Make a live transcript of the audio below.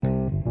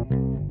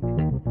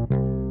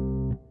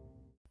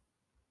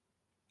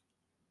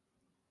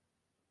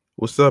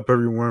What's up,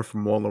 everyone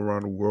from all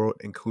around the world,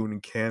 including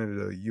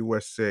Canada,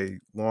 USA,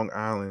 Long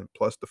Island,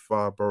 plus the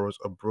five boroughs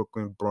of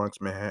Brooklyn, Bronx,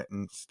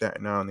 Manhattan,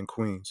 Staten Island, and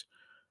Queens?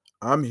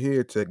 I'm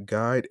here to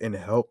guide and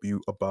help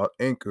you about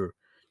Anchor.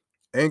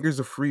 Anchor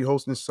is a free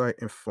hosting site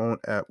and phone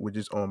app which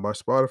is owned by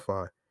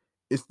Spotify.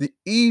 It's the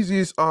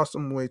easiest,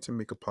 awesome way to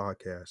make a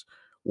podcast.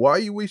 Why are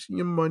you wasting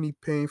your money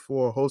paying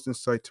for a hosting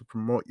site to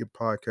promote your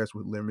podcast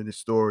with limited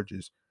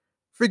storages?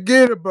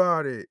 Forget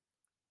about it.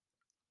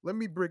 Let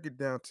me break it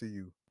down to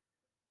you.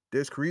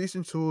 There's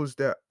creation tools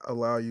that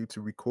allow you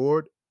to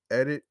record,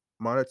 edit,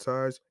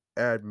 monetize,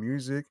 add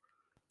music,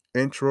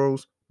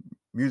 intros,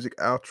 music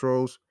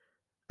outros,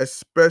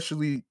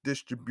 especially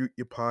distribute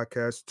your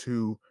podcast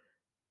to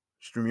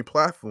streaming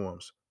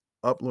platforms.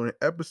 Uploading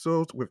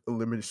episodes with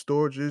unlimited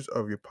storages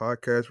of your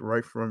podcast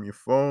right from your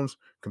phones,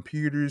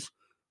 computers,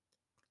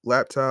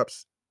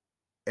 laptops,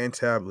 and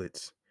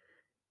tablets.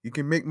 You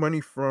can make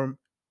money from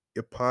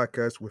your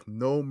podcast with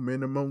no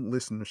minimum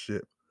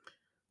listenership.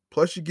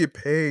 Plus, you get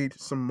paid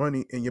some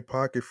money in your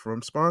pocket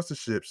from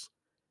sponsorships.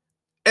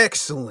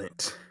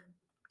 Excellent.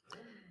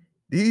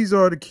 These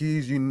are the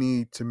keys you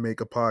need to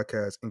make a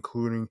podcast,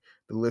 including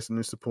the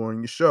listeners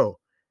supporting your show.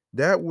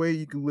 That way,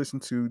 you can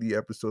listen to the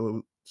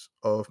episodes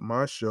of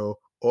my show,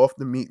 Off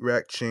the Meat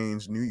Rack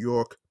Chains New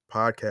York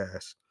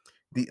podcast,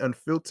 the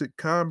unfiltered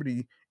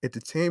comedy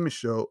entertainment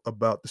show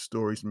about the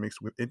stories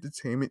mixed with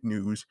entertainment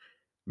news,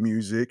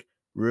 music,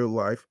 real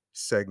life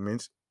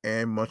segments,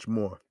 and much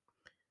more.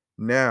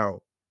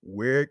 Now,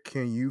 where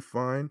can you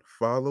find,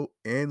 follow,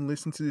 and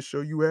listen to the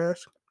show, you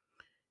ask?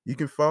 You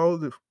can follow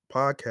the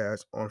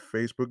podcast on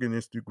Facebook and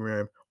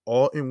Instagram,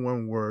 all in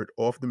one word,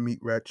 Off the Meat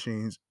Rat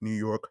Chains New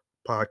York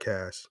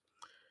podcast.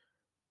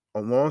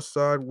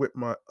 Alongside with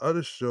my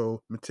other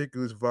show,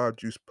 Meticulous Vibe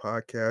Juice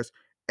podcast,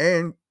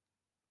 and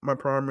my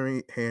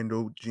primary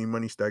handle, G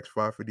Money Stacks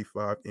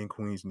 555 in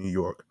Queens, New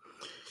York.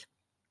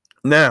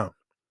 Now,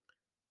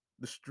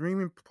 the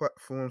streaming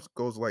platforms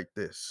goes like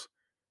this.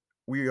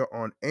 We are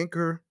on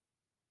Anchor,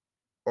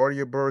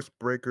 Audioburst,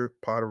 Breaker,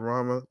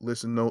 Podorama,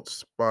 Listen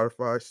Notes,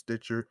 Spotify,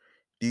 Stitcher,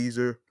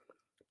 Deezer,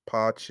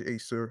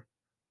 Podchaser,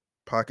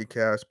 Pocket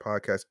Cast,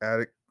 Podcast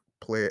Addict,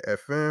 Player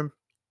FM,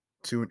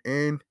 Tune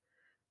In,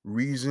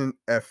 Reason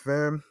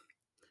FM.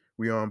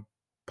 We on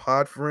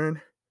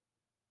Podfriend,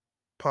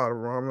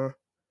 Podorama,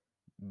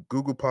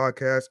 Google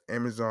Podcasts,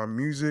 Amazon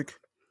Music,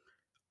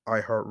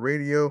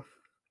 iHeartRadio,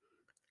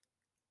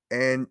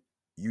 and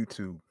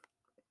YouTube.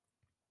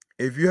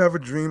 If you have a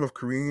dream of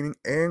creating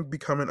and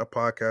becoming a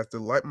podcaster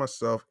like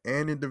myself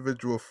and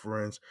individual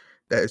friends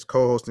that is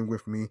co-hosting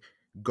with me,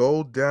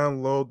 go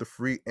download the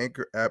free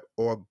Anchor app,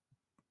 or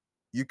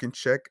you can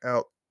check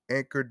out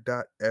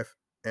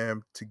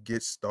anchor.fm to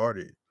get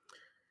started.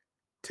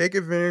 Take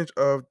advantage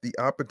of the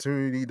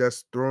opportunity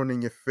that's thrown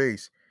in your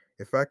face.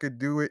 If I could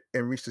do it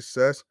and reach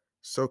success,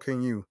 so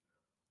can you.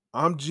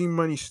 I'm G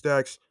Money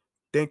Stacks.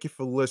 Thank you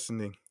for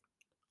listening.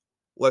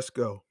 Let's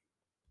go.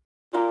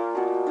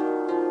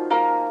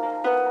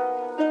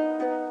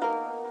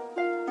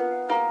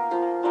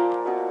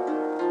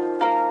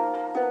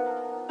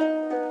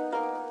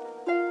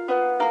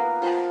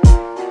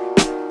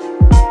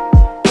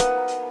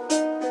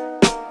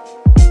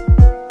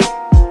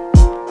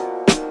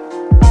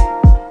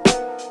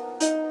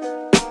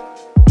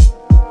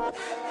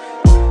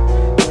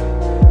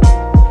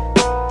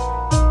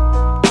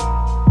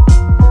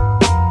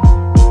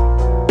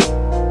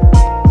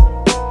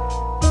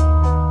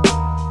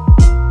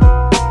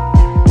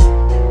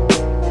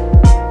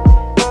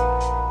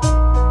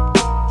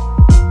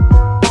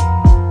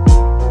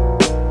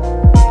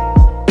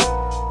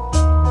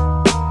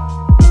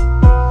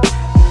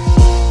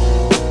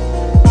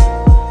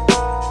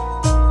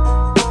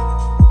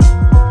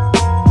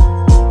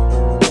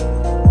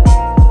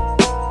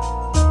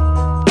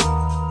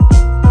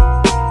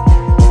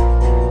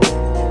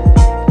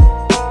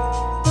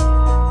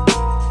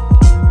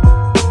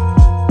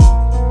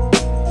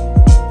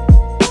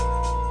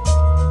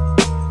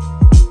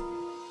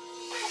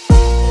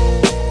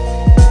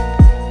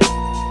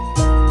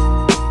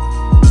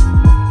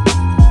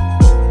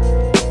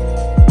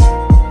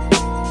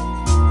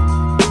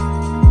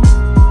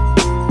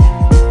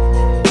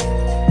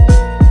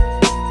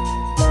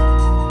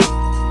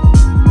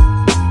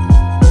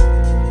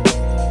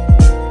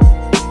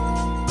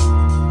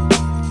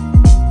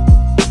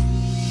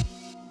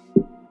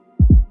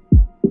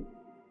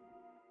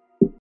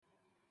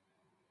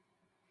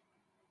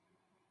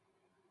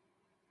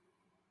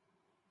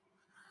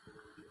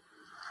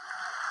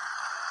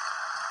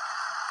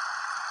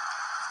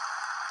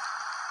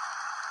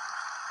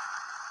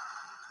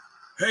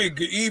 Hey,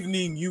 good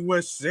evening,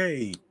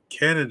 USA,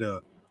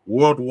 Canada,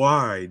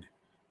 worldwide,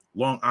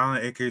 Long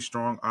Island, aka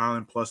Strong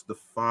Island, plus the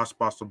five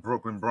spots of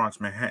Brooklyn,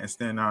 Bronx, Manhattan,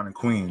 Staten Island, and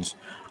Queens.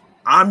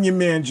 I'm your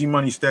man, G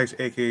Money Stacks,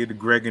 aka the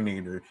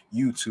Gregonator,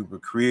 YouTuber,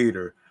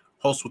 creator,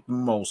 host with the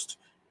most,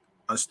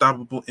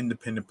 unstoppable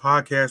independent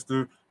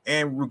podcaster,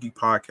 and rookie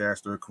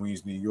podcaster of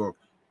Queens, New York.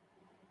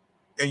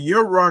 And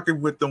you're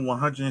rocking with the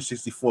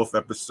 164th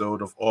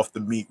episode of Off the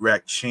Meat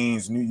Rack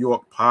Chains New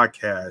York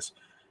podcast.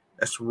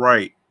 That's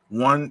right,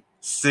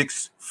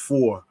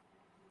 164.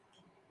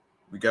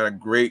 We got a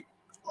great,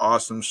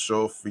 awesome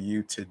show for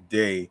you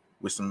today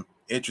with some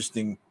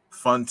interesting,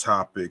 fun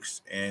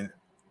topics and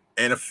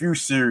a few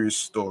serious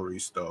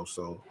stories though.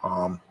 So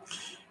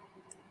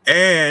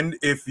and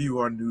if you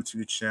are new to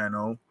the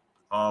channel,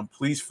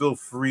 please feel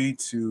free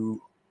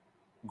to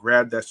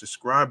grab that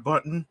subscribe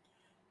button,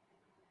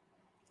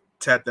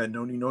 tap that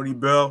noti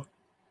bell,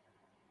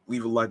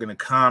 leave a like and a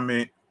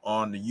comment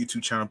on the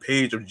YouTube channel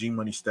page of G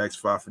Money Stacks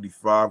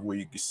 555, where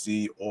you can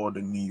see all the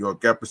New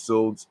York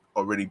episodes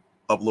already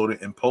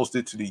uploaded and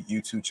posted to the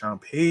YouTube channel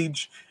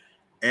page.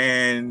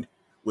 And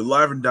we're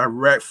live and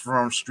direct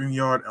from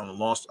StreamYard and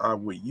Lost Eye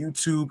with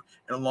YouTube.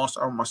 And Lost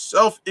Eye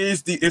myself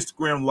is the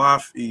Instagram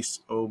live feed.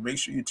 So make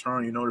sure you turn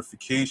on your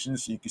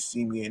notifications so you can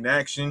see me in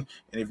action.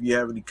 And if you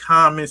have any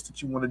comments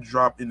that you want to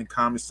drop in the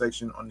comment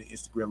section on the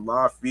Instagram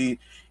live feed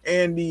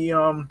and the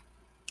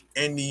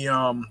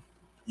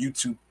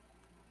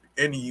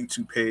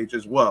YouTube page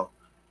as well.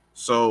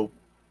 So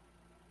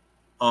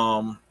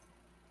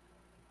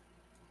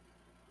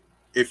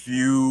if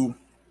you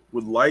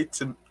would like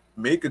to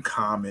make a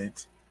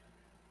comment,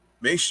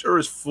 make sure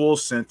it's full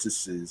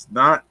sentences,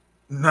 not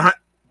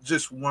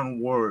just one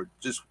word,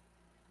 just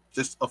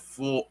a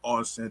full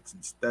on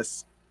sentence.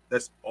 That's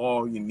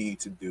all you need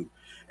to do.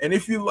 And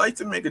if you'd like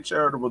to make a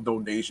charitable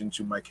donation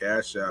to my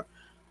Cash App,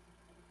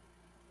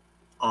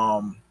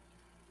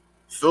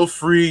 feel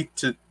free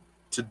to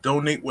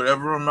donate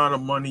whatever amount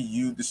of money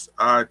you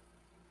decide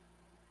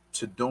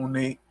to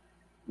donate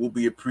will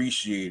be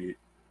appreciated.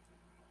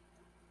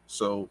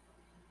 So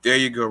there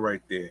you go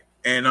right there.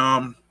 And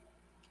of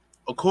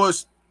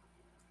course,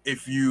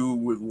 if you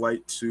would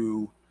like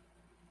to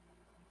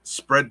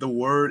spread the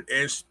word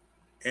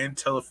and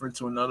tell a friend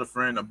to another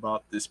friend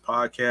about this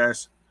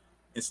podcast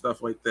and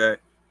stuff like that,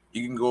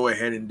 you can go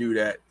ahead and do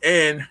that.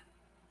 And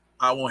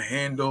I will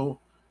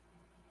handle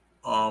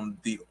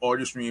the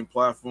audio streaming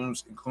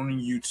platforms, including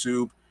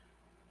YouTube,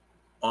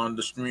 on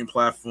the streaming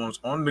platforms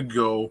on the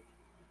go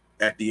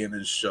at the end of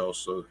the show.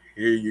 So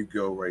here you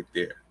go right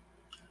there.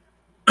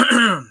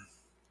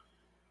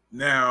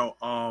 Now,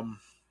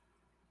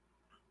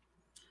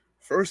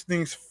 first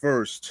things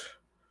first,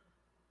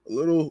 a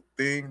little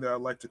thing that I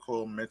like to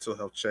call mental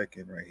health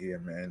check-in right here,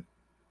 man.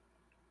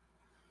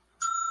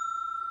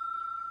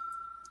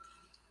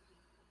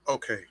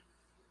 Okay.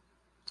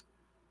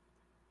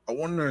 I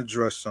want to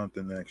address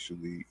something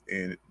actually,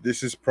 and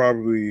this is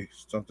probably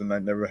something I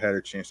never had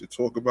a chance to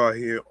talk about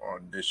here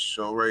on this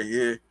show right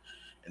here.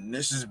 And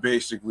this is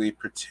basically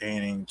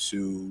pertaining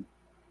to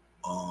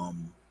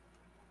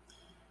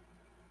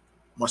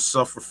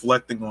myself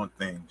reflecting on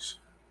things.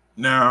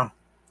 Now,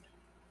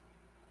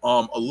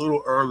 a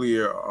little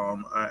earlier,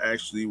 I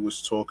actually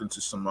was talking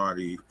to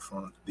somebody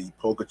from the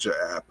Pokercha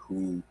app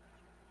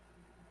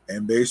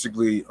and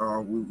basically,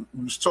 we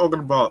was talking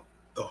about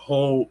the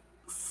whole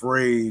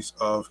phrase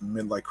of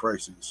midlife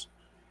crisis,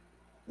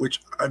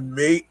 which I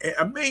may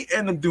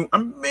end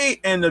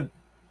up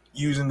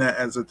using that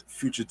as a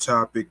future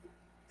topic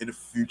in a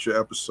future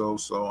episode.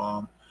 So,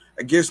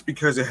 I guess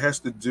because it has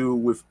to do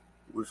with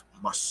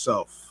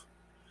myself.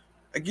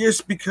 I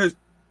guess because,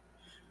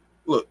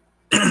 look,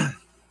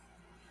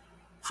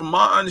 from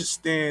my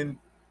understanding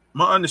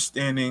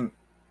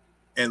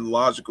and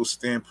logical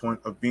standpoint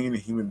of being a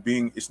human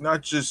being, it's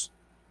not just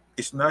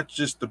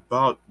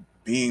about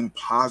being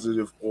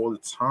positive all the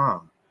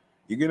time.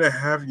 You're gonna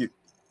have your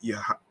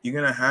highs. You're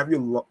gonna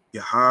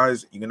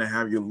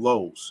have your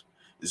lows.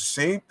 The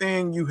same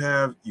thing, you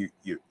have your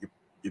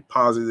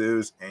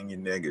positives and your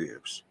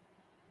negatives.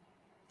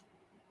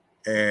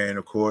 And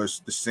of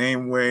course, the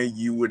same way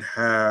you would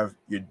have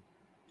your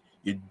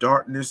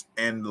darkness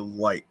and the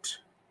light.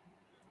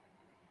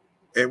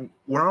 And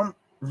what I'm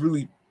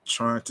really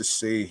trying to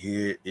say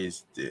here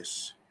is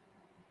this.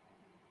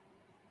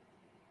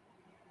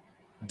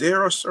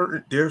 There are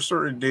certain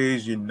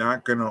days you're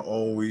not gonna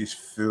always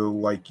feel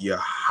like you're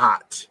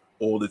hot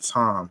all the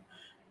time.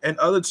 And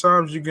other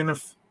times you're going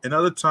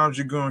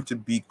to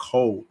be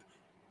cold.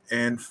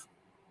 And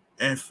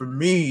for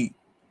me,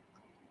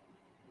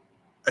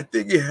 I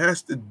think it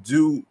has to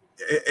do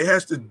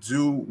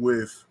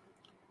with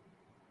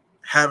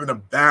having a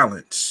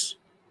balance.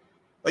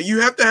 Like, you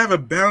have to have a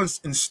balance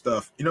in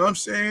stuff. You know what I'm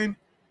saying?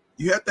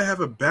 You have to have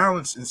a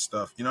balance in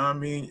stuff. You know what I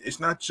mean? It's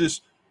not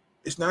just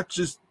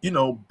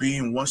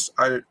being one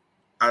side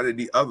out of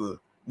the other.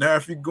 Now,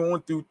 if you're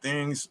going through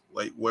things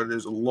like whether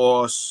there's a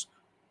loss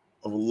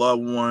of a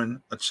loved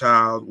one, a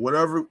child,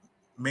 whatever it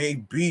may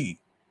be,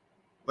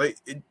 like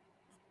it,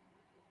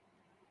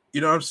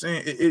 you know what I'm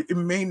saying? It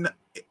may not.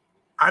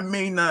 I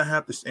may not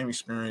have the same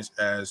experience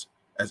as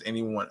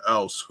anyone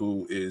else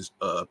who is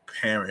a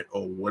parent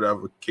or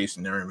whatever case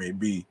scenario may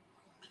be,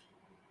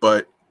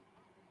 but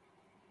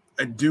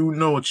I do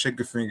know a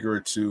chicken finger or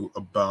two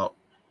about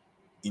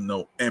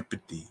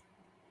empathy,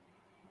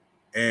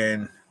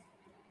 and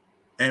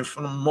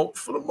for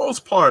the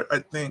most part, I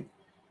think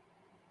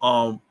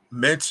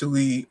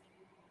mentally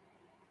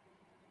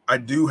I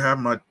do have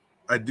my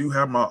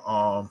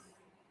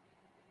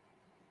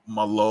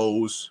my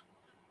lows,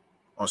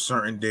 on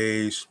certain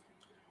days,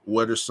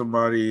 whether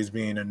somebody is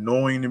being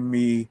annoying to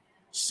me,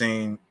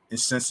 saying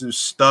insensitive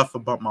stuff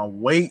about my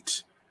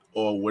weight,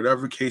 or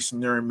whatever case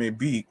scenario may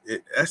be.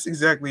 That's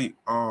exactly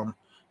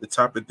the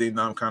type of thing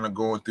that I'm kind of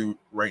going through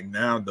right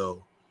now,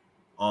 though.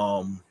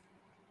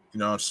 You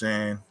know what I'm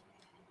saying?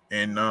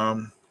 And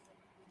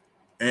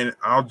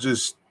I'll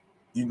just,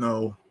 you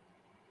know,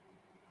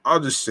 I'll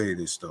just say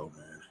this though,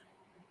 man.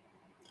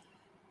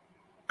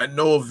 I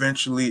know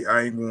eventually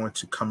I am going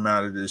to come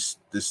out of this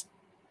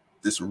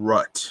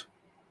rut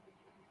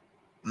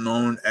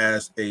known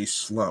as a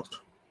slump.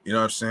 You know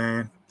what I'm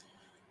saying?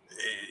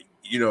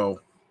 You know,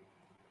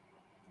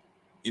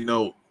 you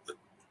know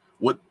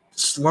what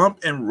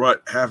slump and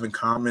rut have in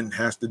common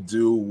has to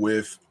do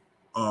with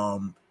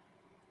um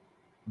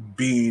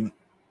being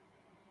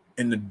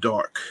in the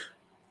dark.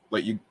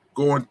 Like you're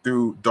going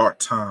through dark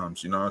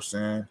times, you know what I'm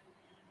saying?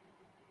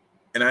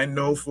 And I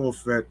know for a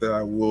fact that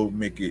I will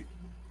make it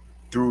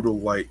through the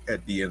light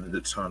at the end of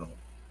the tunnel.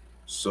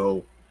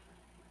 So,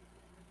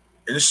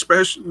 and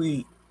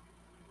especially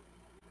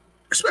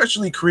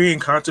Korean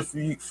content for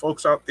you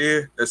folks out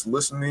there that's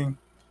listening,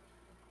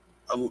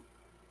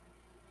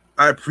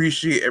 I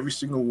appreciate every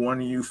single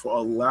one of you for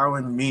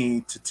allowing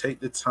me to take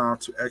the time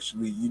to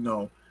actually,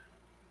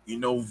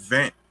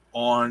 vent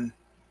on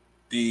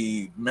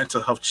the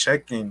mental health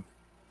check-in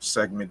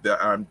segment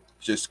that I'm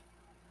just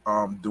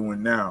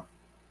doing now.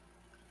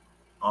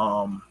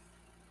 Um,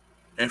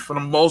 and for the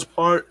most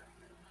part,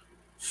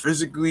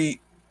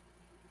 physically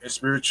and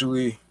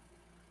spiritually,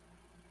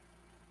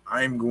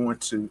 I'm going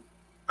to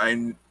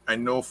I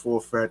know for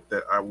a fact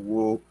that I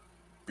will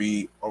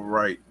be all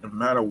right no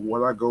matter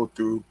what I go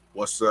through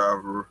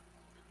whatsoever.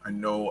 I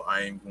know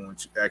I am going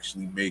to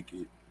actually make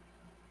it,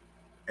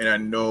 and I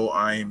know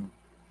I'm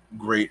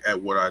great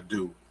at what I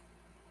do.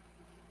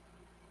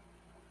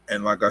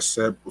 And like I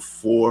said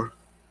before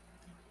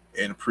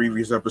in a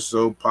previous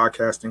episode,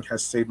 podcasting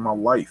has saved my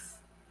life.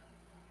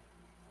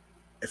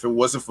 If it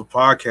wasn't for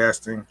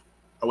podcasting,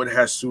 I would have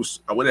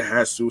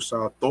had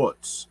suicidal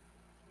thoughts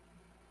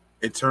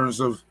in terms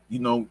of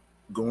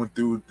going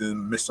through the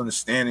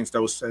misunderstandings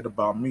that was said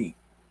about me.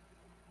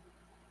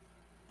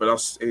 But I'll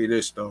say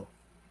this though.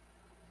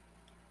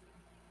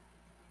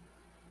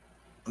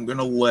 I'm going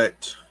to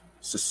let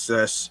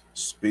success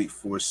speak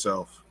for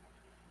itself.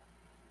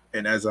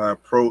 And as I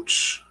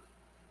approach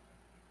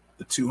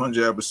the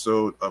 200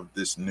 episode of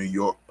this New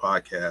York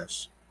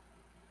podcast,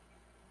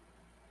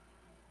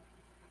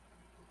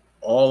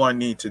 all I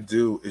need to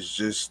do is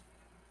just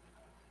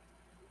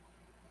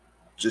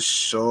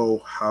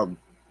show how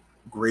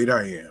great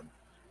I am.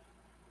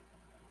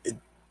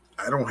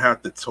 I don't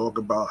have to talk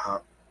about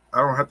I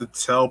don't have to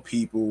tell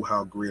people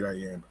how great I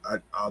am.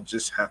 I'll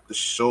just have to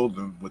show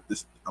them with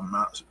this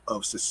amount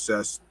of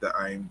success that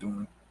I am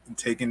doing and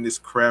taking this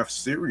craft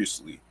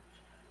seriously.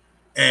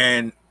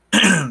 And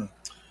and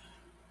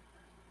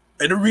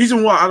the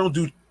reason why I don't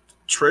do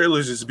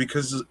trailers is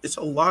because it's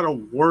a lot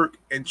of work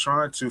and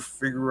trying to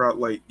figure out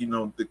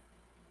the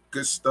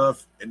good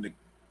stuff and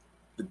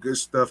the good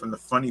stuff and the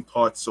funny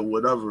parts or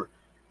whatever.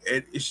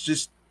 And it's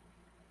just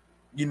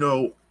you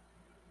know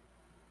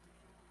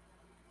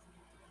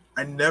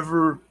I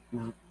never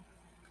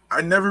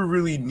I never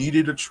really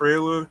needed a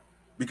trailer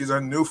because I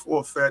knew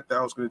for a fact that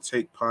I was going to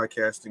take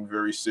podcasting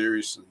very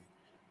seriously,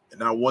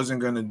 and I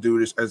wasn't going to do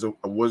this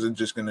I wasn't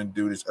just going to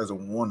do this as a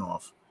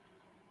one-off.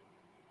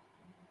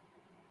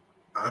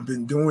 I've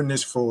been doing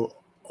this for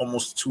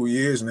almost 2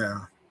 years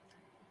now,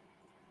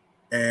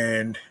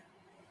 and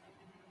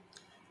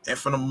and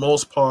for the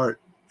most part,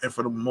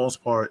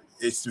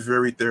 it's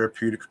very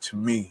therapeutic to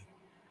me.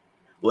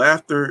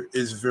 Laughter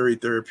is very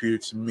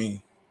therapeutic to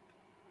me,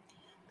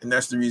 and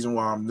that's the reason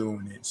why I'm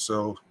doing it.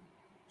 So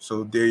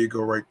there you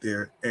go, right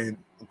there. And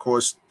of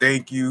course,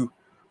 thank you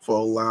for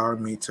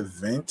allowing me to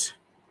vent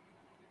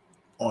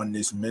on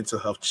this mental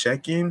health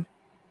check-in.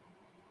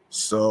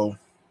 So,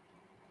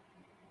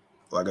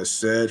 like I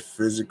said,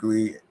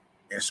 physically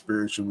and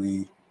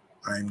spiritually,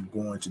 I am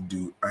going to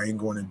do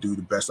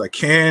the best I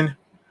can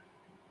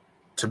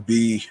to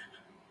be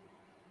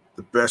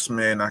the best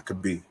man I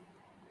could be.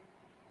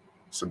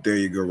 So there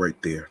you go, right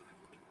there.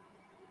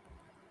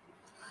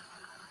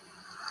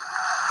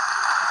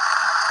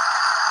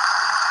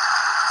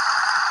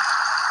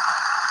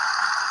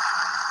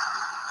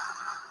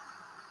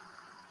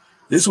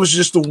 This was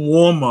just a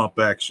warm up,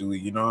 actually.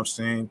 You know what I'm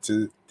saying,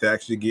 to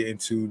actually get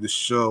into the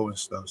show and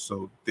stuff.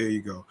 So there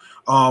you go.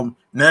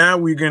 Now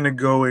we're gonna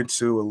go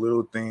into a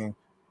little thing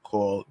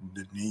called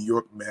the New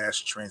York Mass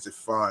Transit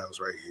Files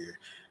right here.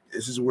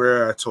 This is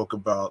where I talk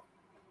about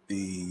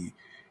the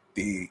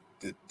the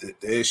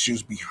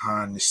issues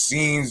behind the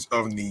scenes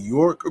of New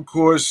York, of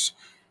course,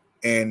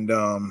 and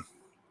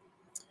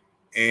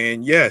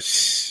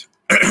yes.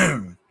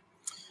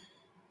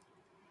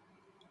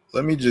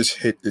 Let me just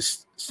hit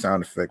this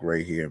sound effect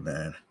right here,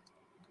 man.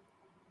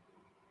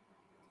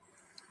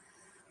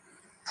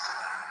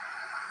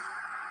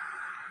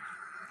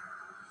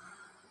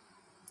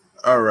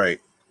 All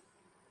right.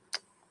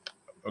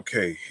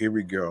 Okay, here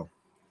we go.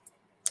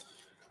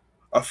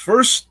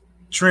 First,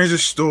 transit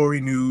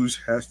story news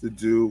has to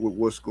do with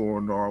what's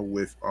going on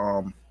with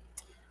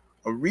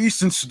a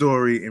recent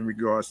story in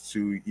regards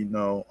to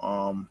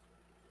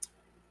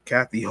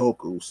Kathy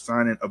Hochul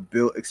signing a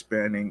bill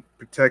expanding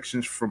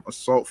protections from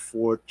assault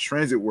for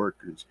transit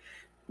workers,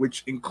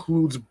 which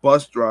includes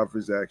bus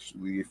drivers,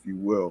 actually, if you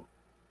will.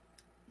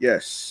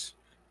 Yes.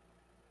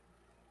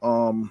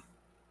 Um.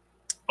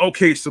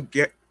 Okay. So,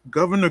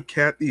 Governor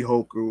Kathy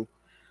Hochul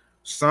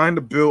signed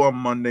a bill on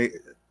Monday,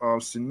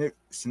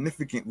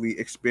 significantly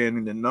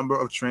expanding the number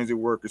of transit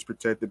workers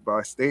protected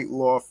by state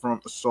law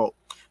from assault.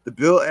 The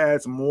bill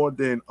adds more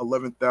than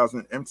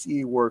 11,000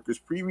 MTA workers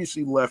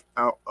previously left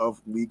out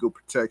of legal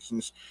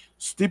protections,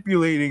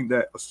 stipulating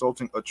that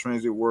assaulting a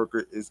transit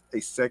worker is a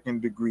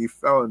second-degree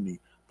felony,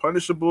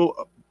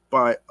 punishable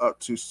by up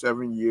to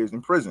 7 years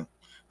in prison.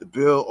 The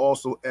bill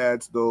also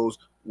adds those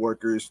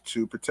workers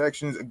to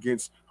protections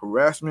against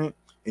harassment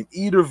in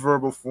either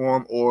verbal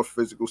form or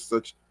physical,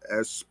 such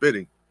as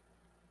spitting.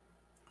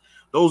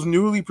 Those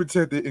newly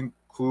protected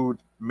include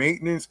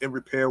maintenance and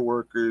repair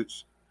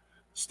workers,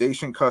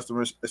 station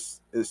customers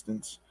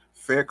assistants,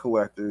 fare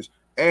collectors,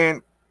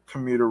 and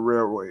commuter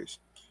railways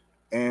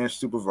and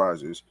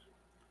supervisors.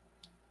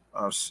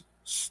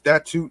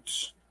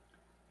 Statutes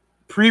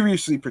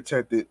previously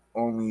protected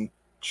only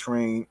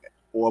train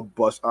or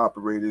bus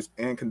operators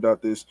and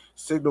conductors,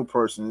 signal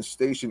persons,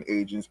 station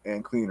agents,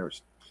 and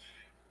cleaners.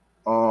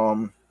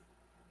 Um,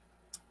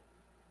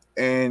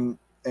 and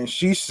and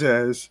she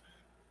says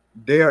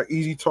they are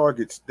easy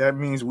targets. That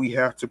means we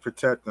have to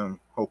protect them,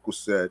 Hochul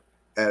said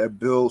at a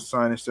bill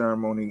signing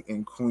ceremony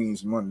in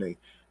Queens Monday.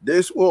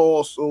 This will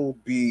also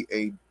be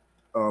a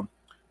um,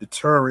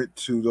 deterrent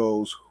to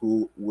those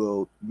who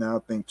will now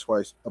think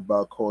twice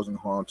about causing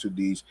harm to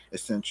these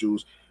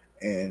essentials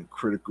and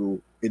critical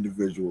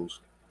individuals.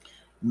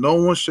 No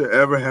one should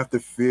ever have to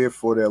fear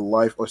for their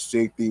life or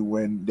safety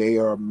when they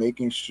are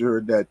making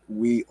sure that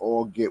we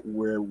all get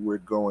where we're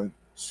going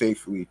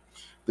safely,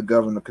 the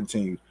governor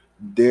continued.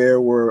 There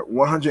were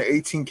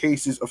 118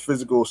 cases of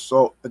physical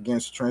assault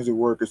against transit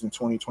workers in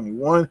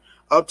 2021,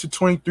 up to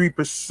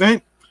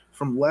 23%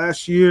 from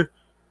last year,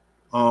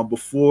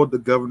 before the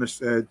governor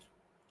said,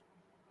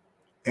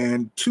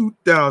 and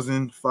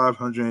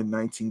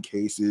 2,519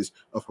 cases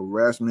of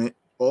harassment,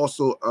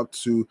 also up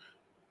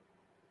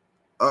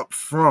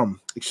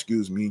from,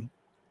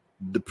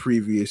 the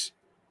previous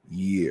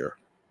year.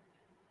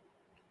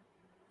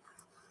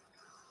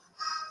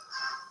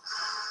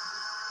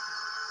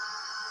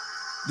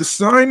 The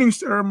signing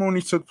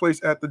ceremony took place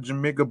at the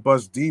Jamaica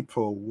Bus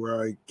Depot,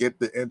 where I get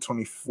the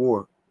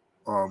N24,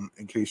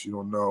 in case you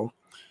don't know,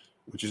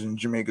 which is in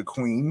Jamaica,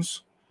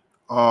 Queens,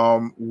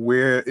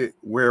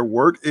 where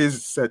work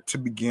is set to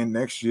begin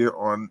next year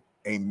on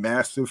a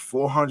massive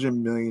 $400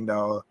 million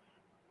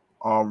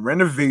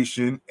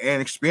renovation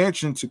and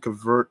expansion to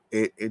convert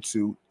it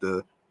into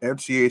the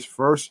MTA's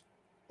first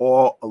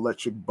all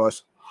electric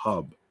bus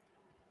hub.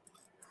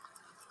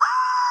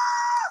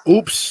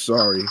 Oops,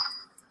 sorry.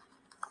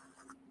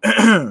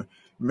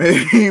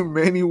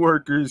 many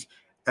workers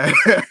at,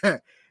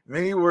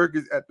 many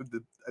workers at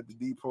the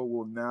depot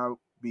will now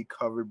be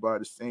covered by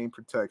the same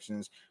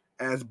protections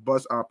as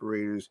bus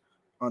operators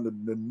under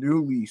the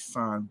newly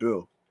signed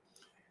bill.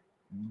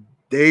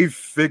 They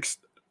fixed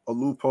a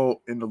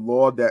loophole in the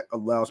law that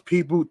allows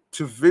people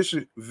to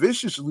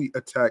viciously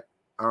attack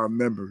our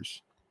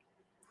members,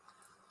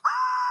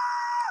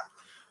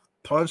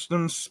 punch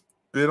them,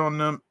 spit on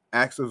them,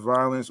 acts of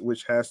violence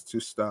which has to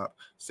stop,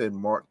 said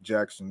Mark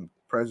Jackson,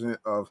 president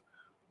of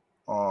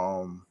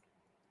um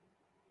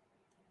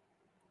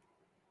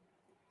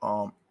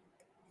um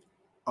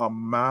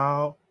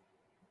Amal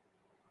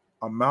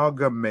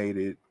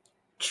Amalgamated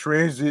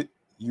Transit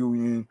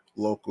Union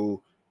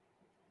Local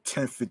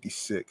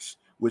 1056,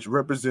 which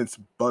represents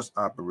bus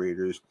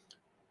operators,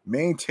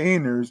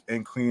 maintainers,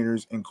 and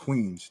cleaners in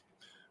Queens.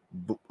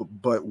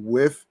 But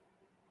with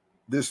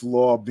this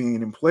law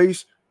being in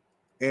place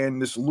and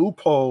this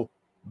loophole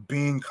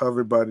being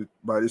covered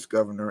by this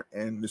governor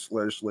and this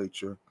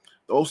legislature,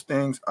 those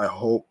things I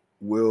hope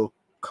will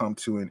come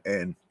to an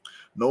end.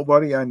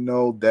 Nobody I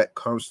know that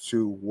comes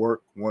to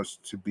work wants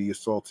to be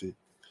assaulted.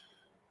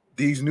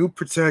 These new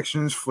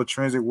protections for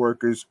transit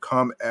workers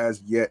come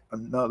as yet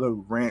another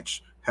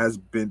wrench has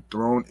been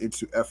thrown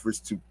into efforts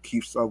to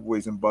keep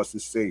subways and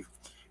buses safe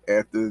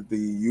after the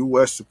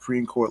U.S.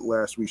 Supreme Court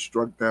last week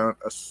struck down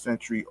a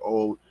century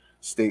old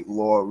state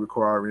law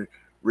requiring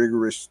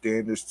rigorous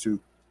standards to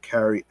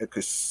carry a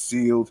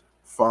concealed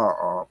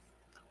firearm.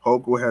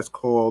 Hochul has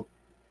called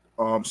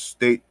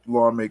state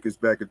lawmakers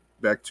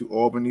back to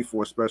Albany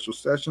for a special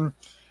session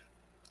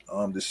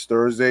this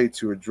Thursday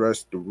to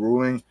address the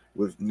ruling,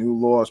 with new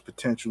laws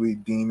potentially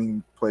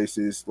deeming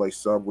places like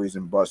subways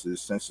and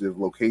buses sensitive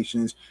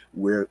locations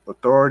where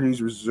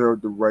authorities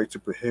reserve the right to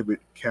prohibit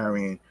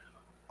carrying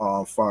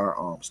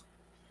firearms.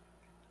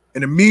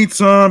 In the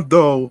meantime,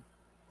 though,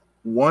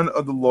 one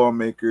of the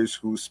lawmakers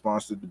who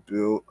sponsored the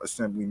bill,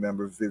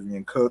 Assemblymember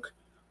Vivian Cook,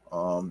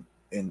 um,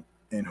 in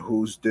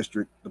whose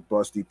district the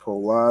bus depot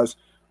lies,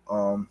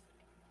 um,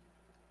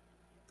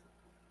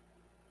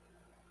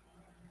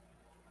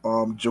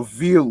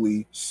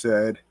 jovially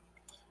said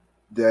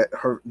that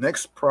her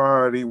next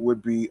priority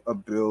would be a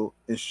bill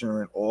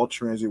ensuring all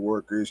transit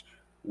workers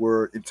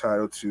were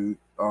entitled to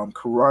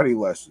karate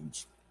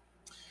lessons.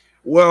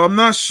 Well, I'm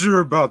not sure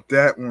about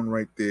that one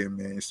right there,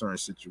 man. In certain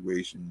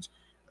situations,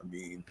 I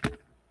mean,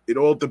 it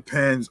all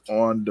depends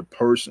on the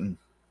person.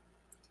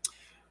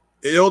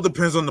 It all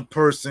depends on the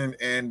person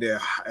and their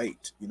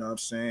height. You know what I'm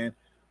saying?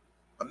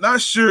 I'm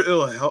not sure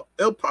it'll help.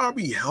 It'll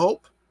probably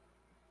help,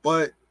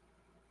 but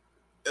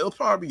it'll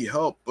probably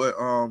help. But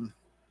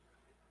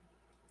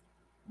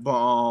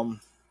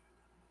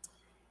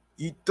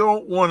you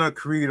don't want to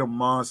create a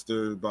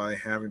monster by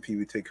having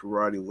people take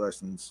karate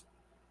lessons.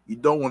 You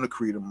don't want to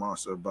create a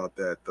monster about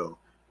that, though.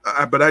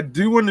 But I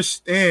do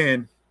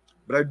understand.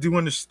 But I do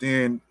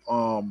understand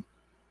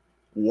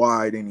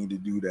why they need to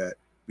do that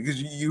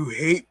because you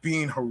hate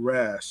being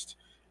harassed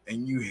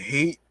and you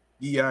hate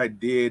the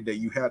idea that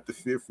you have to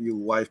fear for your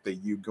life that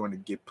you're going to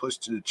get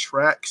pushed to the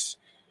tracks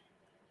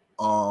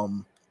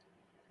um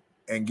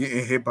and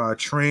getting hit by a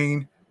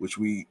train, which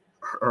we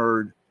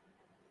heard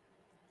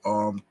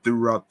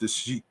throughout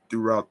this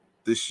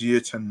year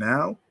to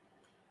now.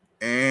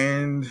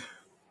 And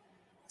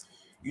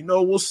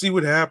we'll see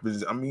what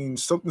happens. I mean,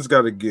 something's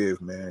got to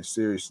give, man,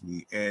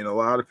 seriously. And a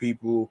lot of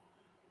people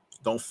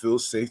don't feel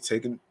safe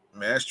taking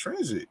mass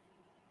transit.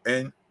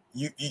 And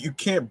you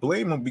can't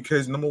blame them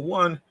because number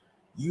one,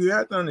 you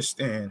have to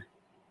understand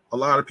a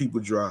lot of people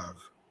drive.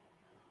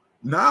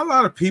 Not a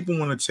lot of people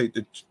want to take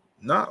the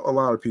not a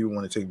lot of people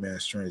want to take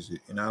mass transit,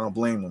 and I don't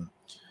blame them.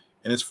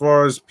 And as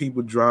far as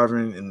people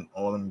driving and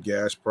all them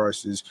gas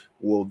prices,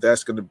 well,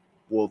 the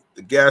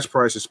gas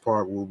prices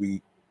part will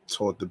be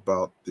talked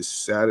about this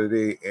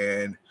Saturday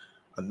and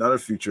another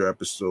future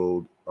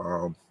episode,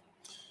 um,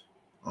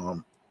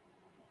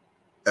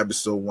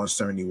 episode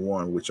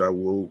 171, which I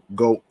will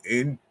go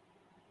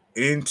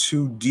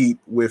into deep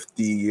with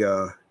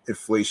the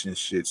inflation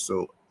shit.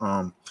 So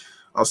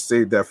I'll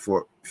save that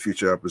for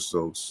future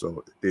episodes.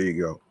 So there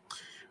you go.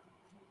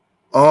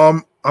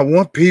 I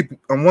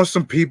want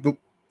some people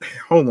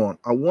hold on.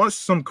 I want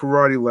some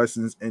karate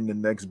lessons in the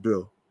next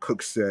bill,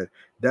 Cook said.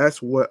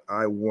 That's what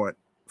I want.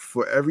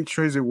 For every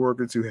transit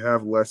worker to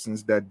have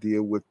lessons that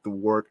deal with the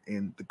work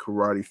in the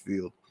karate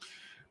field.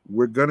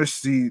 We're gonna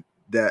see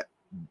that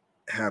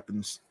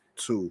happens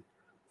too.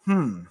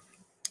 Hmm.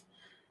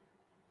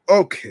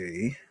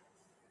 Okay.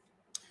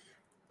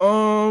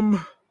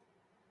 Um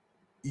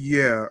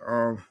yeah,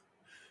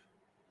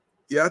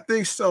 yeah, I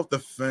think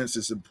self-defense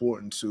is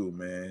important too,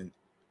 man.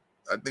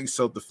 I think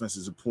self-defense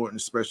is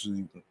important,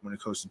 especially when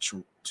it comes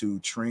to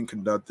train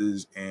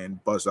conductors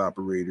and bus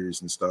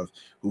operators and stuff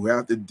who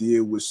have to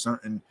deal with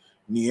certain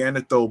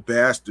Neanderthal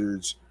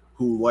bastards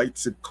who like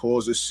to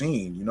cause a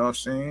scene. You know what I'm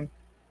saying?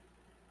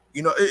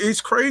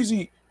 It's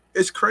crazy.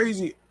 It's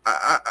crazy.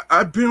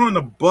 I've been on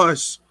a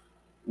bus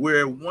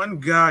where one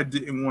guy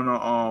didn't want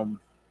to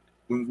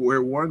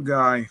where one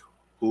guy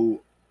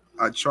who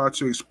I tried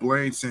to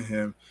explain to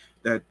him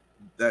that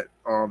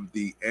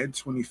the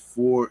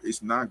N24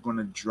 is not going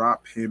to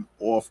drop him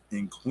off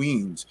in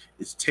Queens.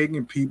 It's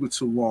taking people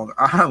to Long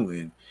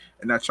Island,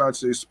 and I tried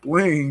to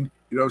explain.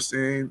 You know what I'm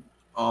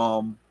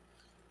saying?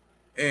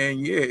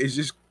 And yeah,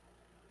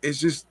 it's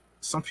just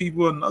some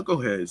people are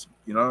knuckleheads.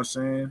 You know what I'm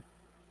saying?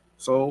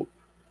 So,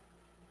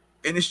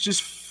 and it's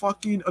just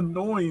fucking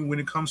annoying when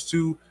it comes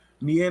to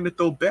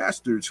Neanderthal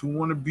bastards who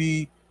want to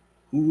be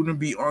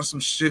on some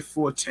shit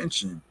for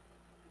attention.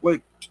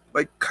 Like,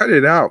 cut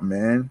it out,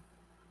 man.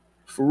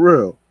 For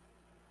real.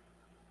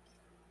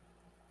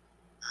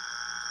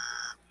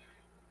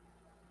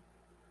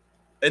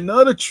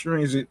 Another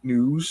transit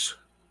news.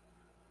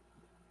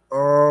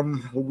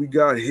 What we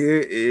got here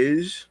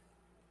is,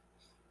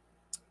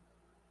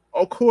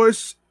 of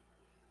course,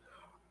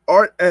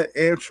 Art at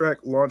Amtrak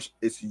launched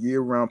its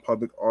year-round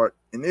public art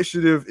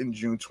initiative in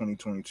June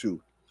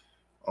 2022.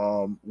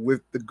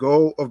 With the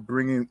goal of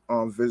bringing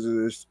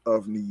visitors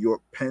of New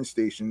York Penn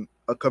Station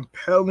a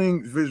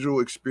compelling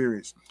visual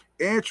experience.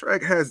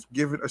 Amtrak has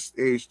given a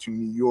stage to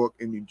New York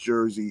and New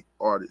Jersey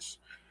artists.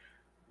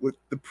 With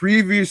the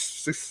previous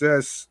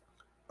success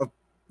of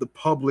the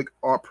public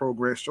art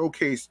program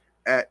showcased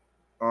at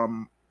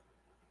um,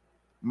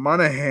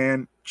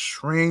 Monahan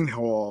Train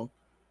Hall,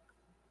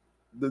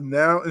 the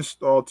now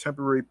installed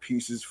temporary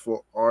pieces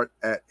for art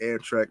at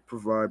Amtrak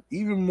provide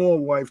even more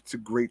life to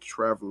greet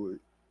travelers,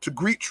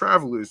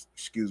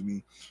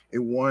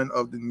 in one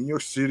of the New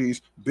York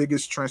City's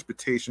biggest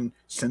transportation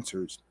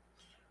centers.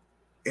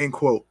 End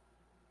quote.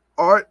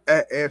 Art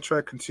at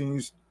Amtrak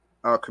continues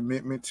our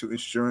commitment to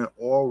ensuring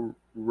all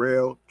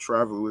rail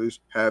travelers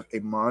have a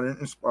modern,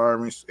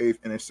 inspiring, safe,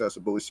 and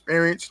accessible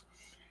experience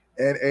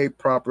and a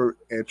proper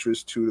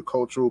entrance to the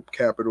cultural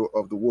capital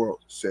of the world,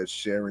 said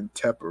Sharon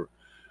Tepper,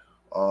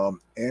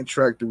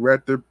 Amtrak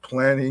Director,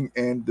 Planning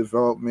and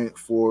Development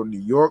for New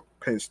York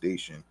Penn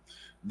Station.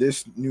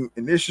 This new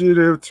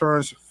initiative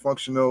turns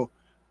functional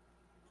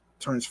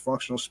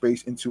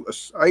space into a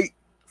site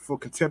for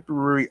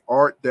contemporary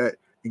art that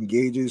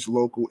engages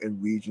local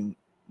and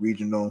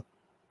regional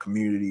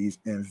communities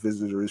and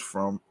visitors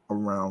from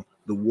around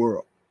the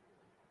world.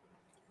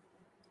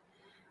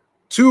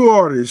 Two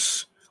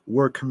artists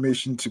were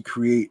commissioned to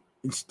create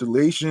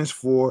installations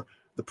for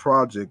the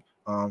project.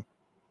 Um,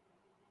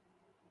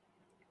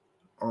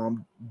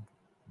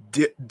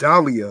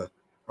 Dahlia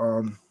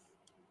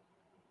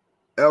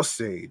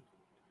El-Sayed,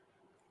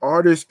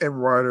 artist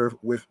and writer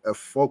with a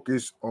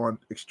focus on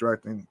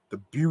extracting the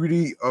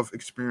beauty of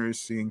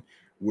experiencing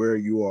where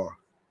you are.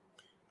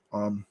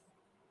 Um,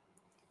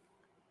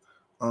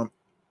 um,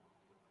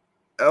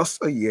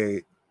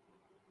 El-Sayed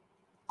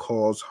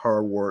calls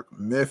her work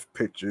myth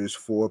pictures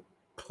for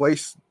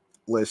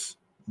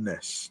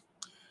placelessness.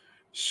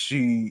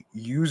 She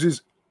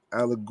uses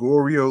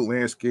allegorical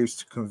landscapes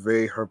to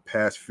convey her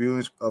past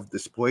feelings of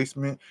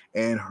displacement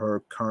and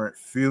her current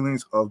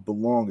feelings of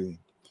belonging.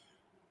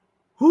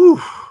 Whew,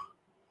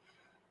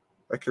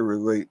 I can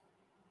relate.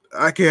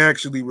 I can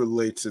actually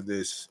relate to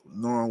this,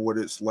 knowing what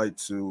it's like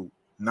to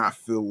not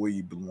feel where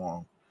you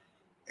belong,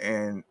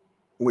 and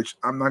which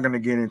I'm not gonna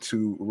get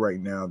into right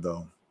now,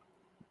 though.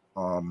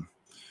 Um,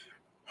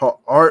 her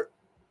art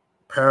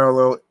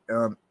parallel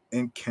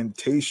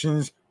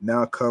incantations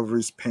now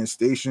covers Penn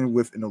Station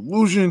with an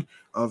illusion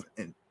of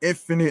an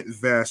infinite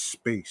vast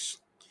space.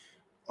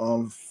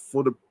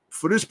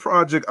 For this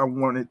project, I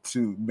wanted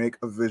to make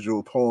a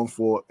visual poem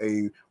for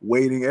a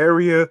waiting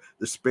area,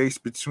 the space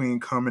between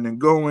coming and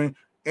going,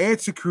 and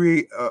to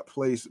create a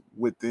place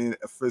within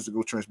a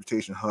physical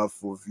transportation hub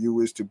for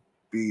viewers to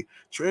be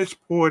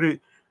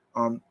transported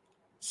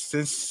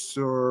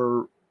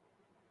sensor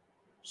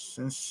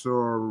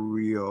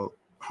sensorial.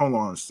 Hold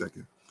on a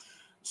second.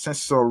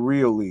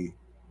 Sensorially.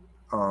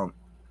 Um,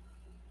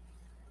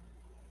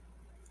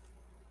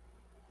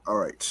 all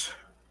right.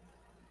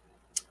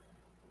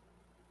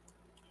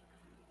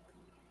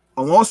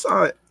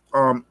 Alongside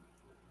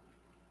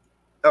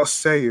El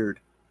Sayed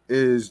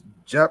is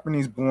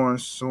Japanese-born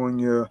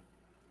Sonia.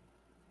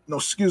 No,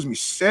 excuse me,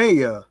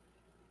 Saya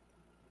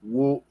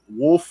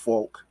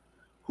Woolfolk,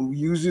 who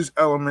uses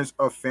elements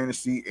of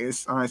fantasy and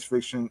science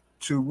fiction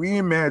to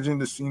reimagine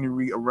the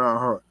scenery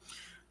around her.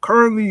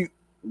 Currently,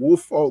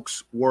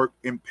 Woolfolk's work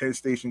in Penn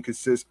Station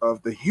consists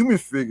of the human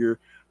figure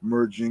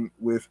merging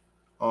with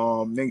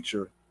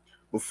nature.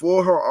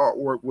 Before her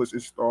artwork was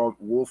installed,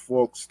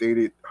 Woolfolk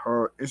stated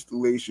her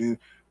installation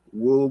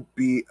will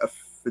be a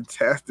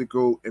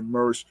fantastical,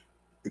 immersive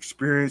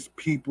experience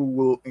people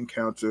will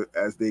encounter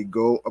as they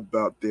go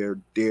about their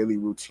daily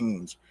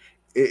routines.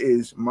 It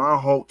is my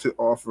hope to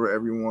offer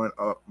everyone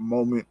a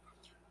moment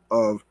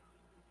of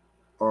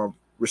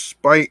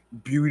respite,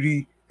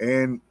 beauty,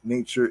 and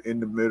nature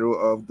in the middle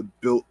of the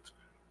built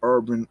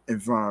urban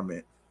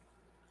environment.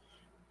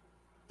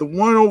 The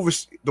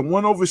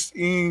one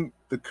overseeing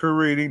the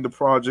curating the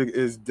project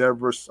is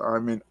Deborah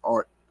Simon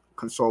Art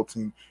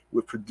Consulting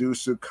with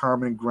producer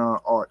Common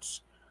Ground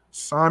Arts.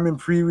 Simon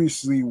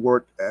previously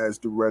worked as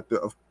director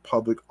of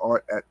public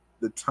art at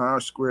the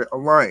Times Square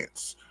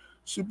Alliance,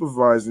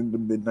 supervising the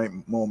Midnight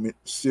Moment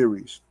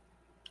series.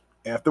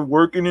 After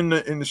working in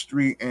the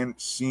industry and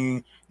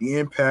seeing the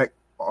impact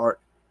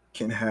art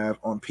can have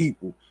on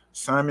people,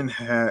 Simon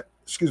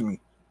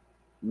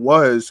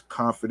was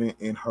confident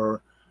in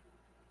her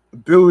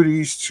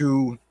abilities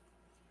to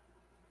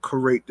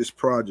create this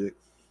project.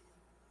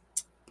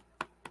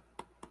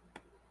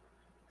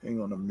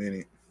 Hang on a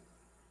minute.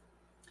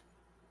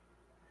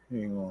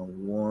 Hang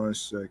on one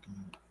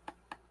second.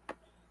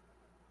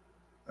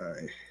 All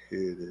right,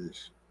 here it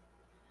is.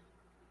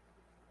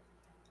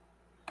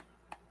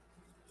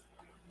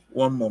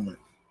 One moment.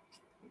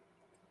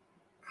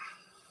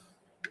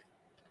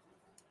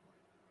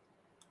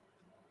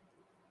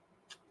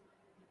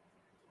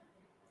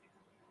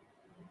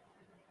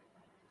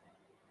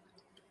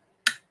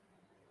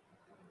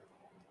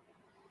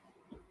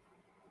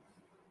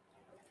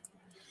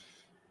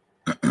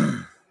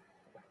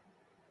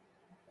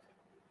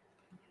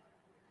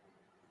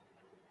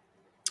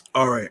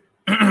 All right.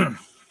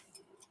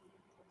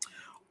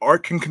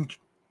 art can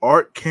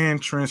art can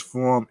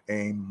transform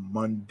a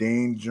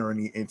mundane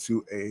journey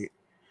into a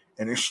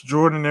an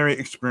extraordinary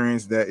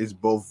experience that is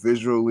both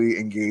visually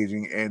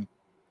engaging and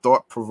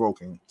thought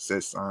provoking,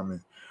 says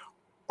Simon.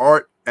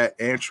 Art at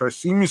Antra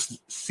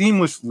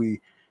seamlessly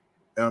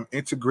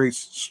integrates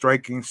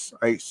striking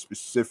site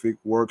specific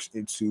works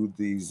into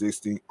the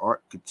existing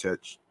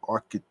architecture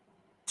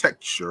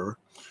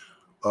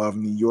of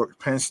New York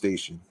Penn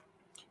Station,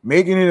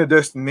 making it a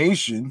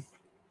destination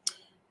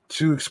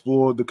to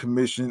explore the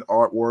commissioned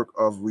artwork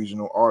of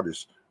regional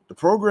artists. The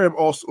program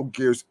also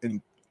gives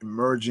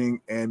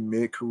emerging and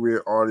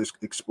mid-career artists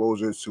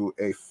exposure to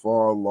a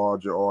far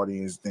larger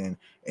audience than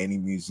any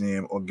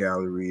museum or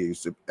gallery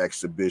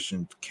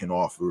exhibition can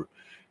offer.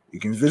 You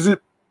can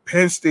visit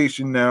Penn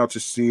Station now to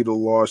see the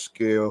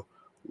large-scale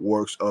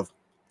works of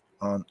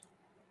um,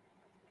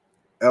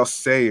 El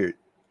Sayed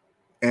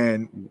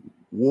and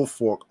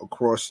Woolfolk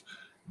across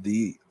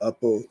the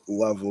upper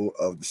level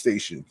of the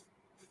station.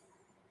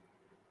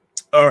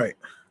 All right.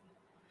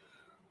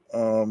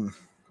 Um,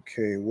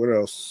 okay, what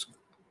else?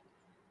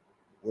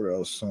 What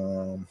else?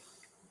 Hold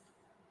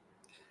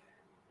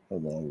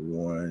on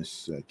one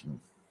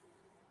second.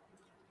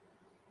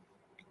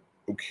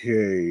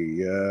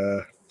 Okay.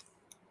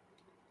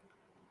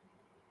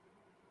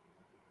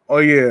 Oh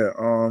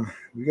yeah.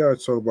 We gotta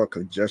talk about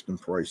congestion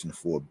pricing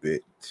for a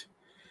bit.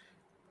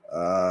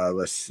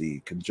 Let's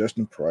see.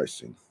 Congestion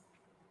pricing.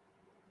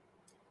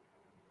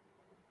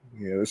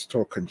 Yeah, let's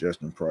talk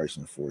congestion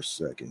pricing for a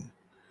second.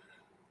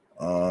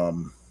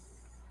 Um,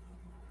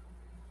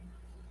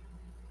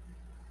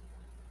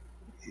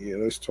 yeah,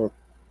 let's talk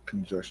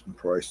congestion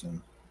pricing.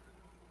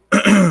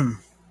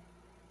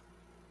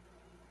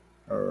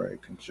 All right,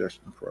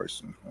 congestion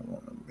pricing. Hold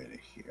on a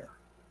minute here.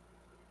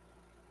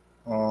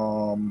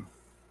 Um,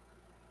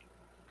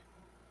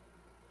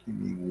 Give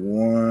me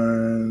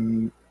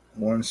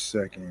one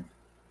second.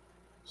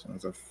 As soon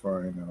as I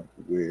find out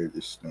where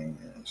this thing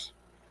is.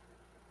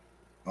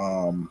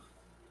 Um,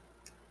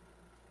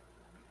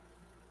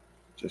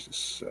 just a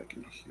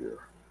second here.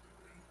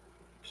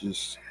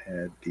 Just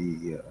had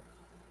the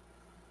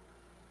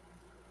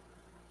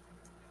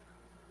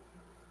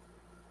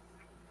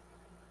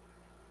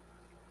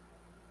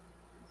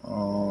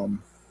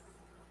um.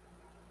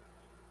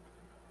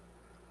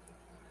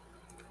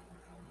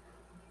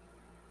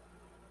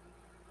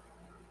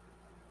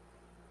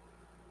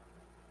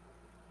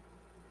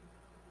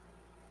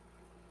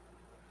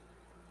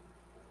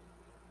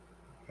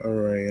 All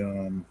right.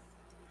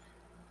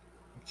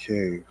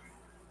 Okay.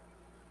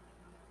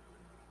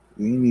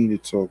 We need to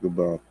talk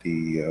about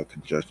the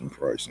congestion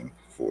pricing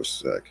for a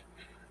sec.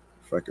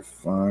 If I could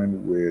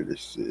find where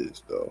this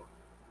is, though.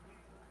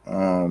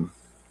 Um.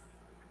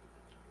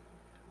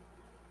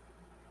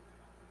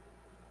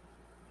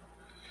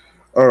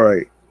 All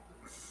right.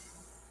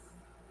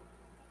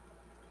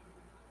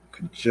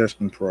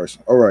 Congestion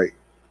pricing. All right.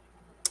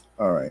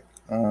 All right.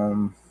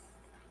 All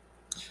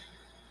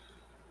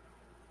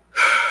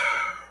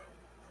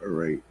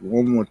right.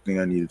 One more thing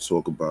I need to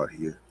talk about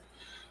here.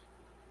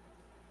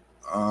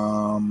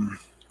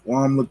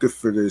 While I'm looking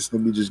for this,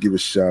 let me just give a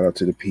shout out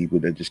to the people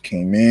that just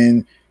came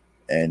in.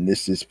 And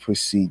this is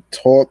Pussy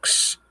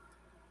Talks.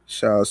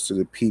 Shout outs to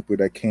the people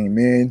that came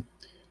in.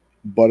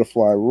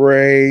 Butterfly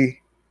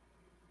Ray,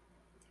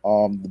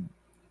 the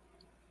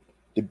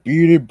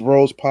Beauty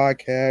Bros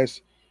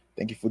podcast.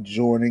 Thank you for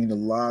joining the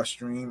live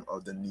stream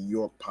of the New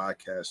York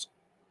podcast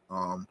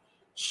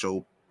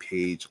show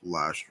page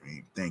live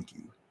stream. Thank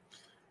you.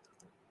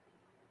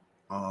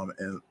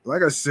 And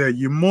like I said,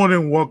 you're more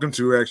than welcome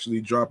to actually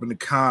drop in the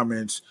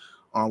comments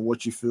on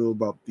what you feel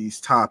about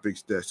these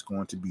topics that's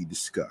going to be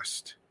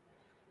discussed.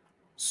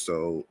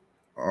 So,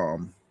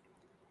 I'm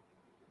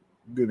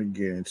gonna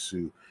get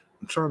into.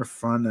 I'm trying to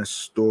find that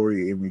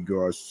story in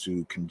regards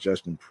to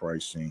congestion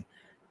pricing.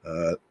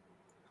 Uh,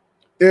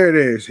 there it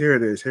is. Here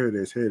it is. Here it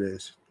is. Here it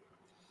is.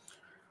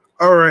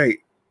 All right.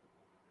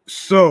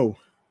 So,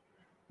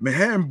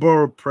 Manhattan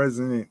Borough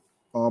President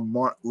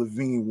Mark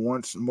Levine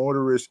wants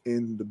motorists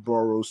in the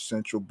borough's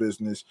central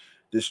business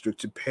district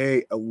to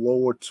pay a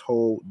lower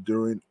toll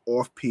during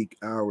off-peak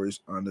hours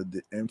under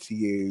the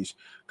MTA's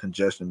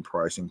congestion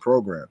pricing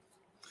program.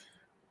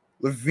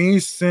 Levine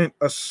sent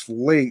a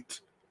slate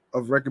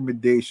of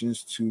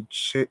recommendations to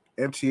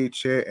MTA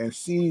Chair and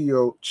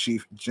CEO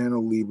Chief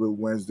General Lieber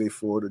Wednesday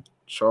for the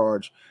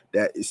charge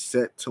that is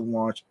set to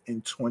launch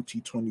in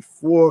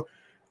 2024,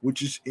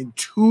 which is in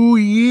 2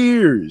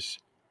 years.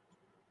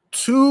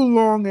 2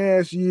 long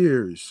ass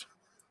years.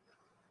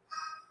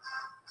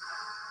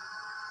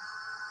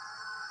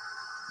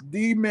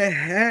 The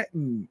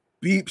Manhattan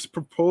Beep's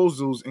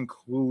proposals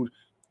include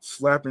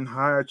slapping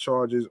higher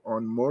charges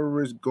on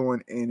motorists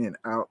going in and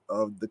out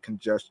of the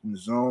congestion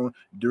zone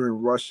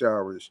during rush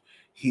hours.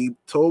 He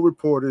told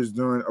reporters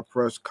during a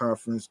press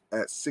conference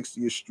at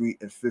 60th Street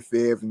and Fifth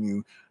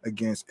Avenue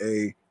against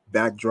a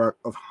backdrop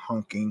of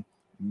honking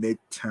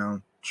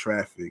midtown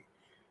traffic.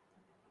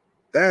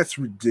 That's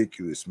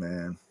ridiculous,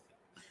 man.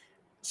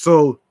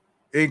 So,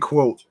 end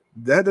quote,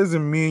 that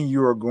doesn't mean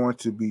you are going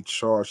to be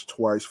charged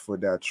twice for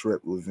that trip,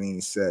 Levine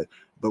said.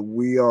 But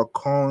we are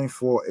calling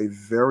for a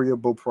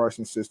variable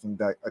pricing system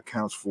that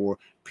accounts for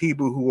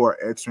people who are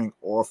entering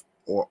off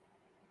or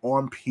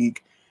on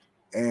peak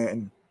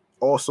and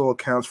also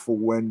accounts for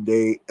when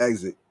they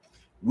exit.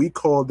 We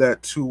call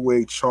that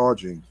two-way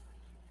charging.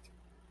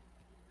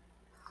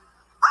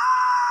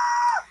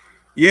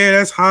 Yeah,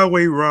 that's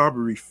highway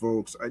robbery,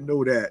 folks. I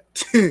know that.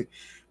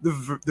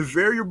 The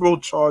variable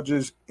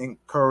charges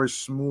encourage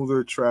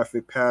smoother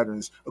traffic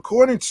patterns.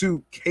 According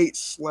to Kate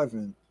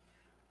Slevin,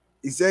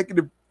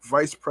 executive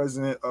vice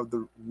president of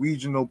the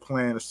Regional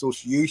Plan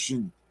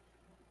Association,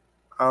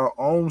 our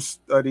own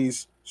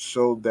studies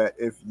show that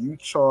if you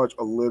charge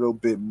a little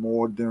bit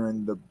more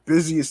during the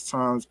busiest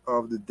times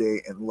of the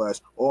day and less,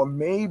 or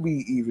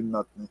maybe even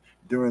nothing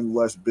during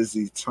less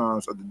busy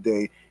times of the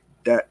day,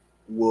 that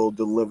will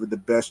deliver the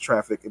best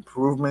traffic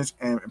improvements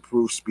and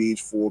improve speeds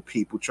for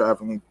people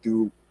traveling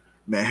through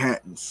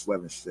Manhattan,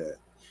 Slevin said.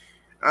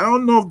 I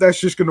don't know if that's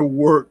just gonna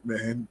work,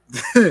 man.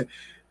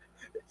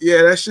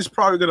 Yeah, that's just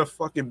probably gonna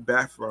fucking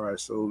backfire.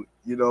 So,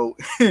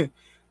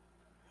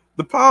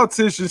 The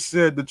politician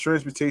said the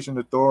transportation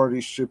authority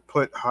should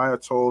put higher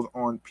tolls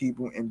on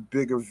people in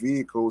bigger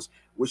vehicles,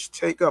 which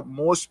take up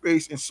more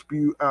space and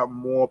spew out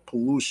more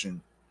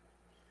pollution.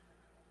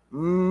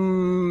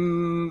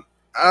 Mm,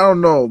 I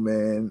don't know,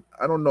 man.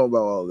 I don't know about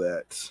all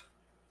that.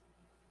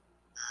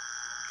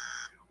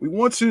 We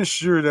want to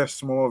ensure that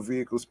small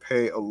vehicles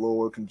pay a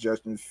lower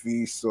congestion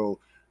fee so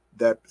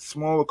that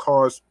smaller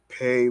cars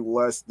pay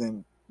less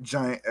than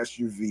giant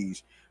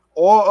SUVs,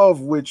 all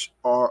of which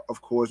are,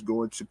 of course,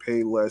 going to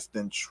pay less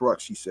than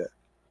trucks, he said.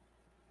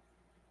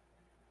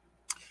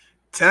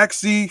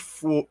 Taxi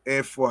for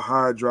and for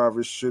hire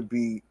drivers should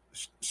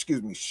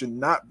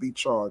not be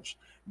charged,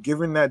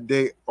 given that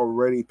they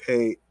already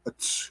pay a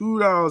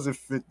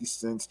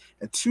 $2.50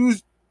 and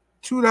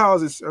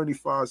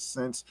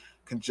 $2.75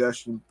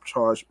 congestion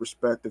charge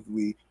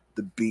respectively,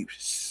 the beep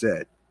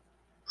said.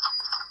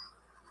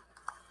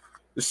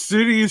 The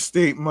city and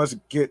state must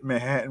get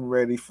Manhattan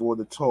ready for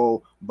the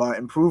toll by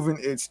improving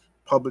its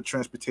public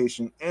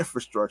transportation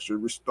infrastructure,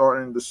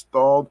 restarting the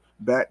stalled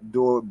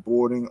backdoor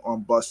boarding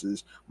on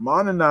buses,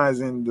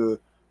 modernizing the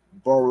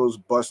borough's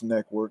bus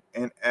network,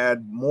 and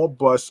add more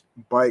bus,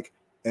 bike,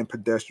 and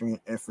pedestrian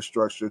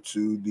infrastructure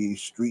to the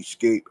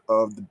streetscape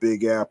of the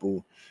Big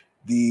Apple.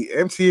 The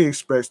MTA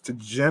expects to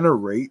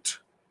generate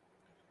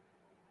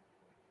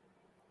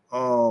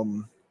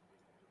um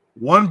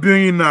 $1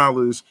 billion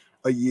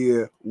a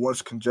year once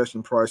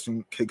congestion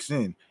pricing kicks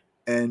in,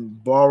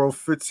 and borrow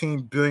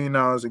 $15 billion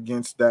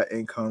against that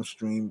income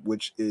stream,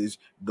 which is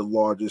the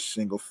largest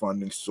single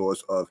funding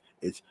source of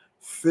its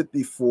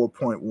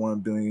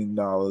 $54.1 billion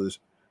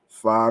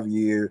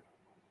 5-year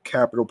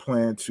capital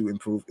plan to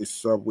improve its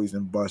subways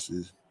and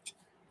buses.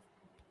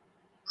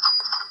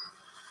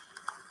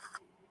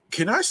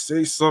 Can I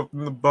say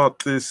something about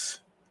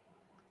this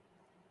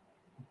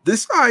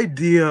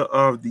idea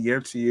of the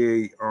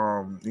MTA,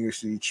 New York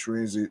City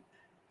Transit,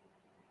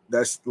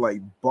 that's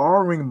like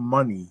borrowing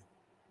money?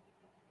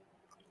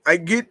 I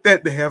get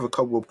that they have a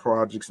couple of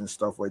projects and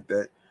stuff like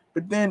that,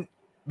 but then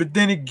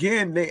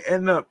again, they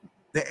end up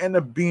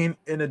being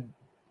in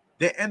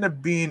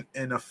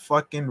a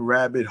fucking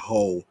rabbit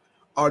hole,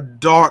 a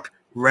dark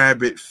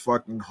rabbit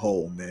fucking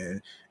hole,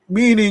 man.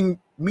 Meaning,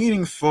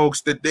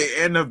 folks, that they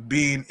end up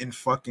being in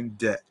fucking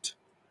debt,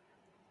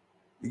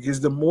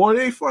 because the more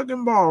they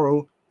fucking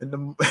borrow, and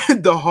the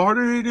the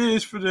harder it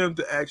is for them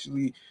to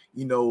actually,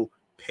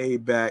 pay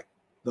back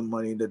the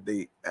money that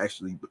they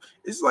actually.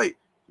 It's like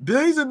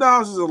billions of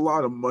dollars is a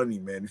lot of money,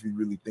 man. If you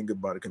really think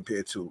about it,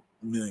 compared to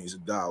millions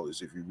of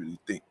dollars, if you really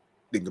think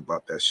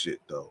about that shit,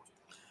 though.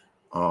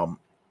 Um,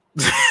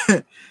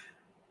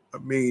 I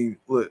mean,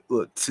 look.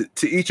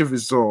 To each of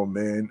his own,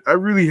 man. I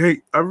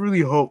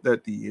really hope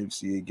that the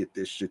MCA get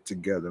this shit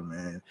together,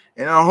 man.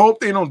 And I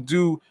hope they don't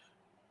do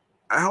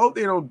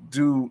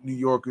New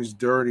Yorkers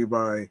dirty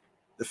by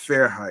the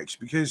fare hikes,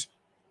 because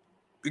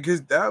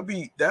that'd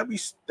be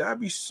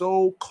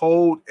so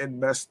cold and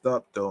messed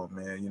up, though,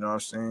 man. You know what I'm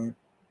saying?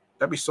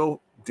 That'd be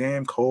so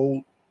damn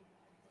cold.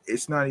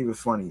 It's not even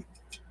funny.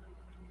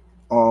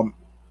 Um,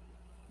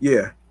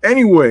 yeah.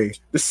 Anyway,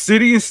 the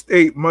city and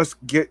state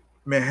must get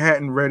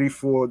Manhattan ready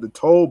for the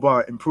toll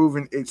by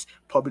improving its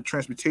public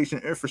transportation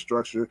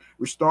infrastructure,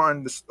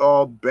 restarting the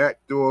stalled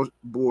backdoor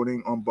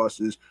boarding on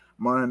buses,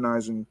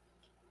 modernizing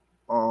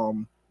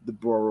the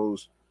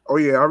boroughs. Oh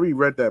yeah, I already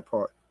read that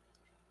part.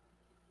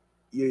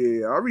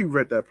 Yeah, I already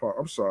read that part.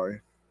 I'm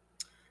sorry.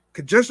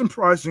 Congestion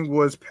pricing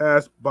was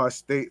passed by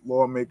state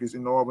lawmakers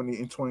in Albany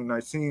in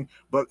 2019,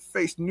 but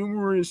faced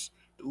numerous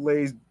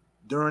delays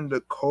during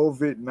the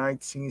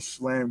COVID-19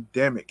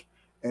 slamdemic,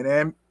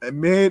 and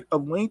amid a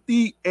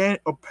lengthy and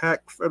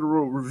opaque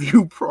federal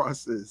review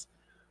process.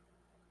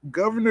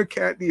 Governor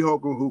Kathy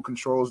Hochul, who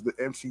controls the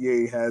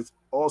MTA, has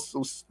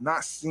also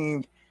not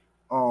seemed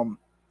um,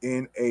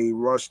 in a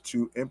rush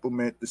to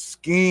implement the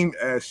scheme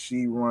as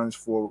she runs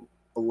for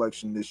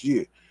election this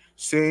year,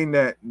 saying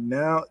that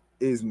now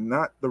is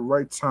not the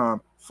right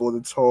time for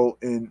the toll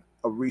in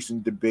a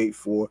recent debate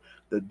for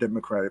the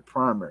Democratic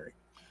primary.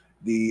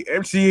 The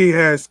MTA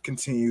has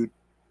continued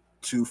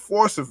to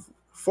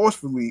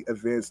forcefully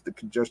advance the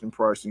congestion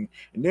pricing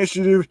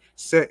initiative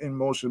set in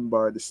motion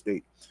by the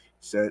state,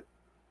 said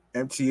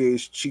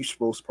MTA's chief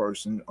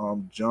spokesperson,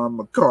 John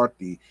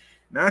McCarthy,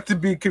 not to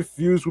be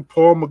confused with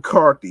Paul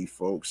McCarthy,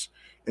 folks.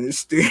 In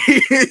his,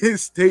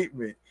 his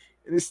statement,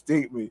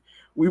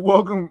 we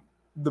welcome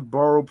the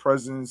borough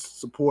president's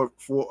support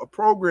for a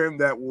program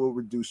that will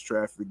reduce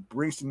traffic,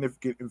 bring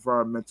significant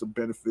environmental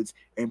benefits,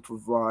 and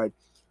provide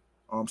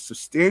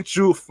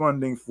substantial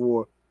funding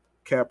for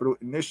capital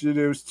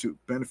initiatives to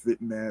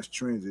benefit mass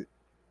transit.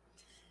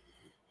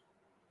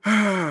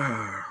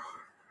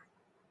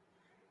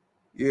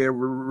 Yeah,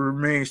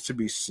 remains to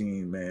be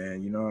seen,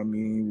 man. You know what I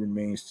mean?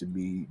 Remains to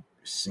be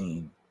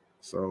seen.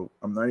 So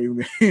I'm not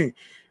even.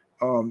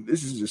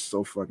 This is just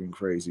so fucking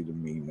crazy to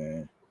me,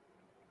 man.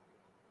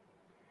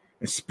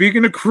 And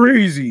speaking of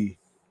crazy,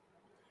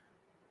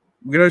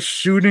 we got a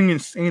shooting in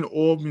St.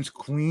 Albans,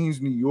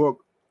 Queens, New York.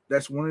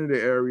 That's one of the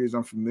areas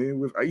I'm familiar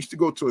with. I used to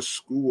go to a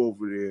school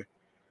over there.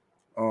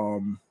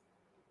 Um,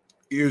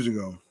 years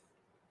ago.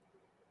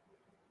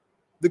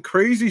 The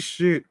crazy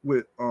shit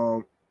with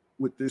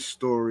this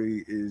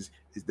story is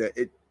that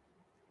it,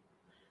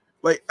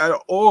 like, out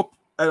of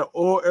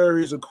all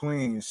areas of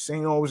Queens,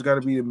 Saint always got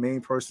to be the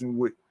main person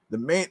with the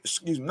main,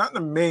 excuse me, not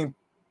the main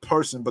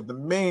person, but the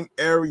main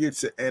area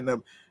to end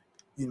up,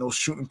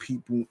 shooting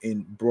people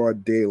in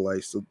broad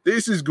daylight. So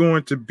this is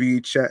going to be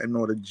chatting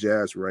all the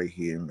jazz right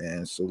here,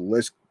 man. So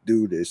let's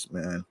do this,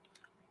 man.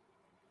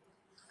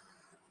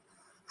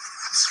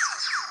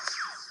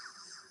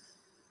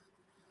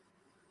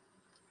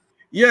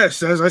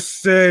 Yes, as I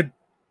said,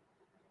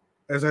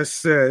 a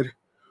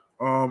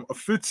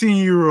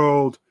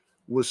 15-year-old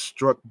was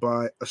struck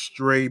by a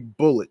stray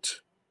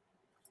bullet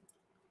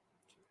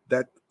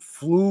that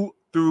flew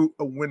through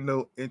a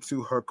window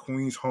into her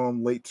Queens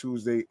home late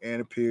Tuesday and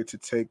appeared to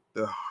take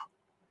the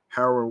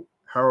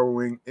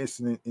harrowing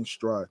incident in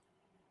stride.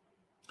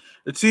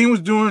 The teen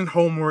was doing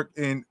homework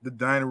in the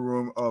dining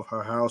room of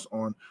her house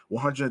on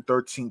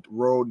 113th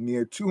Road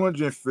near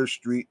 205th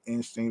Street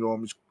in St.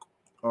 Albans,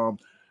 um,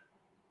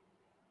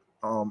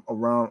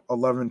 around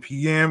 11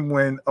 p.m.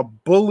 when a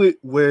bullet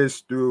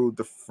whizzed through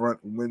the front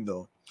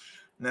window.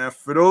 Now,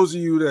 for those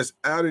of you that's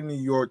out in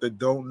New York that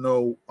don't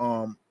know,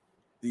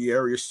 the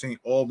area St.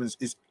 Albans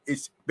is,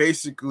 it's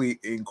basically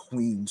in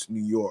Queens,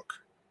 New York.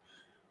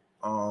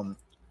 Um,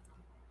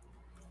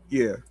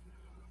 yeah.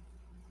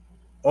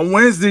 On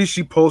Wednesday,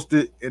 she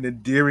posted an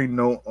endearing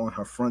note on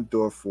her front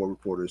door for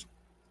reporters.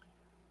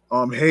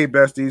 Hey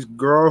besties,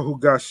 girl who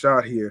got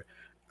shot here.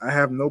 I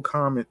have no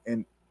comment,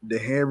 and the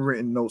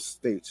handwritten note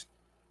states,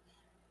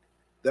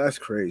 "That's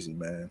crazy,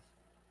 man."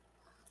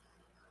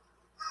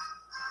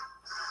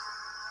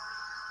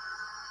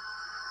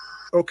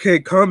 Okay,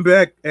 come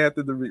back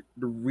after the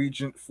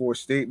Regent for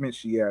statement,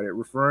 she added,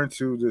 referring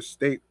to the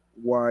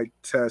statewide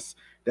test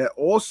that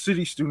all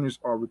city students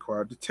are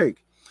required to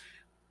take.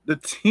 The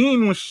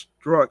teen was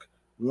struck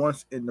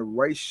once in the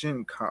right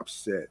shin, cops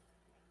said.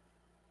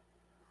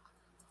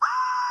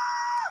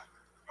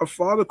 Her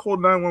father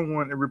called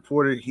 911 and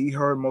reported he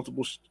heard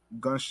multiple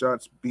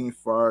gunshots being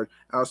fired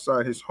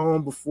outside his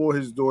home before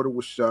his daughter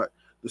was shot,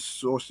 the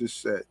sources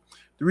said.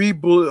 3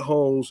 bullet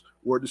holes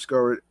were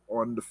discovered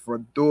on the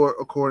front door,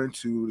 according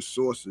to the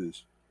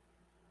sources.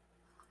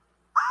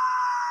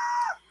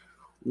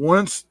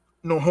 Once,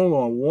 no, hold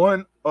on.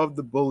 One of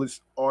the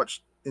bullets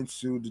arched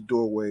into the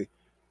doorway,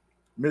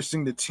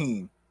 missing the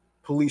teen,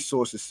 police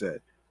sources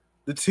said.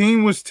 The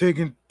teen was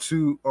taken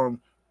to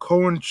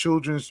Cohen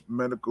Children's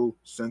Medical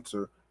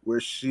Center, where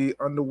she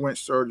underwent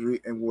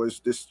surgery and was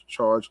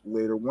discharged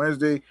later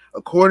Wednesday,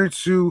 according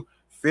to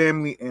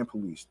family and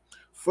police.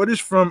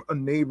 Footage from a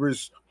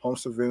neighbor's home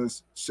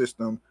surveillance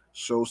system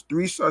shows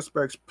 3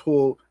 suspects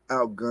pull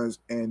out guns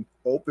and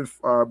open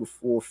fire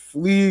before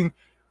fleeing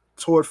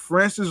toward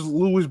Francis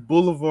Lewis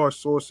Boulevard,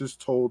 sources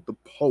told the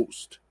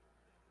Post.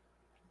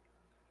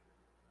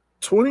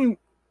 20,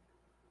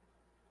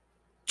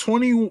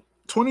 20,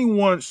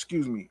 21,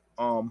 excuse me.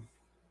 Hang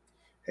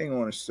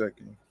on a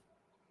second.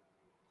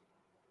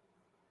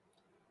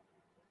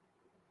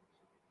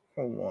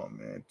 Hold on,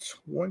 man.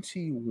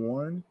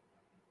 21.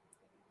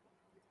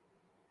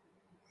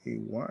 Hey,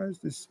 why is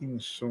this even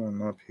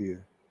showing up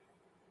here?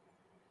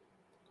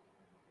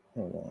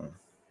 Hold on.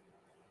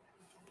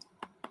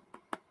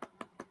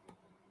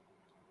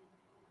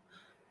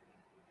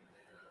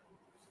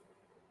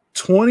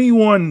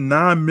 21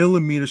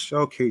 9mm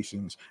shell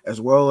casings, as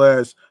well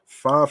as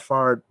 5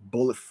 fired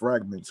bullet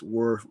fragments,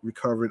 were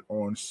recovered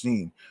on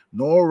scene.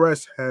 No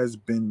arrest has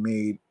been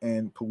made,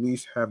 and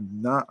police have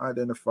not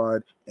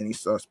identified any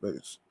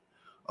suspects.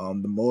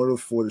 The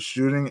motive for the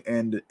shooting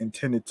and the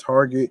intended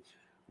target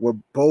were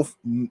both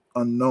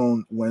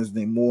unknown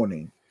Wednesday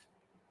morning.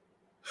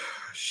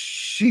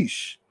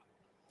 Sheesh.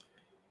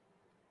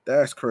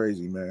 That's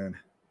crazy, man.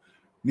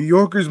 New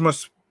Yorkers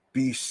must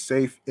be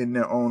safe in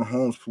their own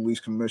homes, Police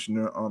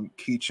Commissioner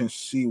Keechan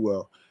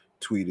Sewell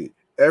tweeted.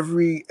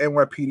 Every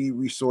NYPD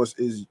resource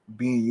is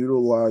being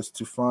utilized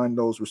to find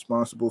those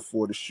responsible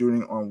for the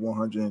shooting on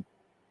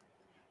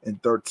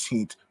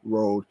 113th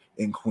Road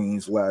in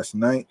Queens last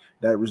night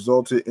that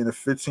resulted in a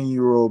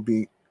 15-year-old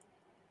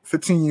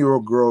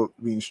girl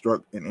being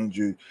struck and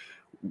injured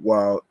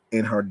while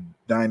in her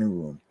dining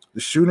room.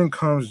 The shooting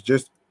comes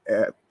just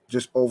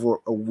over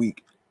a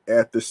week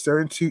after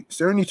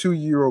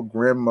 72-year-old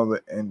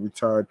grandmother and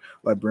retired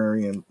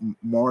librarian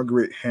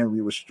Margaret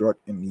Henry was struck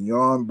in the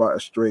arm by a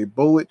stray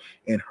bullet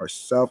in her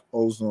South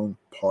Ozone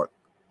Park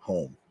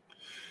home.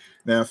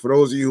 Now, for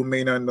those of you who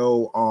may not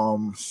know,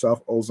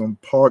 South Ozone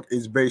Park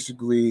is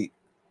basically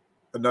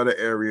another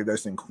area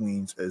that's in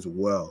Queens as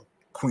well,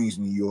 Queens,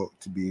 New York,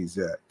 to be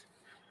exact.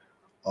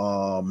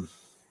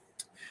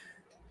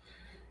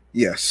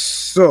 Yes,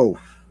 so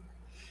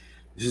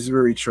this is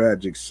very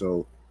tragic.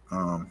 So,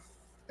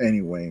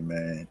 anyway,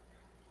 man.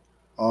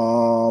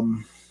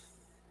 Um,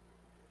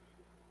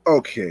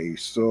 okay,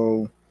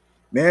 so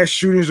mass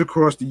shootings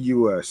across the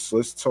U.S.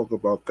 Let's talk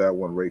about that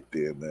one right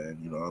there, man.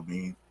 You know what I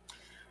mean?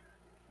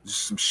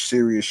 Just some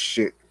serious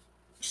shit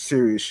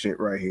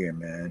right here,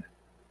 man.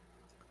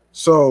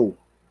 So,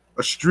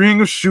 A string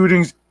of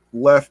shootings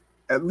left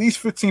at least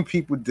 15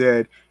 people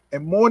dead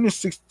and more than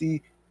 60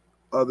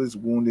 others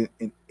wounded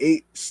in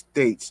 8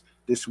 states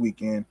this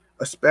weekend.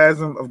 A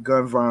spasm of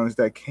gun violence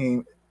that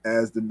came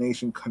as the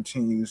nation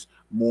continues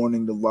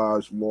mourning the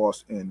lives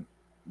lost in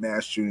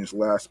mass shootings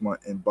last month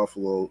in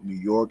Buffalo, New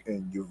York,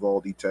 and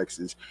Uvalde,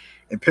 Texas.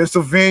 In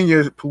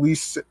Pennsylvania,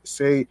 police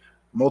say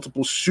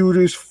multiple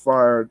shooters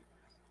fired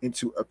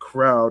into a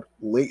crowd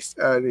late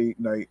Saturday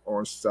night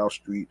on South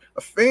Street,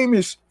 a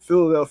famous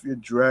Philadelphia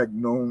drag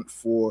known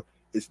for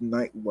its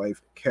nightlife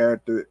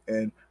character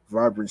and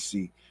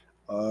vibrancy.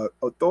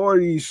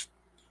 Authorities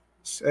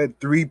said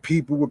 3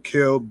 people were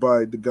killed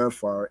by the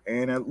gunfire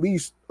and at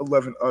least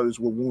 11 others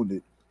were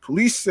wounded.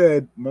 Police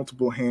said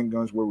multiple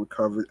handguns were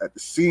recovered at the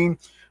scene,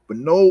 but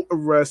no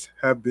arrests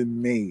have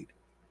been made.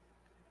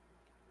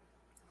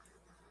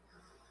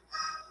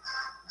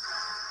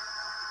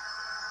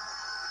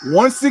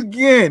 Once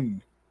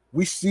again,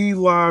 we see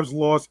lives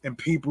lost and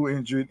people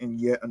injured in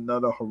yet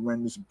another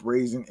horrendous,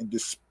 brazen, and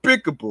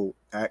despicable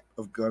act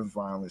of gun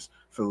violence,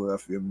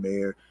 Philadelphia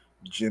Mayor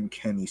Jim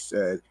Kenney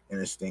said in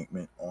a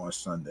statement on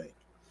Sunday.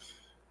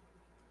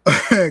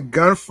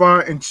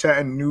 Gunfire in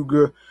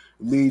Chattanooga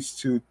leads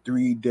to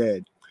 3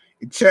 dead.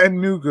 In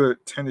Chattanooga,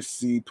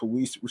 Tennessee,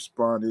 police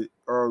responded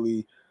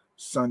early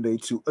Sunday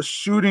to a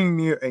shooting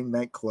near a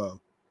nightclub.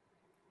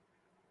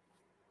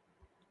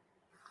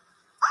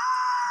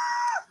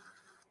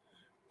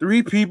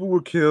 Three people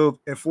were killed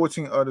and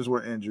 14 others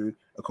were injured,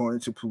 according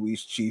to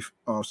police chief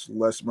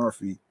Celeste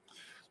Murphy.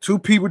 2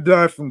 people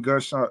died from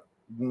gunshot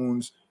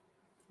wounds,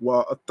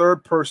 while a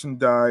third person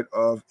died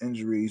of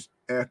injuries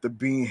after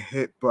being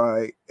hit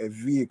by a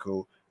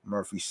vehicle,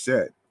 Murphy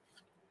said.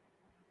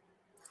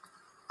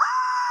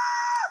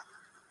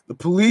 The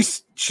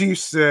police chief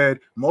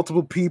said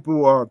multiple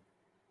people are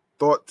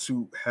thought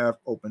to have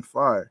opened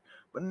fire,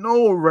 but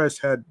no arrests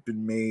had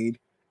been made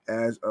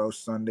as of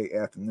Sunday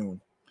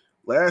afternoon.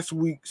 Last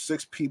week,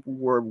 6 people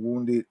were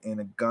wounded in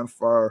a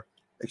gunfire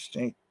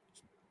exchange,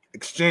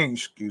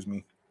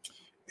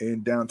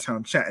 in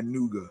downtown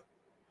Chattanooga.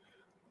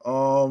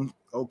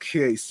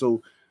 Okay,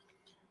 so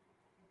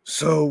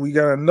we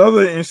got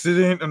another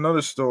incident,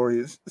 another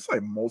story. It's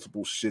like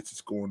multiple shits that's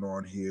going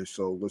on here.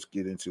 So let's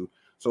get into.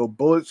 So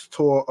bullets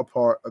tore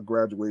apart a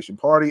graduation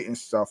party in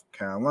South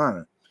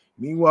Carolina.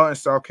 Meanwhile, in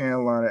South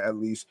Carolina, at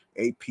least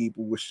 8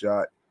 people were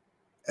shot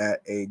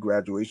at a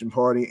graduation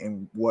party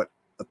in what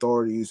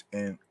authorities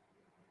in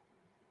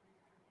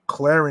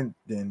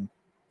Clarendon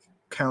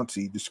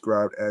County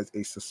described as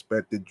a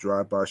suspected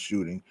drive-by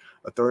shooting.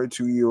 A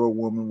 32-year-old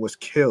woman was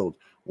killed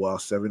while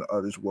 7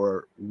 others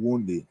were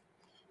wounded.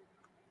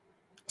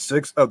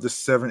 6 of the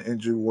 7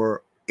 injured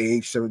were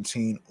age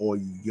 17 or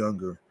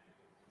younger,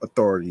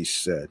 authorities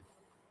said.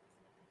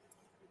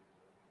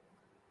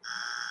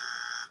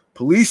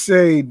 Police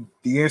say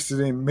the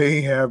incident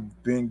may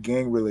have been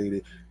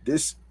gang-related.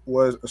 This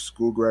was a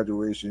school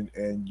graduation,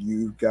 and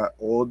you've got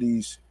all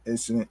these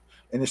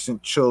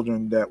innocent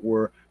children that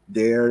were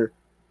there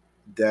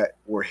that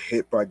were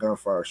hit by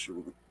gunfire,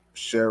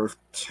 Sheriff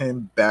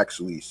Tim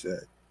Baxley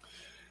said.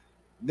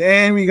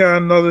 Then we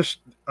got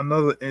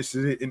another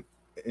incident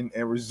in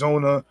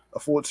Arizona. A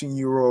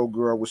 14-year-old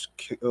girl was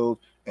killed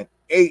and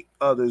 8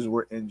 others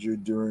were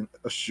injured during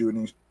a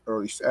shooting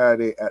early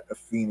Saturday at a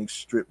Phoenix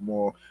strip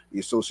mall, the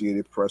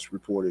Associated Press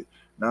reported.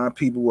 9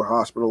 people were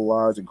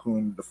hospitalized,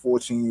 including the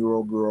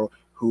 14-year-old girl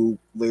who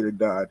later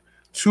died.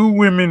 2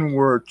 women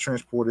were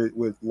transported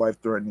with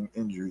life-threatening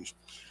injuries.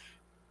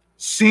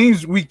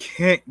 Seems we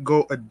can't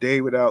go a day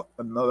without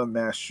another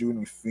mass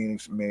shooting,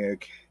 Phoenix Mayor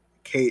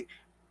Kate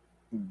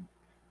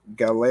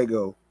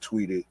Gallego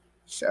tweeted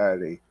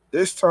Saturday.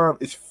 This time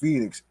it's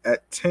Phoenix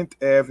at 10th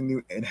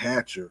Avenue and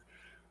Hatcher.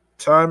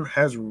 Time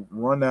has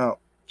run out.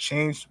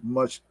 Change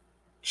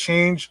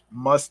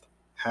must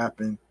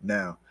happen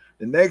now.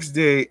 The next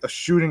day, a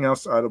shooting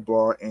outside a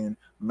bar in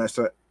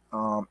Mesa,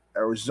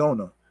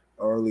 Arizona,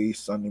 early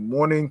Sunday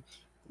morning,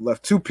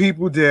 left 2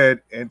 people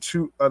dead and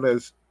 2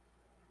 others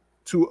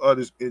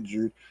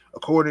injured,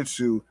 according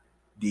to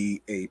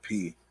the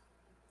AP.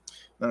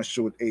 Not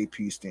sure what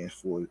AP stands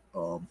for.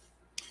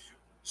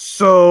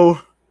 So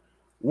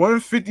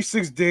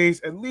 156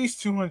 days, at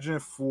least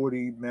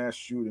 240 mass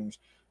shootings.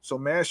 So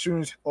mass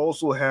shootings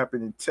also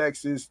happened in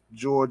Texas,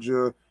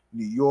 Georgia,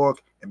 New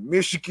York, and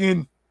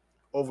Michigan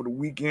over the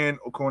weekend,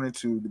 according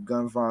to the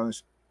Gun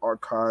Violence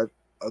Archive,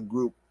 a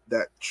group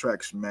that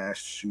tracks mass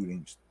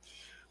shootings.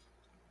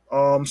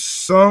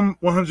 Some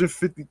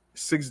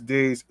 156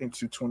 days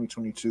into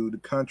 2022, the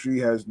country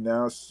has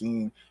now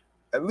seen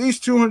at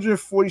least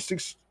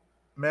 246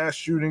 mass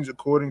shootings,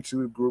 according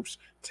to the group's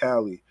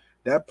tally.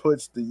 That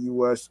puts the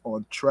U.S.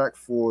 on track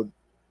for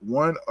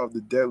one of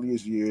the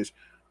deadliest years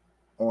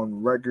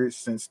on record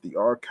since the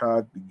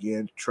archive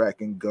began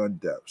tracking gun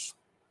deaths.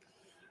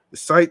 The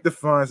site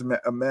defines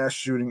a mass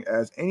shooting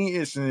as any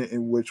incident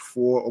in which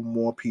 4 or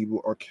more people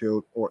are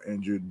killed or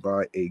injured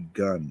by a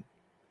gun.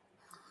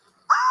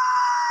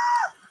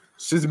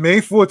 Since May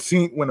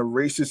 14th, when a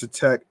racist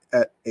attack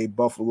at a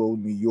Buffalo,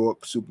 New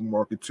York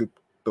supermarket took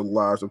the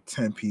lives of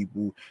 10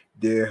 people.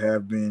 There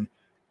have been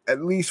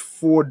at least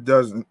four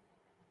dozen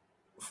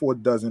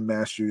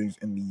mass shootings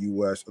in the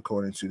U.S.,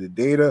 according to the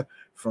data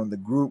from the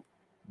group.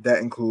 That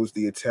includes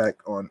the attack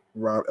on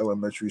Robb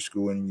Elementary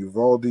School in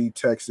Uvalde,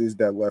 Texas,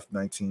 that left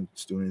 19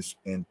 students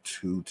and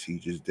 2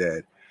 teachers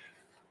dead.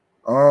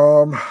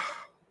 Um,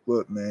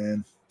 look,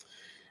 man.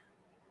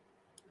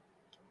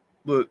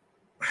 Look,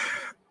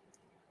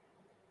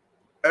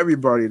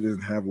 everybody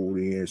doesn't have all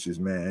the answers,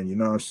 man. You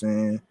know what I'm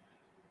saying?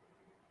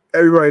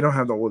 Everybody don't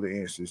have all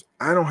the answers.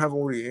 I don't have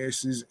all the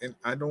answers, and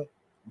I don't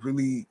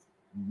really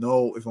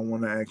know if I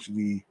want to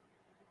actually,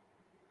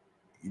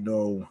 you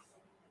know,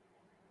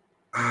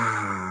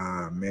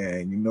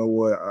 man, you know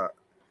what?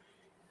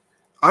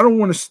 I don't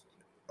want to.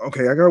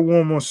 Okay, I got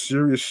one more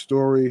serious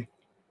story.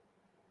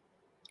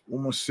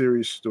 One more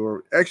serious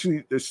story.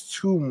 Actually, there's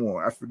two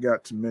more I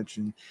forgot to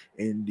mention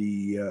in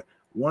the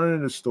one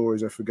of the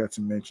stories I forgot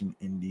to mention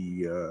in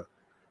the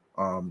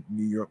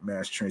New York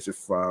Mass Transit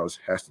Files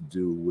has to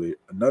do with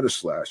another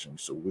slashing.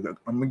 So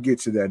I'm gonna get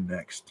to that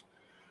next.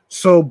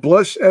 So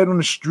bloodshed on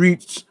the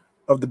streets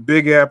of the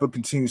Big Apple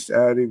continues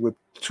Saturday with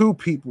 2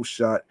 people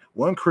shot,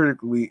 one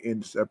critically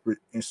in separate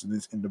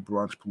incidents in the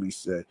Bronx, police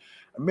said.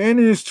 A man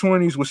in his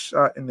 20s was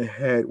shot in the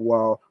head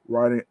while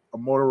riding a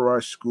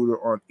motorized scooter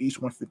on East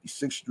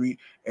 156th Street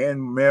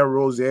and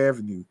Melrose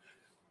Avenue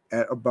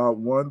at about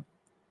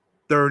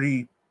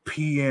 1:30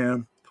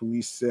 p.m.,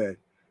 police said.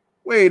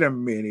 Wait a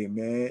minute,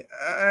 man.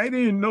 I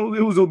didn't know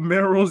there was a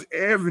Melrose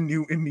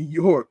Avenue in New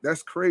York.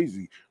 That's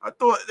crazy. I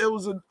thought it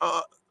was a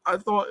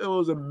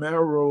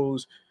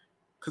Melrose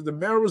because the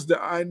Melrose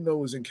that I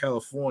know is in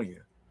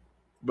California,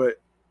 but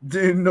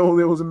didn't know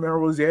there was a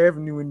Melrose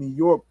Avenue in New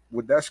York.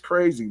 Well, that's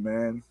crazy,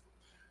 man.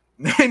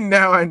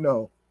 Now I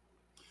know.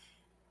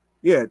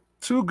 Yeah,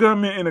 2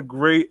 gunmen in a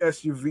gray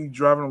SUV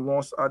driving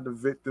alongside the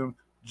victim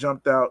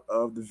jumped out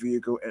of the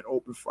vehicle and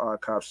opened fire,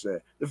 cops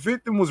said. The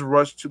victim was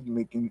rushed to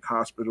Lincoln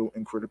Hospital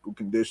in critical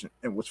condition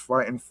and was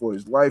fighting for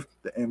his life,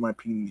 the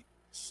NYPD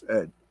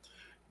said.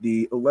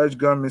 The alleged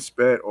gunman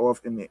sped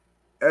off in the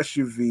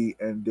SUV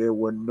and there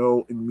were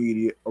no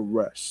immediate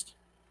arrests.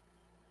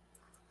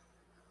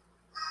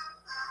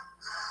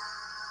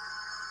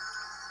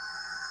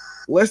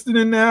 Less than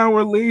an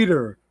hour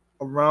later,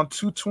 around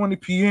 2:20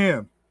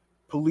 p.m.,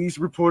 police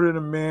reported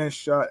a man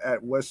shot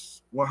at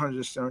West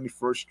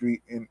 171st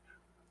Street in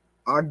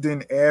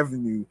Ogden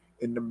Avenue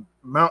in the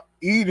Mount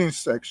Eden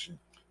section.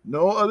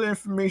 No other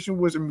information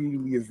was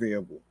immediately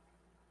available.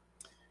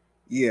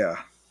 Yeah,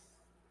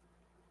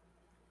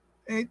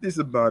 ain't this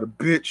about a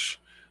bitch?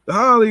 The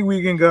holiday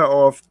weekend got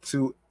off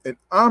to an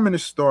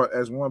ominous start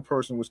as one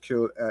person was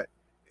killed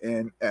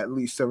and at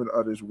least 7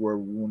 others were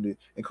wounded,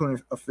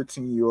 including a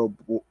 15-year-old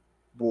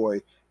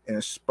boy in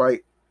a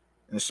spate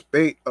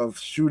of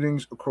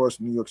shootings across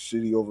New York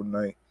City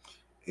overnight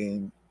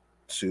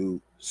into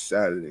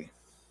Saturday.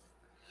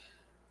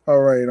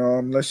 All right,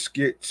 let's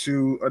get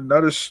to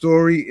another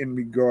story in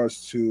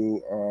regards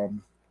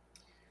to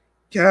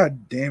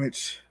God damn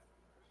it.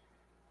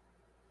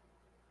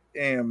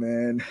 Damn,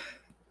 man.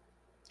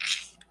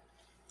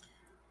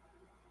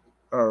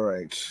 All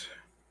right.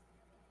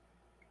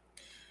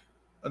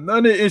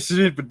 Another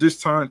incident, but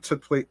this time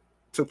took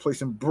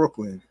place in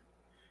Brooklyn.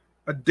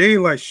 A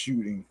daylight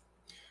shooting.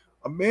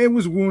 A man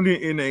was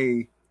wounded in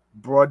a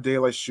broad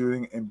daylight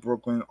shooting in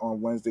Brooklyn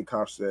on Wednesday,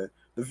 cops said.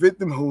 The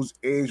victim, whose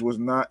age was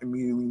not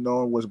immediately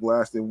known, was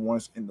blasted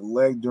once in the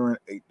leg during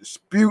a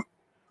dispute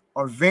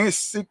on Van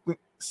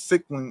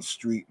Sickling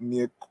Street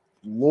near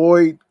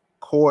Lloyd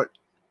Court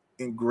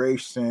in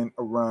Gravesend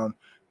around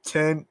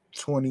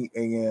 10:20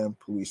 a.m.,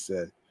 police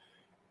said.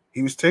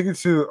 He was taken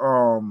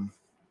to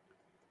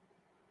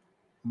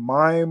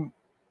Maimonides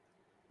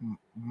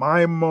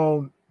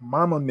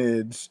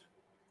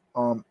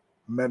um,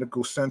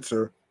 Medical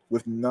Center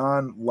with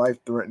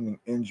non-life-threatening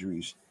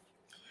injuries.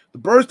 The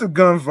burst of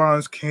gun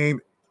violence came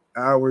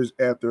hours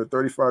after a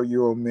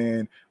 35-year-old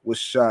man was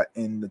shot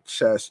in the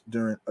chest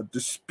during a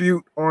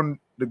dispute on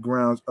the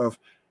grounds of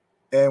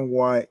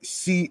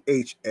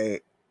NYCHA's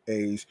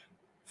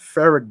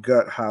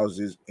Farragut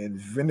houses in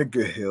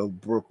Vinegar Hill,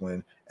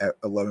 Brooklyn at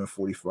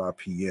 11:45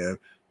 p.m.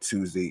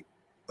 Tuesday,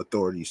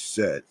 authorities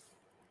said.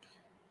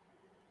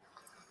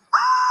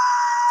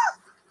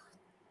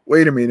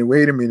 Wait a minute,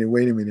 wait a minute,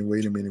 wait a minute,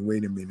 wait a minute,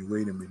 wait a minute,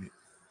 wait a minute.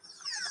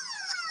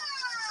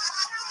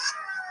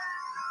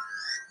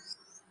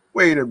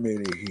 Wait a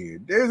minute here.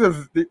 There's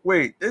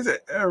an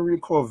area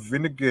called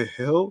Vinegar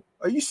Hill.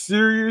 Are you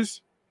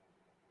serious?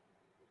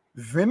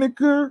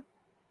 Vinegar?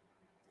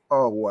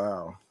 Oh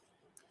wow.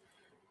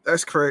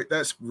 That's crazy.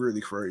 That's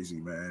really crazy,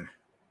 man.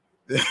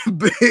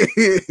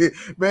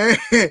 Man,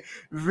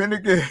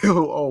 Vinegar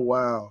Hill. Oh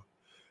wow.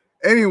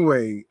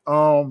 Anyway,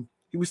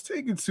 he was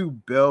taken to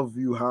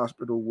Bellevue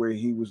Hospital where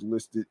he was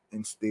listed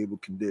in stable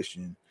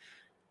condition,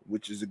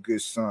 which is a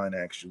good sign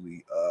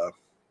actually.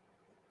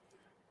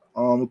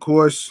 Of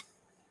course,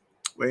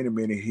 wait a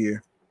minute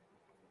here.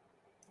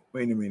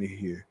 Wait a minute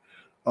here.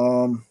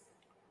 Um,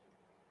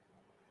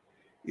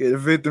 yeah, the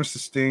victim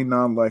sustained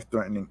non-life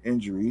threatening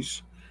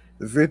injuries.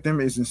 The victim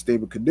is in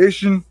stable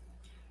condition.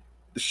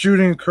 The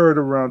shooting occurred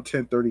around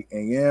 10:30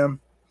 a.m.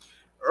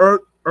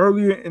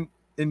 Earlier in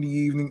the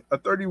evening, a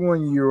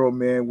 31-year-old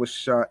man was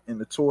shot in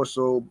the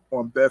torso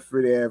on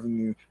Bedford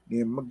Avenue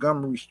near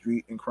Montgomery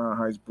Street in Crown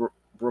Heights,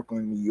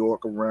 Brooklyn, New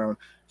York, around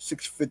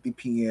 6:50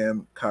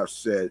 p.m. Cops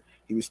said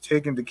he was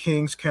taken to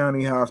Kings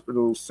County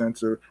Hospital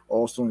Center,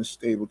 also in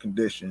stable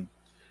condition.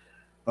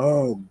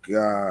 Oh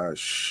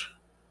gosh.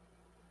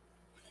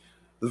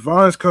 The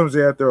violence comes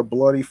after a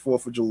bloody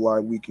 4th of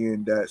July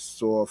weekend that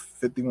saw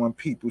 51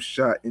 people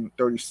shot in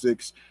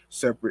 36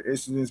 separate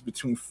incidents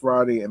between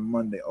Friday and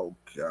Monday. Oh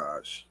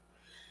gosh.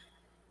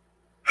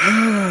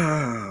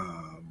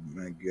 Oh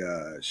my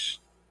gosh.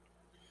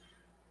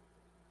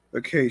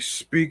 Okay,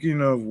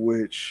 speaking of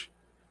which,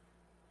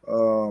 we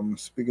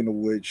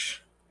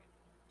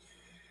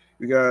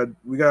got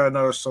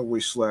another subway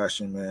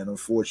slashing, man.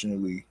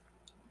 Unfortunately,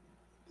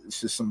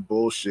 this is some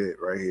bullshit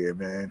right here,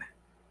 man.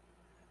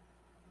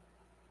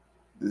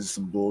 This is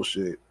some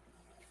bullshit.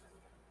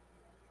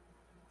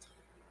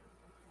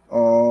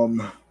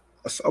 Um,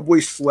 a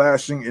subway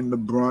slashing in the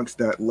Bronx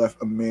that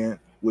left a man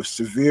with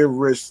severe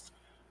wrist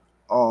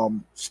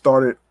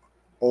started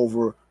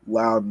over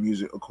loud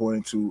music,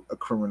 according to a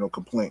criminal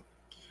complaint.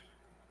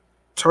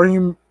 Turn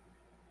your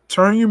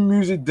turn your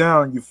music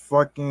down, you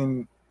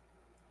fucking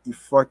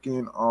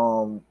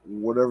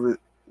whatever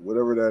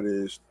that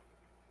is.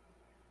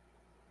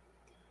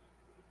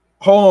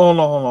 Hold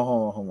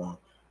on.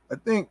 I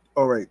think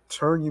all right,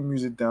 turn your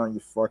music down, you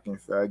fucking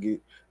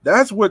faggot.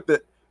 That's what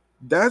the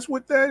that's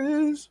what that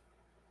is.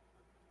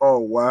 Oh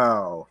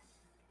wow.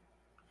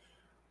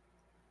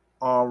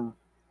 Um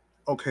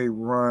okay,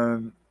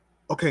 run.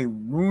 Okay,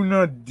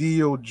 Runa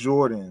Dio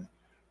Jordan,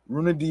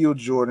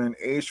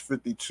 age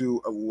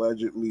 52,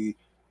 allegedly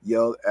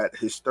yelled at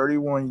his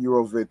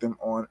 31-year-old victim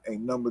on a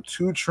number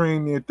 2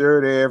 train near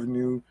 3rd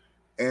Avenue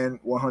and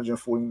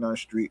 149th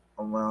Street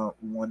around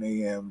 1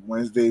 a.m.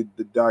 Wednesday,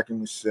 the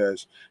document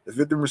says. The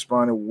victim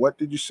responded, "What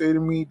did you say to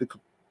me?" The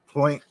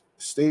complaint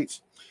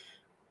states.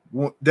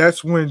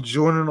 That's when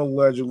Jordan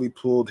allegedly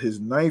pulled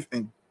his knife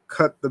and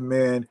cut the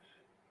man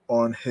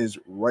on his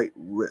right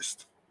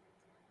wrist.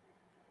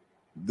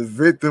 The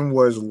victim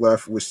was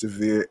left with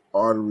severe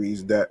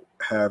arteries that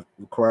have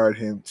required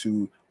him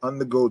to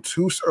undergo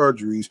 2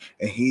 surgeries,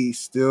 and he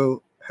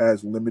still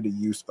has limited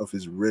use of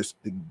his wrist,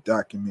 the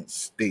document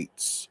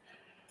states.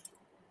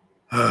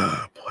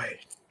 Ah, boy.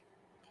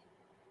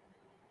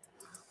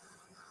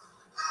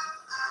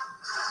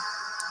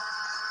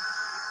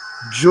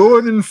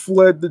 Jordan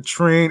fled the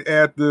train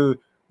after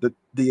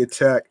the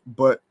attack,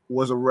 but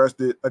was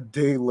arrested a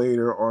day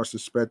later on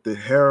suspected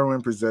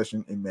heroin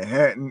possession in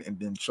Manhattan and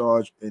then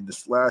charged in the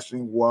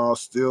slashing while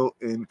still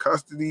in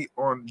custody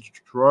on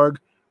drug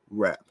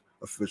rap,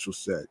 officials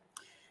said.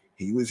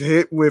 He was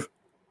hit with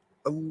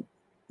a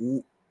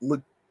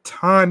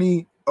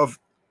litany of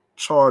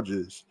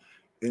charges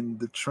in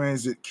the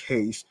transit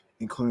case,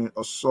 including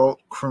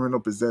assault, criminal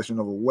possession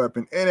of a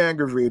weapon, and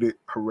aggravated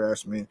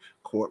harassment,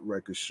 court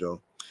records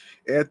show.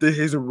 After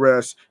his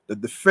arrest, the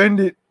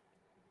defendant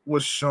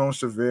was shown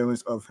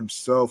surveillance of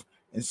himself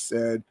and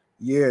said,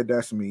 "Yeah,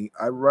 that's me.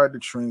 I ride the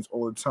trains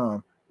all the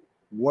time.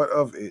 What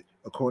of it?"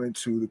 According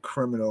to the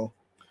criminal.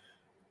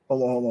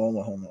 Hold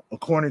on.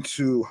 According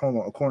to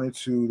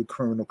the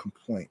criminal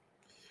complaint.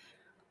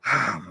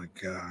 Oh my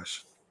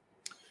gosh.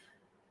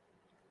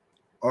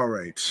 All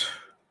right.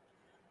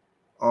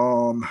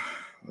 Um,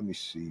 let me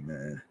see,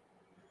 man.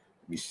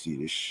 Let me see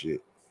this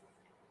shit.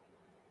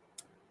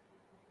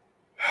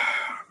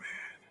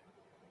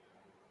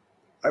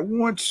 I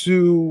want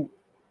to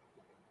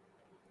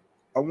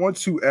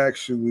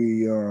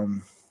actually I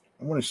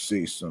want to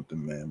say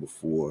something, man,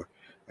 before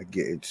I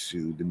get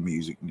into the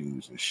music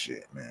news and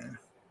shit, man.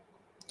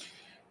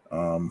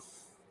 Um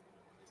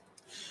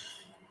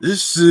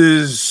this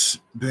has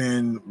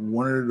been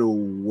one of the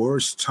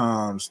worst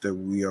times that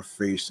we are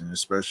facing,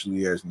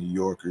 especially as New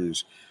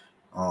Yorkers,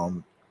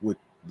 with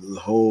the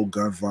whole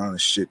gun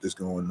violence shit that's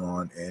going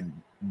on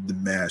and the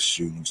mass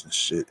shootings and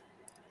shit.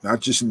 Not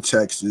just in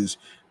Texas,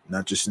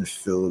 not just in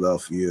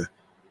Philadelphia,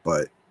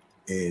 but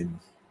in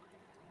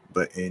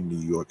New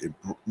York.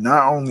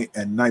 Not only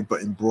at night,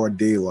 but in broad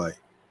daylight.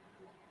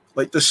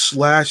 Like the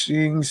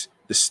slashings,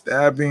 the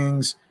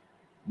stabbings,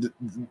 the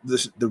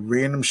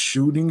random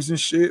shootings and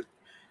shit.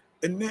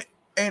 And then,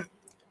 and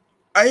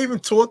I even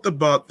talked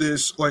about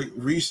this like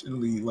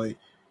recently. Like,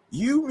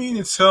 you mean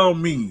to tell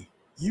me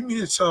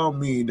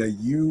that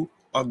you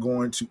are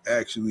going to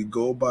actually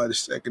go by the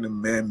Second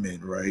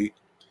Amendment, right?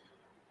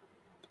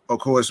 Of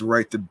course,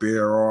 right to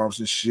bear arms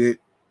and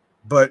shit.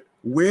 But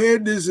where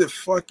does it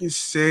fucking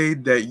say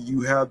that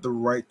you have the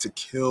right to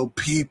kill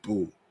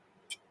people?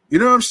 You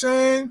know what I'm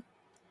saying?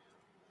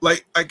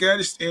 Like, I can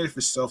understand if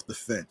it's self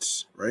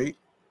defense, right?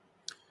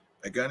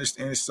 I can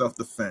understand it's self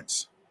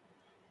defense.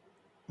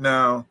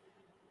 Now,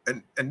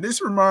 and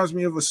this reminds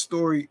me of a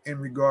story in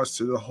regards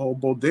to the whole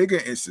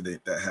bodega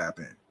incident that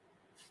happened.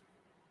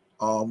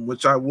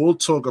 Which I will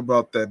talk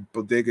about that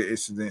bodega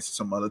incident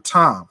some other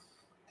time.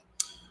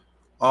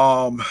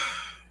 Um,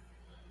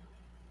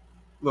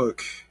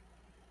 Look,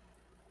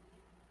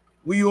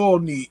 we all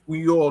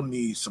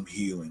need some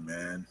healing,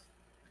 man.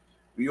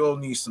 We all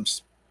need some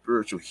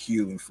spiritual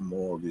healing from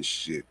all this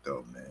shit,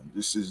 though, man.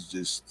 This is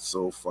just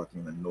so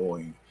fucking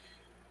annoying.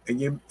 And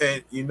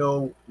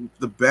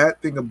the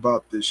bad thing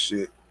about this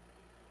shit,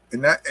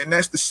 and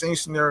that's the same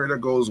scenario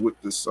that goes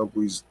with the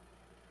subway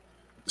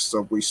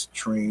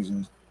trains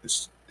and the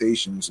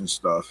stations and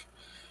stuff.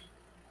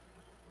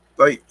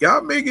 Like,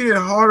 y'all making it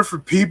harder for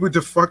people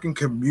to fucking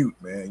commute,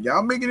 man.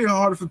 Y'all making it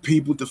harder for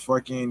people to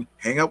fucking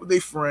hang out with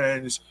their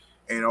friends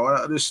and all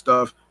that other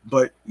stuff.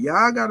 But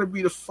y'all gotta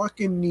be the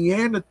fucking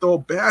Neanderthal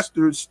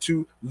bastards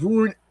to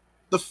ruin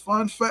the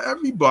fun for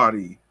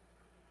everybody.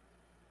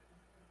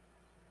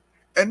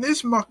 And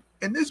this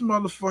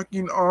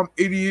motherfucking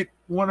idiot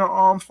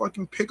wanna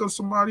fucking pick on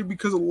somebody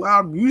because of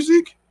loud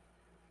music.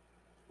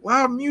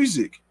 Loud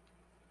music.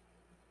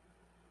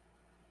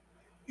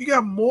 You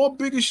got more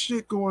bigger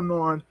shit going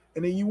on,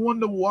 and then you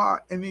wonder why.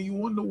 And then you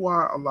wonder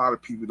why a lot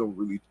of people don't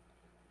really,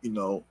 you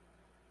know,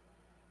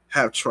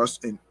 have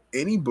trust in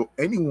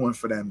anyone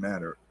for that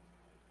matter.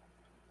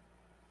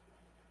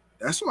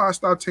 That's why I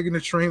started taking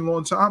the train a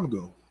long time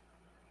ago.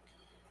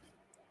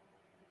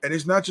 And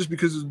it's not just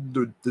because of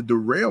the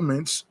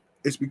derailments.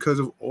 It's because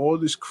of all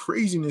this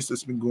craziness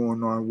that's been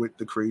going on with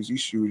the crazy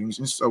shootings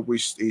in subway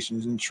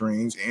stations and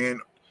trains,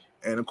 and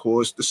of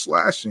course the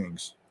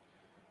slashings.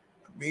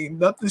 I mean,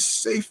 nothing's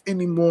safe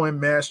anymore in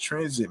mass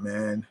transit,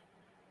 man.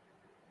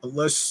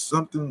 Unless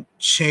something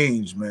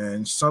changed,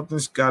 man.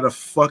 Something's gotta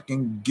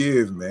fucking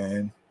give,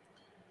 man.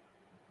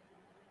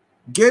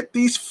 Get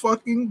these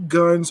fucking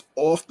guns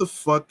off the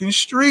fucking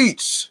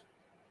streets.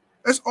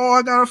 That's all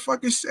I gotta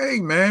fucking say,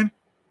 man.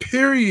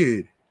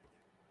 Period.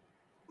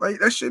 Like,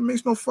 that shit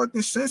makes no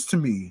fucking sense to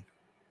me.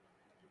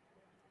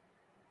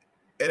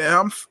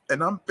 And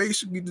I'm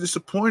basically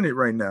disappointed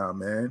right now,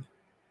 man.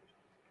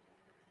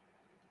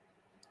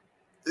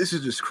 This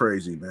is just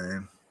crazy,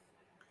 man.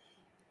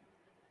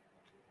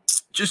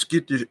 Just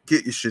get your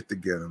shit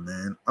together,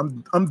 man.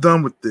 I'm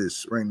done with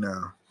this right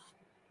now.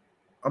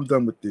 I'm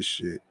done with this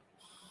shit.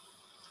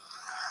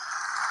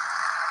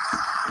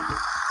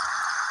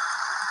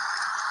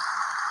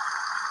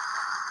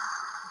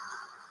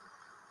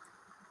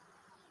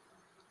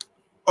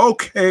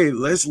 Okay,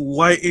 let's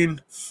lighten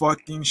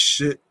fucking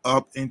shit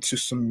up into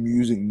some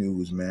music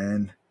news,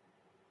 man.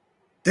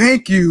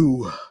 Thank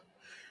you.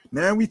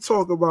 Now we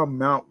talk about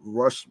Mount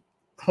Rush.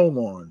 Hold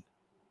on.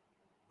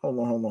 Hold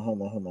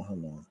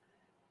on.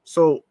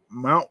 So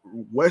Mount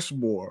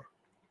Westmore.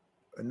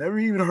 I never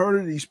even heard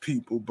of these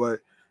people,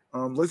 but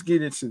let's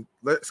get into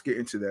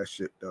that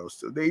shit though.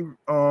 So they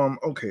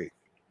okay.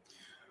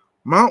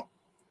 Mount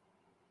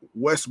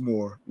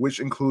Westmore,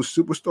 which includes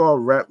superstar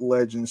rap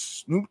legends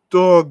Snoop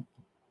Dogg,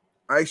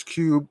 Ice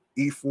Cube,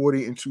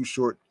 E40, and Too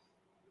Short,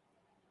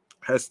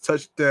 has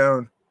touched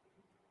down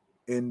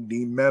in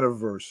the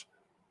metaverse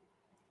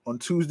on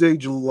Tuesday,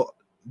 June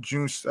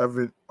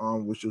 7th,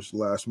 which was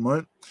last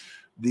month.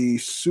 The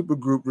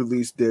supergroup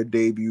released their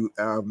debut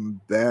album,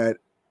 Bad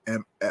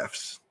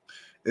MFs,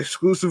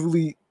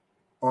 exclusively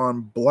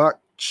on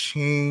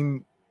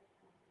blockchain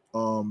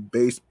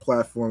based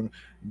platform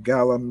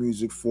Gala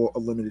Music for a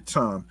limited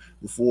time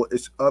before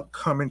its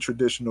upcoming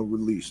traditional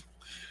release.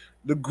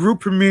 The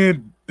group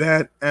premiered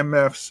Bad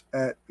MFs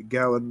at the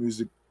Gala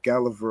Music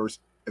Galaverse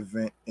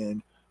event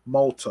in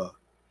Malta,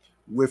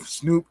 with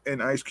Snoop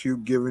and Ice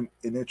Cube giving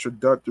an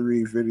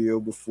introductory video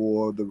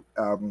before the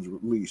album's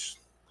release.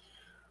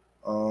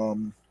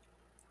 Um,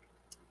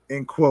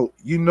 in quote,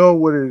 you know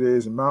what it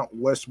is, Mount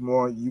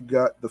Westmore. You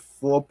got the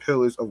four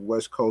pillars of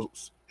West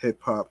Coast hip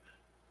hop.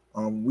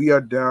 We are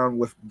down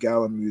with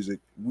Gala Music.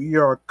 We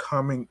are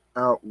coming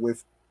out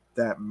with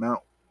that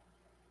Mount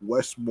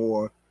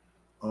Westmore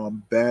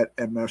Bad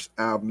MF's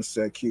album,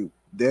 said Q.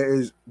 There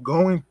is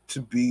going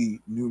to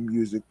be new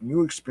music,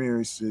 new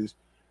experiences,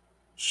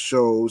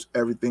 shows,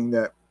 everything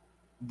that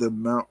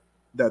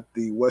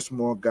the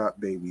Westmore got,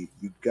 baby.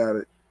 You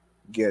gotta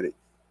get it.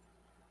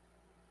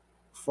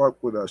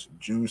 Fuck with us,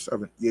 June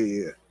 7th.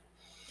 Yeah.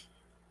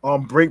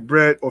 Break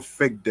Bread or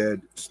Fake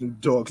Dead.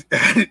 Snoop Dogg's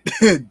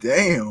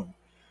damn.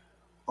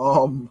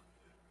 Um,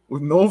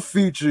 with no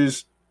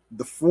features,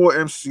 the four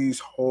MCs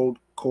hold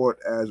court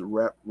as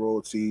rap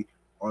royalty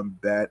on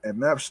Bad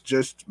MFs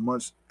just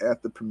months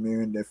after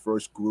premiering their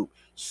first group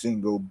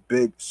single,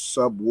 Big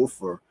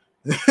Subwoofer,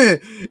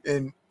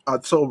 in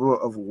October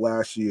of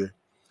last year.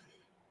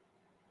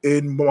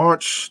 In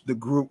March, the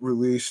group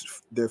released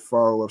their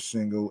follow up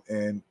single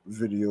and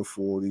video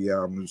for the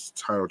album's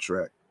title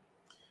track.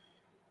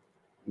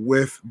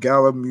 With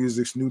Gala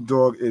Music, Snoop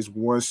Dogg is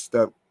one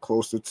step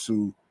closer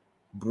to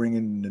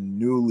bringing the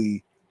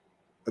newly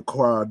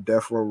acquired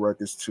Death Row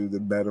Records to the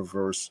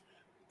metaverse,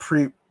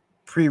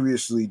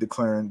 previously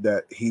declaring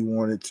that he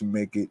wanted to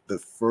make it the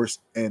first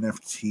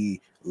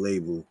NFT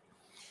label.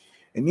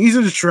 And these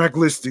are the track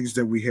listings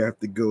that we have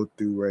to go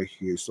through right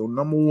here. So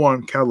number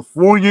one,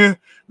 California.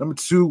 Number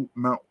two,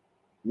 Mount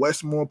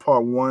Westmore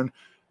Part One.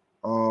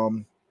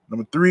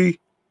 Number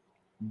three,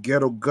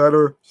 Ghetto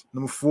Gutter.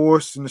 Number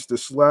four, Sinister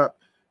Slap.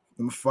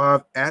 Number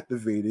five,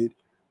 Activated.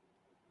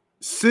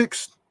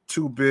 6,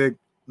 Too Big.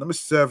 Number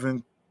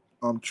 7,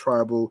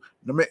 Tribal.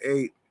 Number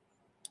 8,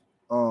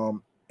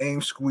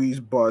 Aim Squeeze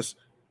Bus.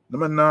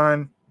 Number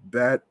 9,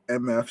 Bad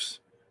MFs.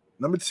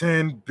 Number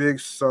 10, Big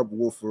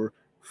Subwoofer.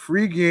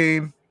 Free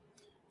Game,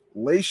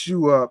 Lace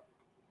You Up.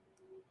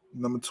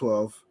 Number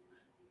 12.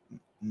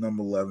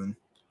 Number 11.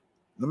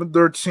 Number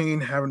 13,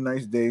 Have a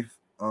Nice Day.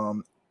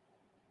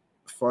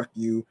 Fuck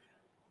You.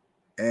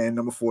 And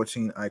number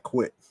 14, I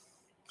Quit.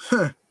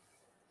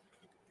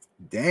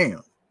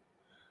 Damn.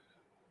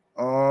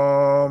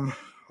 All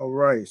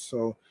right.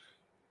 So,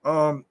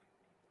 let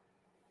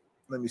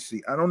me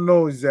see. I don't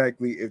know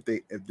exactly if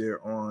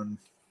they're on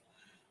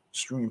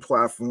streaming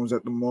platforms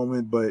at the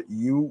moment, but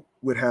you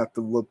would have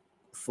to look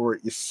for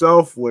it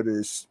yourself, whether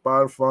it's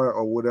Spotify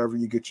or whatever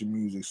you get your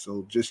music.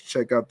 So just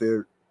check out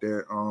their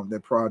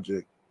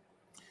project.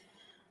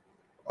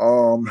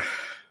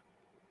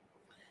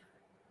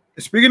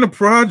 Speaking of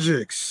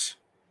projects,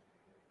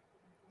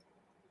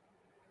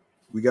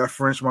 we got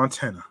French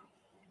Montana.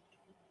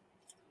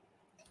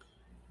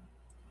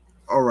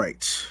 All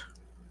right.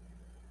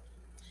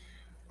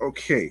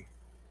 Okay.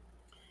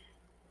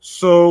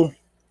 So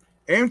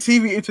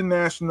MTV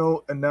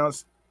International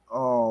announced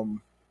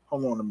hold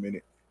on a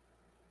minute.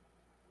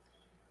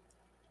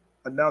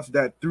 Announced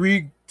that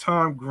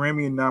 3-time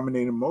Grammy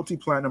nominated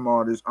multi-platinum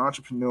artist,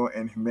 entrepreneur,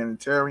 and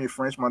humanitarian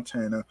French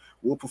Montana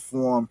will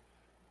perform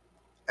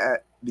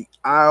at the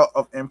Isle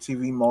of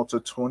MTV Malta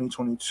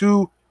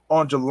 2022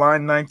 on July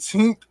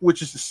 19th,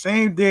 which is the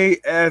same day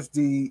as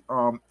the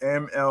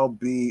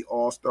MLB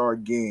All-Star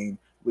Game,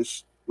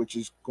 which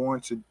is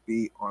going to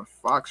be on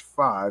Fox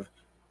 5.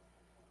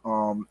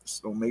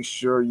 So make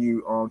sure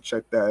you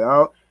check that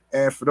out.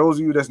 And for those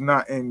of you that's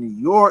not in New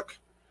York,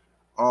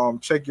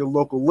 check your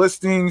local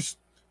listings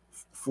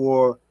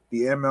for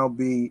the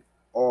MLB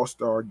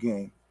All-Star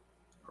Game.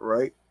 All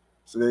right.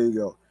 So there you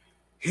go.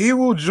 He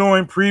will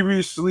join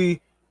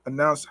previously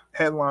announced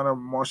headliner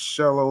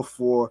Marshmello.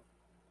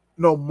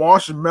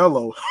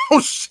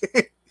 Oh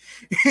shit.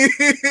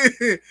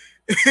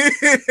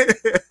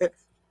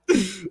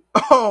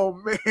 Oh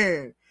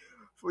man.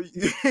 For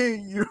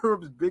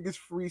Europe's biggest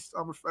free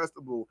summer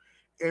festival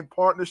in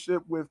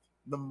partnership with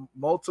the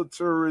Malta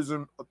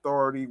Tourism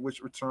Authority,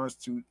 which returns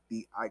to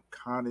the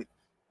iconic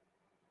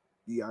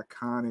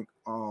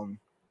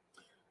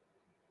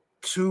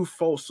Two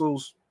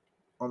Fossils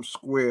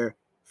Square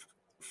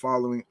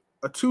following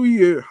a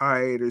 2-year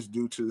hiatus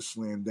due to the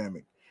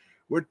slamdemic.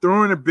 We're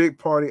throwing a big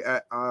party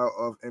at Isle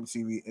of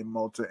MTV in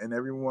Malta, and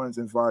everyone's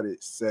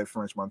invited, said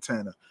French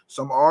Montana.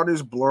 Some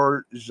artists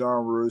blur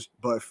genres,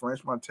 but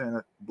French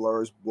Montana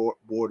blurs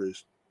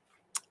borders.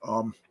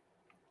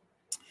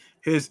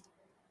 His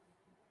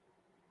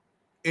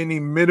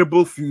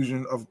inimitable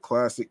fusion of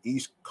classic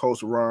East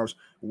Coast rhymes,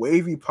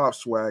 wavy pop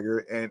swagger,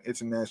 and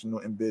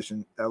international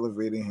ambition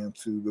elevating him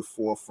to the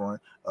forefront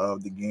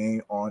of the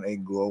game on a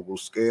global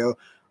scale.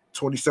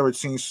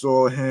 2017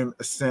 saw him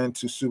ascend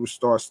to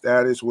superstar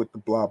status with the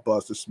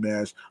blockbuster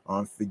smash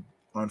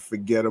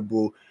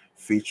Unforgettable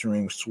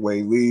featuring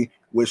Sway Lee,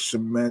 which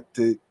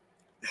cemented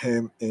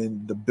him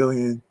in the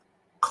billion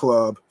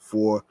club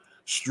for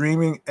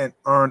streaming and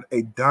earned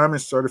a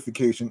diamond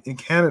certification in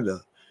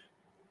Canada.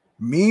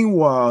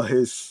 Meanwhile,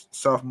 his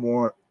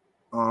sophomore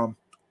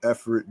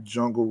effort,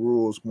 Jungle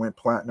Rules, went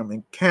platinum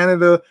in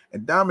Canada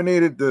and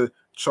dominated the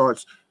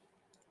charts.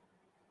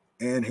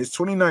 And his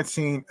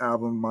 2019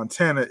 album,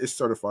 Montana, is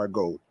certified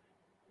gold.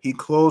 He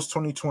closed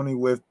 2020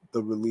 with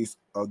the release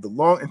of the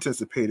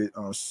long-anticipated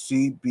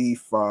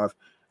CB5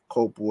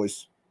 Cold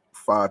Boys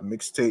 5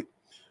 mixtape,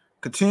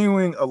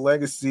 continuing a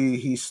legacy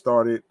he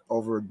started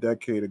over a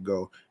decade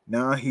ago.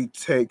 Now he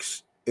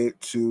takes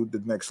it to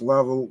the next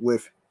level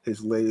with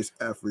his latest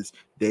efforts,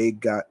 They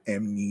Got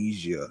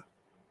Amnesia.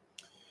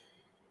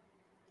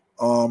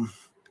 In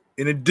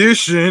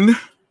addition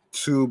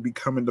to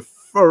becoming the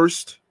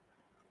first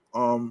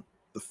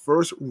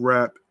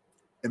rap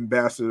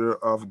ambassador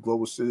of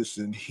Global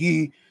Citizen,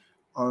 he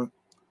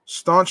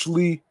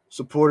staunchly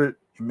supported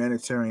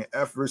humanitarian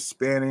efforts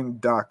spanning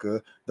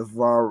DACA, the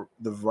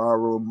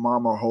viral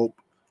Mama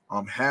Hope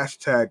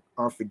hashtag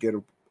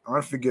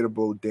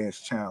unforgettable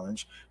dance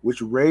challenge,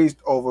 which raised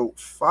over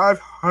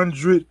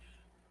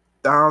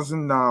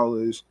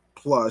 $500,000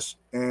 plus,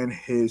 and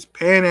his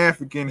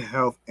Pan-African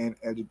health and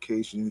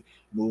education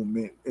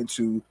movement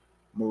into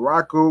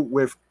Morocco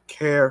with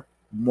Care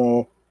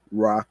Morocco.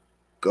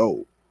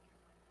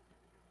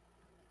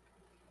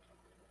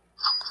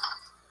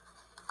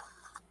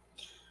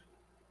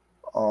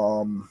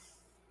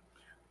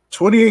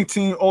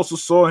 2018 also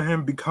saw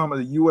him become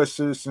a U.S.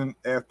 citizen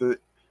after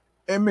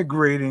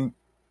immigrating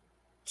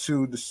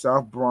to the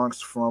South Bronx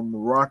from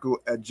Morocco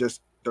at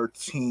just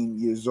 13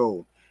 years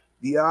old.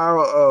 The Isle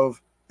of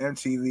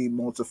MTV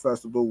Malta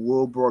Festival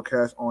will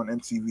broadcast on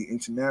MTV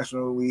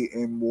internationally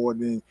in more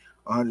than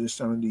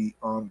 170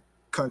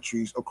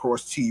 countries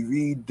across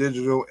TV,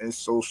 digital, and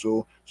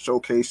social,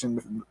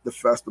 showcasing the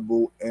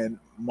festival and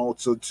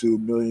Malta to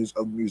millions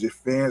of music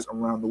fans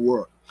around the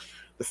world.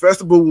 The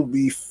festival will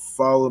be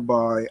followed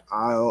by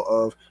Isle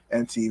of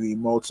MTV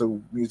Malta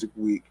Music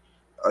Week,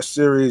 a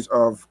series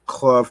of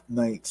club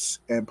nights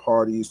and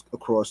parties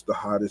across the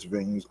hottest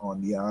venues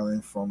on the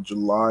island from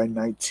July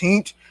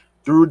 19th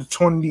through the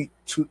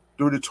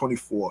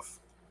 24th.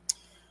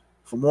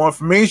 For more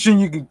information,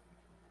 you can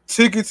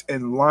tickets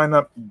and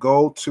lineup.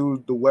 Go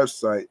to the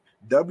website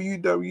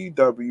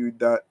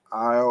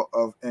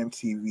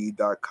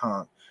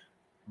www.isleofmtv.com.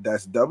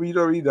 That's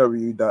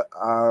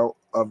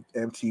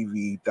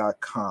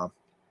www.isleofmtv.com.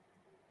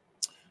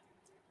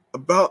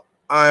 About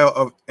Isle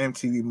of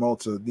MTV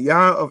Malta. The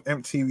Isle of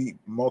MTV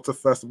Malta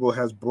Festival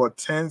has brought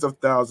tens of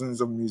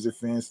thousands of music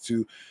fans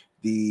to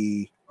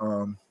the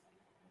Il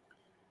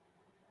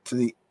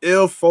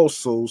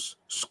Fosos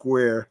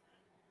Square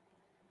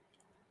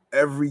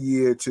every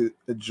year to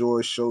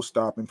enjoy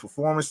show-stopping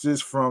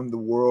performances from the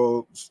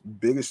world's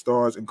biggest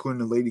stars,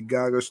 including Lady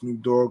Gaga,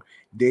 Snoop Dogg,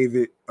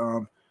 David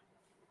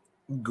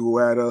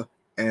Guetta,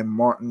 and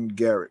Martin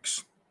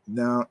Garrix.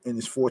 Now, in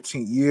his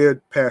 14th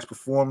year, past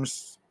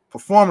performers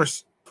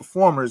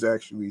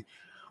actually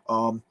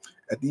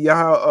at the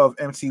Isle of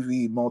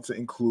MTV Malta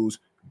includes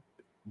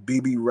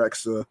BB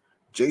Rexa,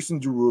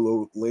 Jason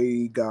Derulo,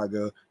 Lady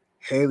Gaga,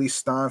 Haley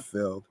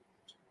Steinfeld,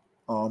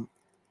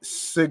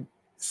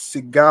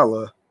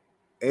 Sigala,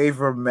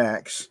 Ava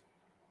Max,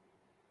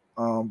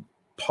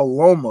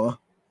 Paloma,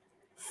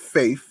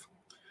 Faith,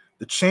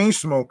 the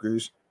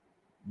Chainsmokers,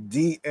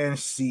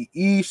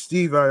 DNCE,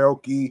 Steve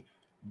Aoki,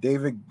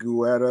 David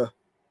Guetta,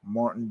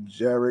 Martin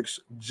Garrix,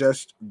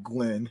 Just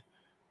Glenn,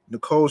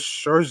 Nicole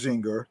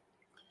Scherzinger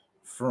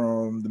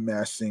from The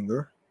Masked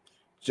Singer,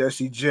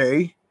 Jesse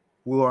J,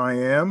 Will I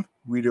Am,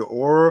 Rita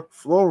Ora,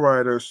 Flow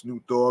Rider,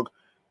 Snoop Dogg,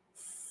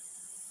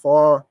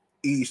 Far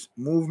East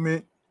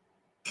Movement,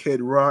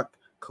 Kid Rock,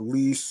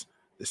 Khalees,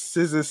 the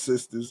Scissor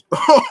Sisters.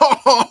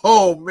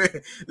 Oh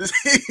man, the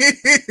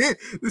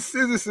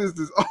Scissor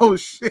Sisters. Oh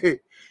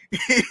shit.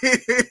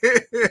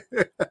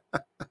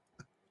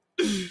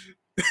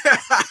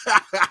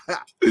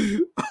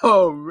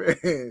 Oh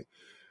man.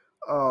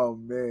 Oh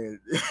man.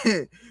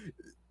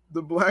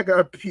 The Black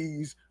Eyed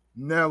Peas,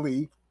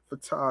 Nelly,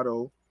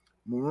 Furtado,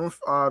 Maroon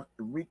 5,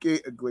 Enrique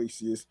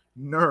Iglesias,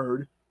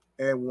 Nerd,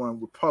 and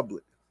One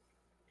Republic.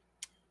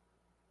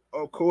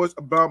 Of course,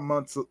 about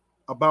Malta,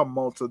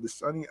 the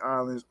sunny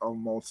islands of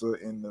Malta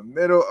in the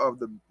middle of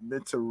the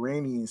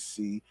Mediterranean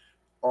Sea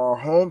are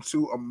home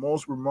to a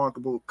most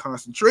remarkable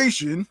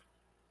concentration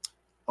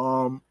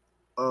of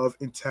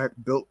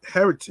intact built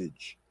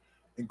heritage,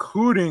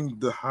 including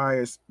the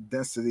highest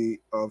density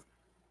of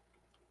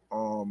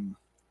um,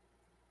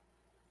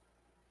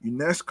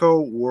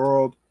 UNESCO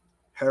World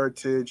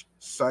Heritage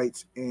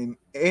sites in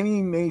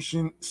any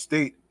nation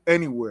state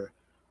anywhere.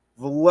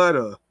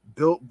 Valletta,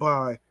 built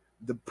by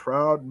the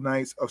proud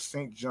Knights of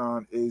St.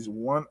 John, is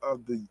one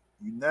of the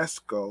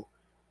UNESCO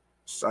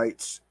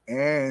sites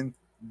and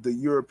the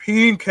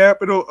European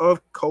Capital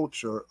of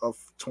Culture of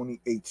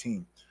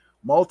 2018.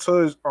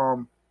 Malta's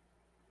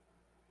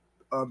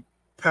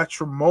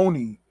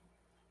patrimony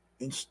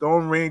in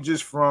stone ranges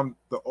from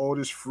the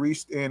oldest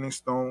freestanding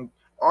stone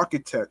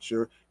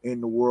architecture in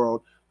the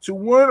world to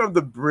one of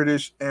the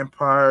British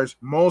Empire's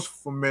most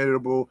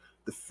formidable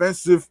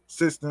defensive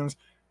systems,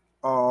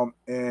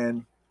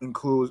 and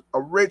includes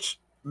a rich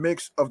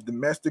mix of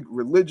domestic,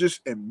 religious,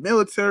 and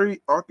military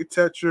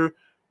architecture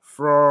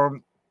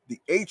from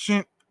the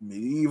ancient,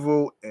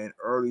 medieval, and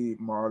early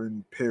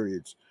modern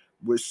periods,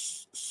 with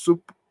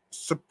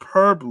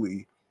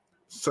superbly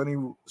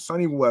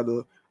sunny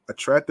weather,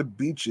 attractive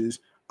beaches,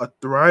 a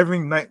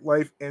thriving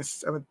nightlife, and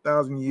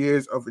 7,000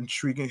 years of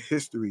intriguing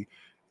history.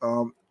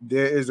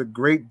 There is a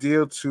great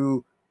deal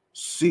to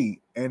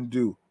see and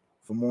do.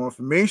 For more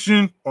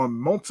information on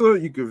Malta,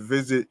 you can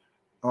visit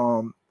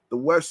the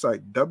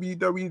website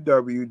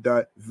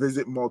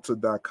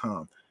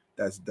www.visitmalta.com.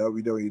 That's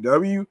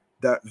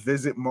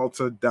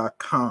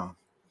www.visitmalta.com.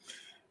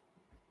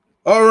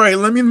 All right,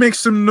 let me make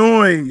some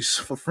noise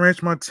for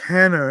French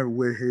Montana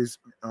with his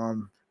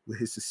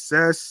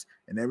success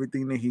and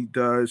everything that he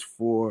does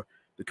for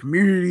the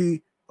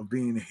community of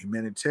being a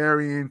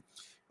humanitarian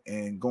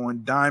and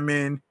going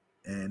diamond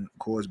and of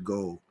course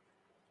gold.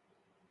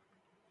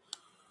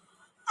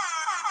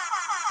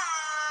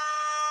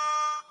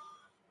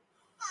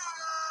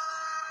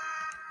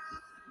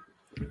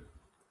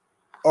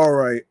 All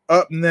right,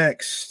 up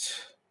next.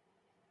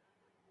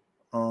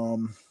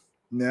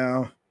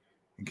 Now,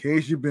 in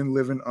case you've been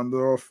living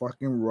under a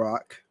fucking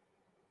rock,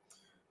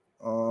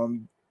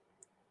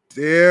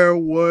 there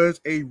was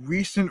a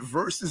recent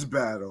versus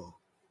battle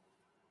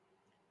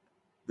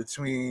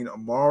between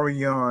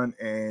Omarion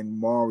and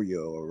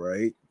Mario,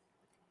 right?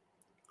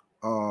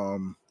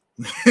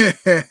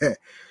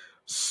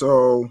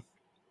 So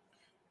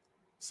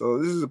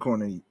this is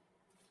according to,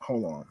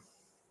 hold on.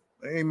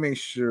 Let me make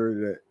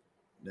sure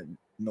that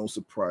no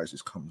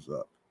surprises comes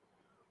up.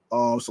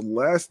 So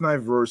last night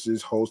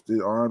versus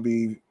hosted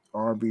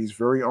R&B's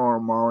very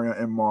own Mario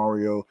and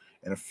Mario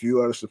and a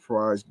few other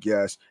surprise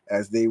guests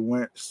as they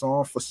went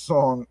song for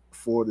song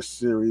for the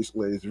series'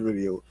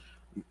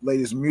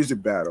 latest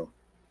music battle.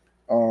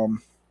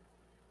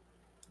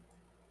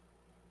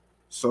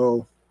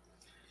 So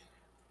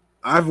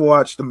I've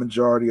watched the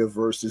majority of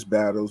versus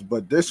battles,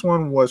 but this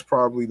one was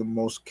probably the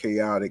most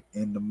chaotic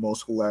in the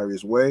most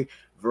hilarious way.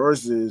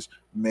 Versus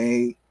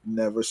may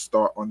never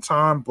start on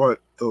time, but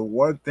the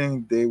one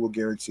thing they will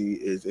guarantee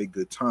is a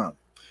good time.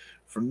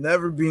 From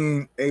never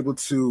being able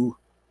to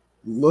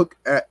look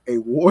at a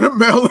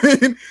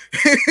watermelon,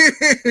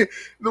 the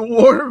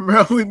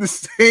watermelon the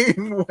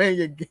same way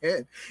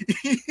again.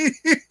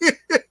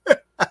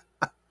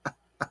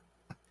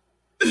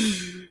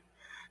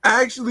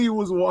 I actually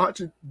was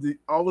watching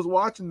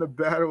the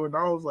battle and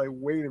I was like,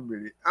 wait a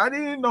minute. I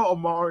didn't know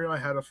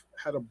Omarion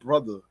had a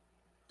brother.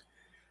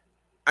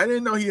 I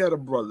didn't know he had a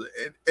brother.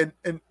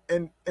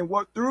 And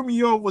what threw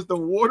me off was the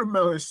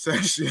watermelon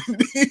section.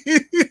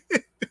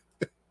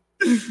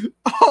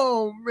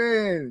 Oh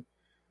man.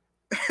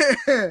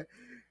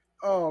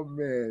 Oh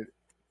man.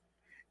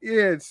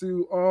 Yeah,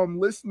 to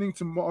listening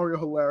to Mario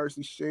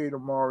hilariously shade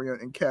of Mario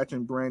and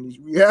catching Brandy's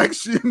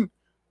reaction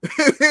in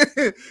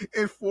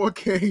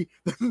 4K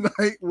the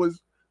night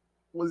was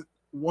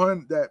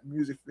one that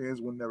music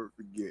fans will never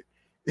forget.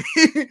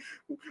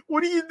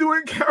 What are you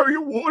doing carry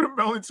a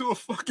watermelon to a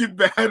fucking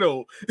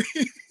battle?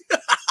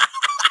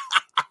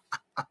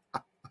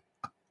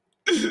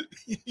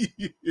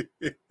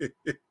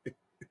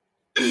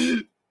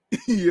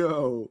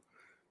 Yo.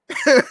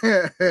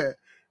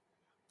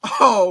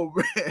 Oh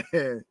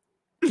man.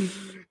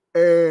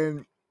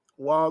 And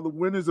while the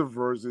winners of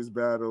versus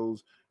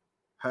battles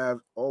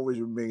have always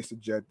remained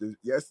subjective,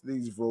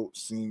 yesterday's vote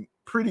seemed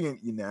pretty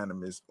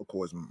unanimous. Of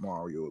course,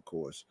 Mario, of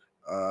course.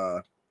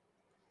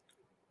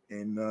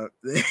 And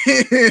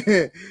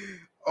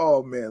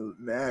oh man,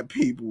 mad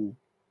people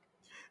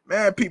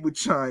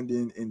chimed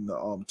in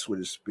the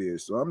Twitter sphere.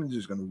 So I'm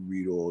just gonna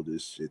read all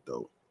this shit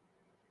though.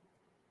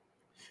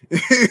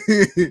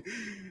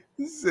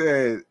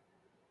 Said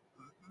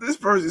this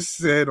person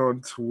said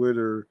on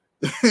Twitter,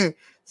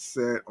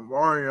 said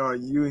Mario,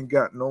 you ain't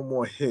got no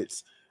more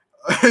hits,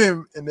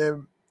 and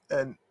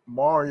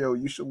Mario,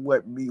 you should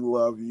let me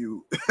love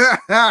you.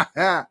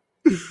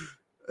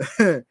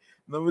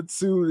 Number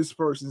two, this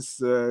person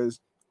says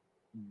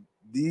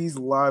these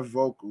live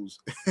vocals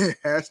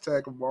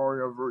hashtag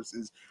Mario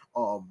versus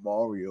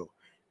Mario.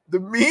 The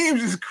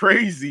memes is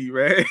crazy,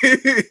 man.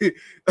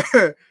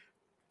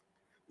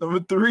 Number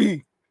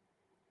three,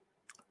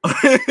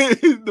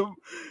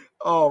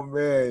 oh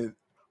man,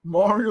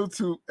 Mario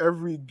to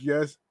every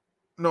guest.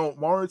 No,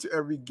 Mario to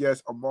every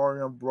guest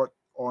Mario brought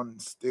on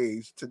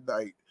stage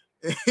tonight.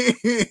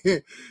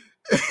 It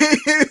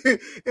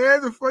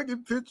has a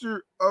fucking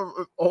picture of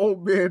an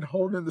old man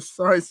holding the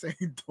sign saying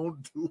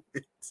 "Don't do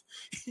it."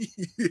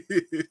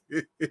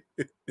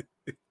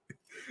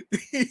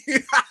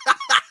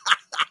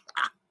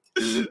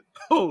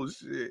 Oh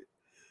shit!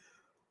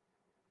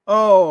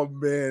 Oh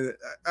man,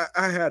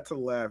 I had to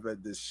laugh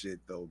at this shit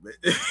though, man.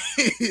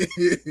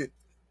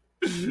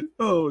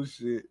 Oh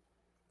shit!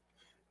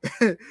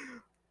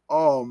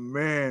 Oh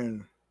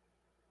man,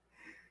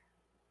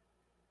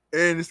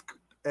 and it's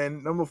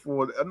and number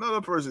four, another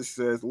person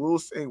says Lil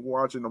Saint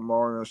watching the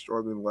Mario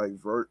struggling like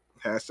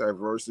hashtag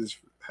versus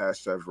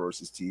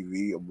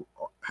TV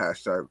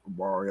hashtag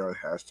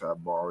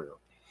Mario.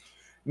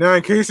 Now,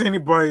 in case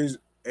anybody's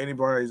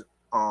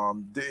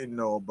didn't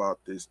know about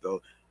this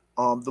though,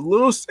 the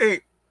Little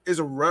Saint is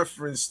a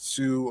reference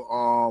to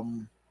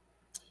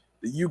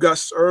the You Got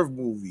Served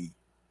movie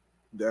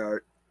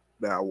that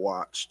I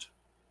watched.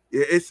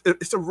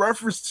 It's a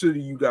reference to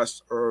the You Got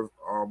Served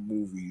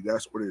movie.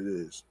 That's what it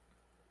is.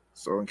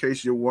 So in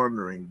case you're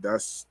wondering,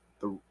 that's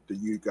the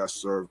You Got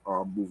Served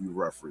movie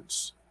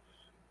reference.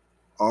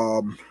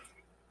 Um,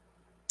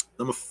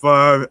 Number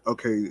five,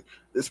 okay,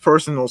 this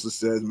person also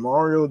says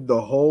Mario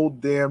the whole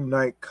damn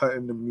night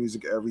cutting the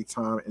music every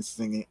time and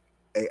singing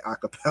a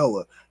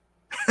acapella.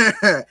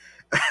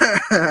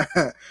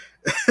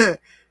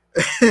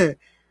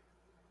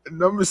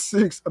 Number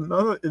six,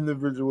 another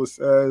individual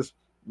says,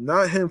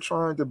 not him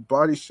trying to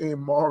body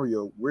shame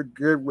Mario. We're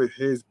good with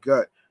his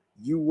gut.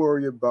 You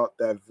worry about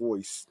that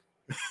voice.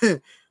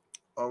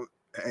 um,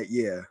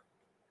 yeah.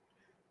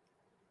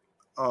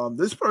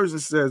 This person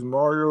says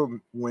Mario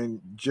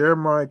when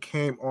Jeremiah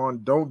came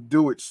on, don't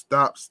do it.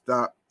 Stop.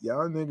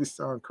 Y'all niggas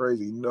sound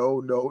crazy.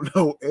 No.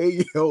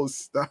 Hey yo,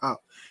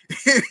 stop.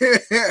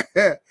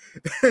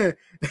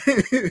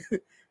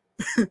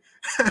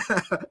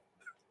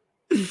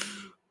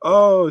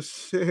 Oh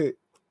shit.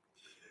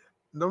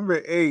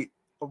 Number eight.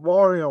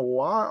 Mario,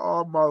 why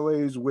are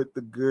Malays with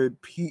the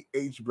good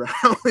pH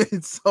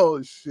balance?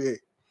 Oh shit.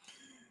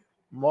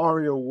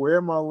 Mario, where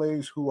are my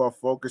legs who are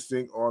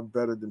focusing on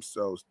better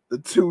themselves? The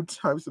two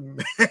types of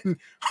men.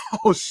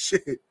 Oh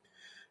shit.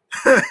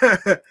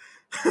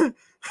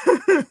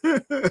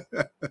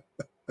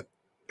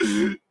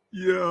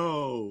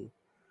 Yo.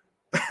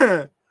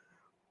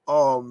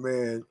 Oh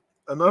man.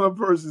 Another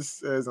person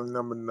says on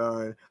number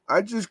nine,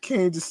 I just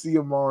came to see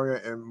a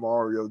Mario and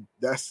Mario.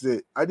 That's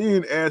it. I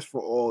didn't ask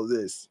for all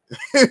this.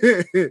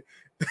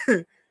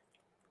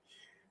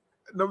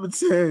 Number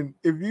 10,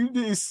 if you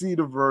didn't see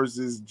the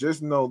verses,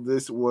 just know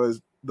this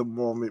was the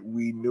moment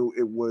we knew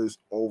it was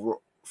over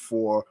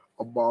for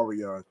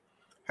Omarion.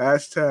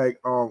 Hashtag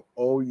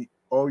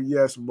oh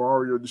yes,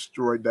 Mario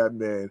destroyed that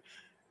man.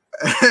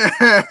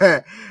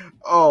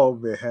 Oh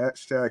man,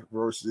 hashtag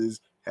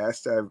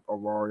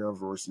Omarion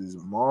versus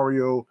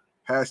Mario.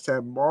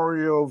 Hashtag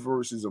Mario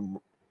versus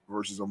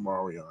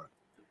Omarion.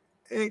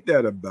 Ain't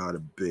that about a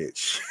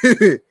bitch?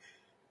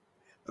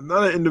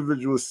 Another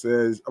individual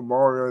says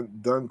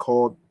Omarion done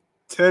called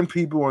 10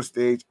 people on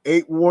stage,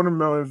 8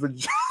 watermelon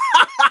vagina.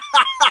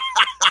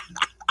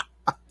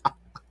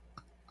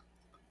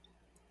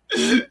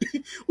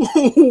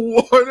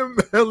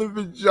 Watermelon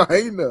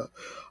vagina.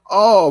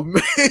 Oh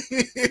man.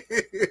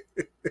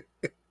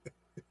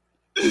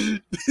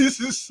 This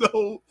is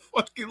so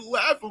fucking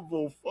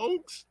laughable,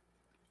 folks.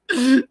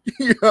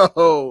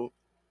 Yo.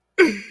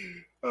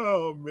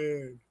 Oh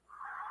man.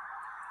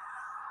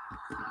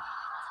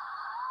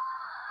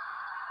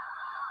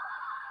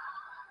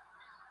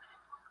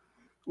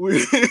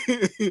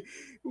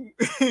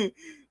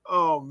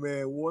 Oh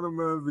man,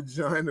 watermelon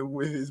vagina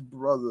with his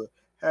brother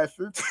had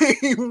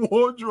 15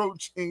 wardrobe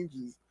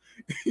changes.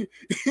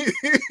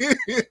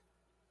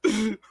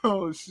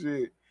 Oh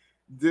shit.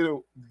 Did a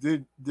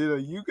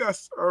You Got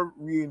Served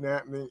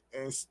reenactment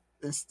and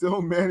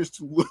still managed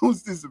to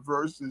lose this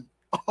versus.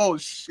 Oh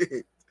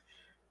shit.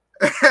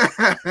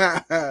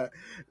 That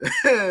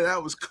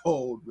was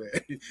cold,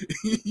 man.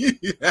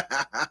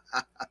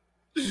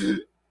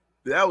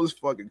 That was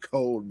fucking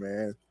cold,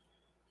 man.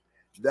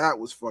 That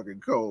was fucking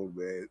cold,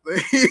 man.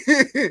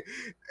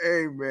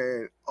 Hey,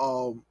 man.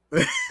 Oh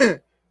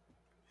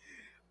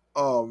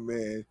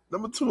man.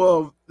 Number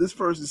 12. This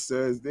person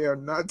says they are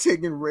not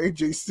taking Ray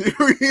J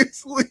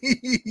seriously.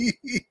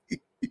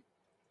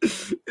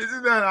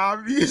 Isn't that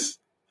obvious?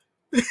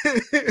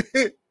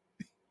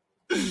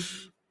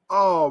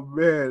 Oh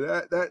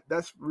man,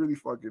 that's really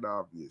fucking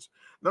obvious.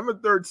 Number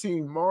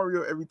 13,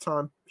 Mario. Every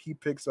time he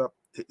picks up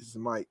his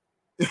mic.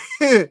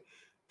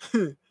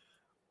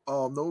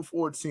 Number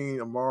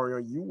 14, Mario.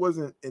 You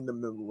wasn't in the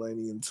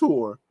Millennium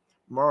Tour,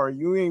 Mario.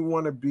 You ain't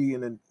want to be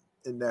in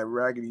that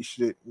raggedy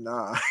shit.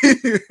 Nah.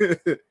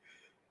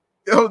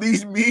 Yo,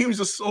 these memes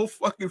are so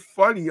fucking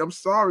funny. I'm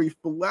sorry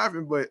for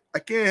laughing, but I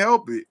can't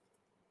help it.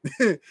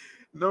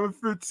 Number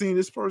 15,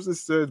 this person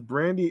says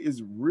Brandy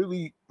is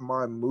really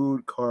my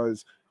mood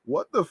cause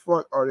what the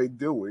fuck are they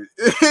doing?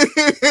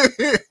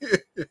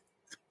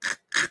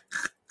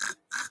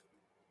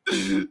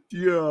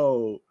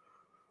 Yo.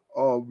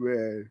 Oh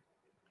man.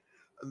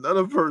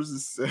 Another person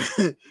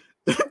said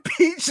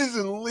peaches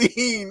and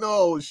lean.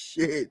 Oh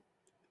shit.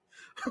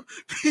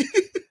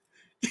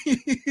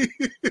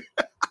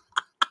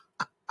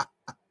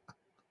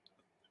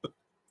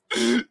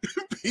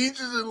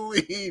 Peaches and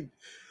lean.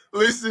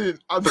 Listen,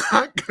 I'm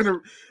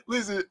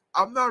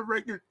not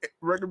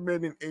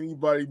recommending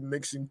anybody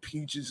mixing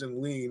peaches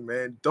and lean,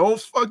 man. Don't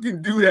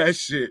fucking do that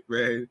shit,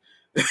 man.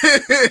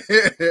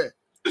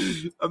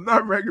 I'm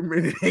not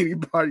recommending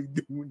anybody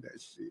doing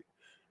that shit.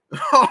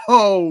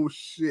 Oh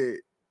shit.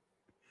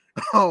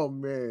 Oh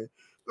man.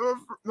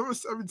 Number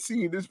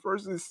 17, this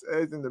person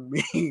says in the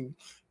meme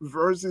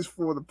verses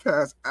for the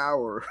past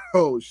hour.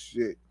 Oh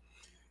shit.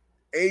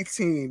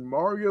 18,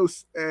 Mario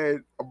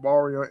said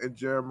Mario and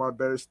Jeremiah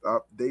better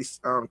stop. They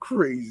sound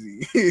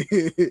crazy.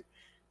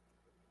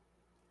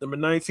 Number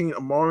 19,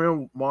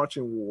 Mario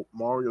marching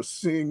Mario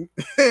sing.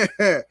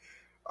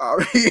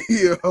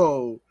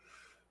 Yo.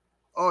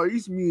 Oh,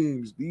 these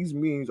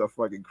memes are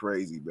fucking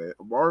crazy, man.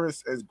 Mario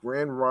says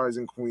Grand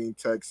Rising Queen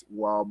text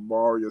while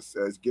Mario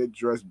says, get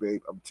dressed,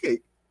 babe.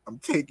 I'm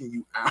taking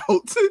you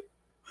out.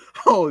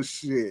 Oh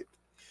shit.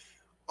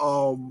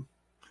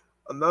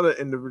 Another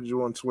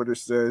individual on Twitter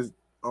says,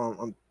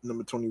 on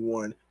number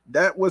 21,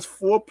 that was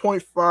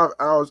 4.5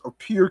 hours of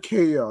pure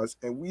chaos,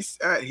 and we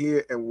sat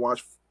here and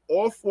watched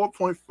all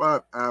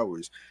 4.5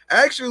 hours.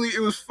 Actually, it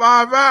was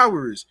 5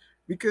 hours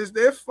because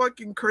their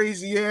fucking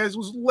crazy ass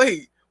was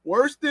late.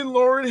 Worse than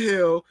Lauryn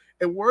Hill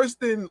and worse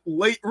than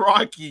late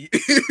Rocky.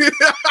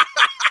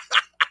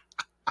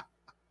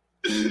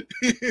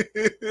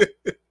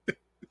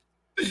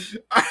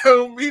 I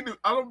don't mean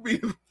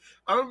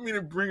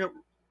to bring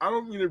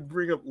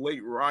up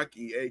late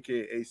Rocky,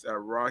 aka ASAP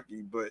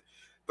Rocky, but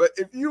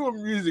if you're a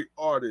music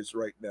artist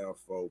right now,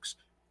 folks,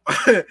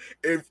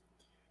 if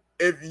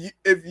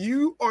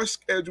you are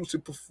scheduled to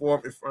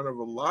perform in front of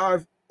a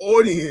live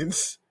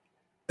audience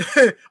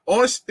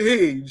on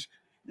stage,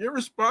 your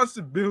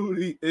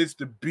responsibility is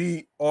to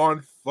be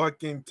on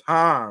fucking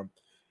time.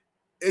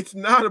 It's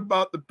not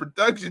about the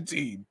production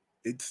team.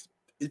 It's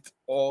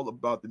all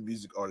about the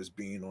music artist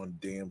being on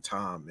damn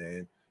time,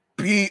 man.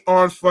 Be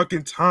on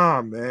fucking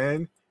time,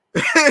 man.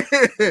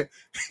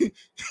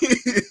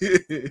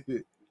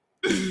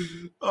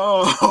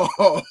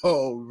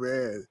 Oh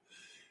man.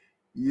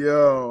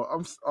 Yo,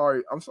 I'm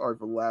sorry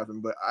for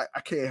laughing, but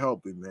I can't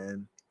help it,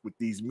 man. With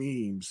these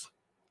memes.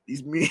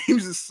 These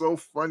memes are so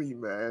funny,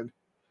 man.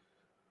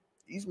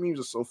 These memes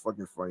are so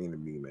fucking funny to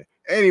me, man.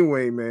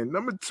 Anyway, man,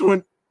 number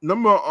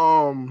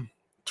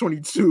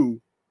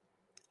 22.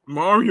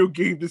 Mario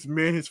gave this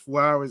man his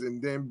flowers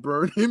and then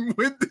burned him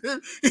with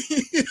them.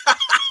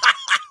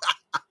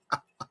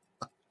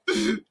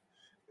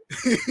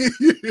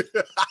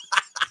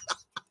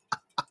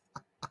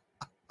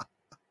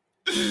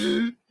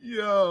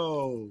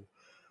 Yo.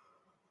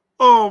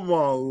 Oh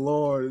my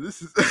Lord.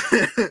 This is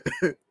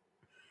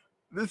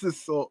this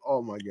is so,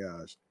 oh my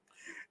gosh.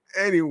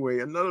 Anyway,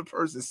 another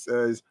person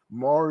says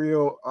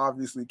Mario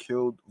obviously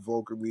killed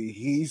vocally.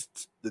 He's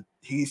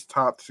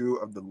top 2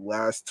 of the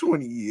last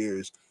 20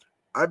 years.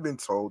 I've been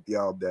told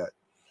y'all that.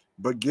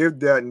 But give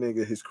that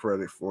nigga his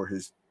credit for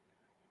his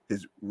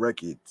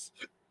records.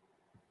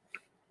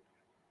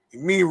 You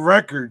mean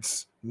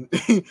records?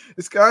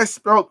 This guy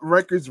spelled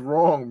records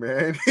wrong,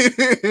 man.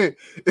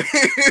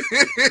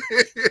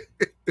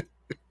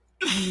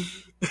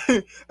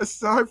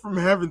 Aside from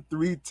having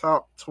 3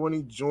 top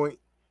 20 joint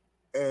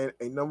and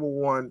a number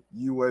 1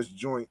 U.S.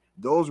 joint,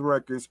 those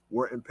records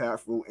were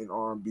impactful in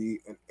R&B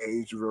and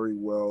aged very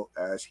well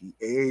as he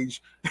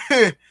aged.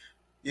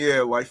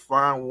 Yeah, like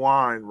fine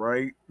wine,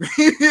 right?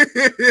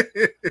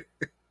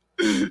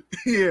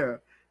 Yeah.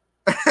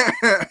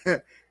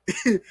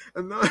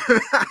 Another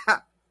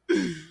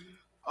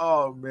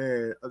oh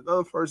man,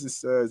 another person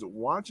says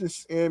watching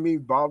Sammy,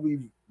 Bobby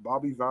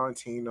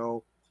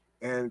Valentino,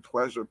 and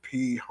Pleasure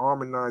P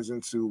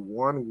harmonizing to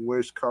One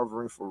Wish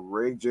covering for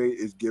Ray J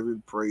is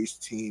giving praise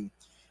team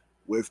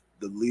with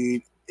the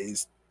lead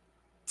is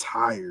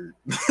tired.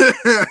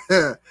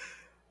 I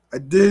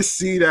did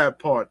see that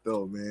part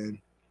though,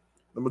 man.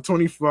 Number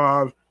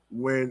 25,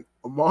 when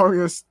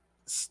Omarion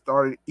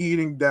started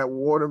eating that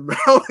watermelon.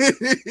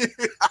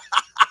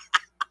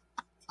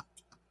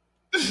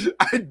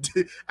 I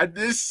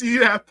did see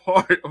that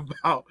part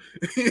about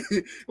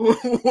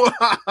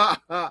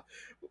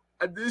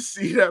I did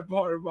see that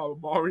part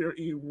about Mario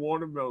eating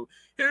watermelon.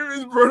 Here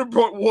his brother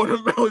brought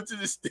watermelon to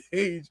the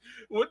stage.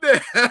 What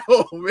the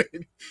hell, man?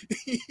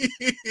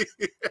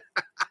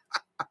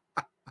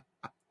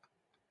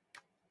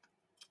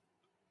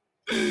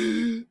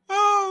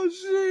 Oh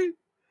shit.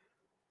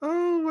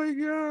 Oh my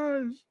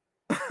gosh.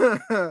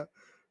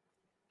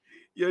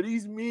 Yo,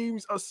 these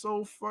memes are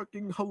so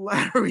fucking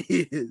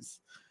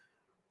hilarious.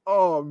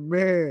 Oh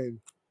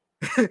man.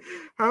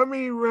 How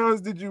many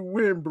rounds did you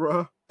win,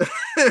 bro?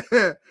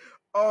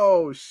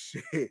 Oh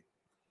shit.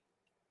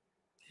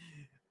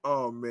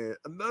 Oh man.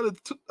 Another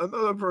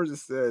person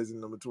says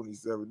in number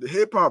 27, the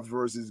hip hop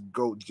versus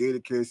GOAT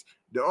Jadakiss,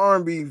 the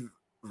R&B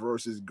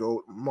versus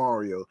GOAT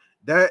Mario.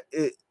 That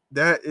is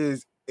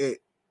it.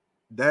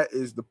 That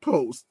is the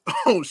post.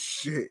 Oh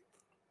shit.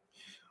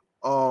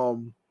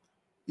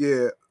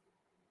 Yeah.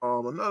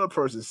 Another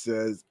person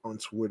says on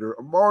Twitter,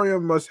 Mario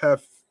must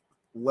have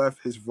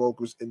left his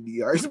vocals in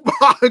the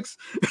icebox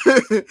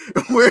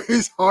where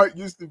his heart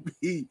used to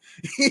be.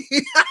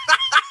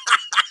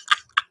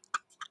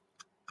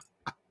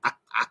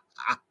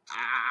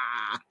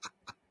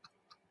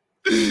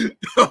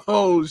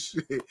 Oh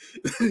shit.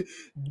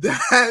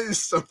 That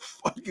is some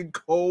fucking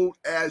cold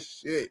ass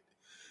shit.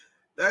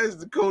 That is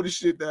the coldest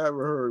shit that I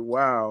ever heard.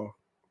 Wow.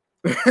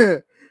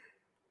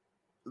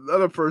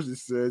 Another person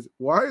says,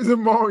 why isn't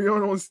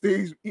Mario on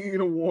stage eating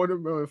a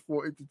watermelon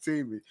for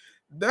entertainment?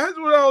 That's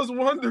what I was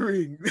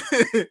wondering.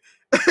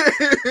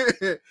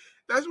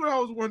 That's what I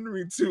was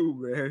wondering too,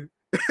 man.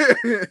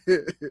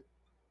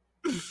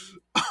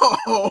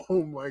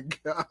 Oh my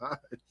god.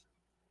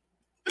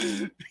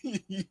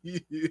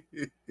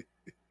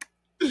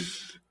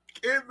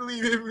 Can't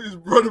believe him and his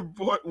brother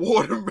brought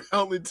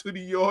watermelon to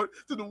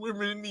the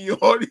women in the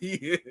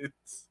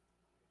audience.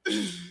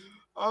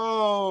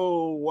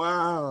 Oh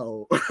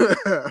wow.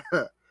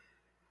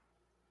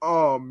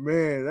 Oh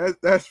man,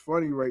 that's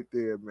funny right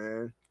there,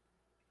 man.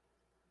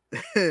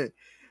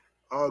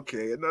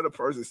 Okay, another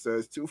person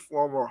says 2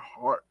 former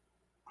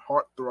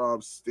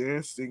heartthrobs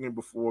stand singing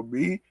before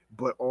me,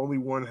 but only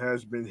one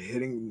has been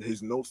hitting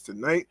his notes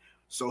tonight.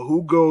 So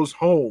who goes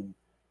home?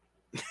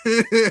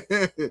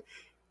 Good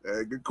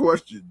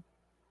question.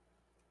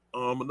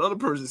 Another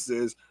person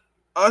says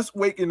us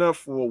waking up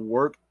for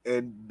work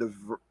and the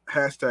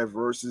hashtag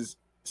versus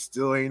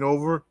still ain't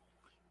over.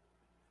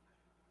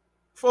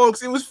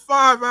 Folks, it was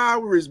 5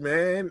 hours,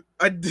 man.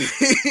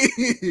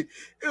 It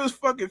was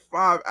fucking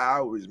 5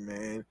 hours,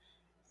 man.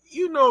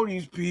 You know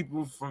these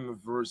people from the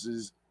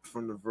verses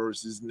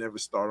never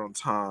start on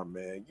time,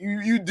 man.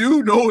 You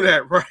do know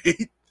that,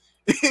 right?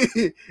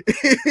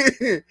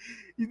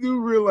 You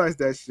do realize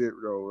that shit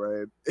though,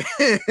 right?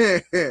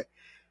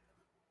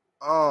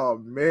 Oh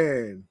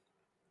man.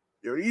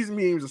 Yo, these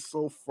memes are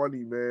so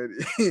funny, man.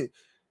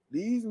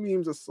 These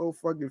memes are so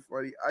fucking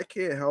funny. I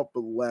can't help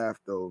but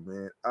laugh though,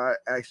 man. I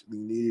actually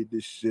needed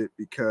this shit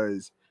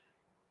because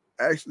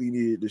after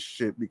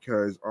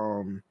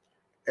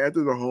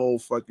the whole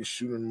fucking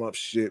shooting them up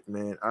shit,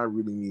 man, I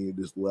really needed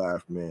this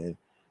laugh, man.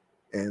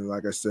 And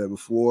like I said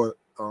before,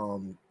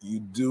 you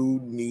do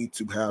need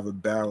to have a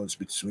balance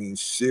between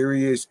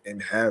serious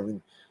and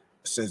having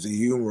a sense of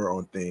humor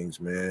on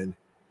things, man.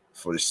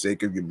 For the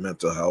sake of your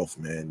mental health,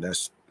 man.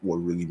 That's what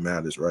really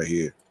matters right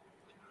here.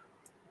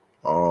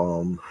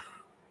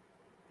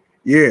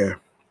 Yeah.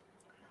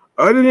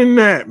 Other than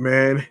that,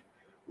 man,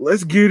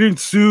 let's get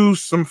into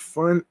some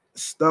fun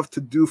stuff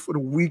to do for the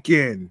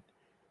weekend.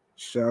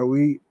 Shall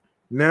we?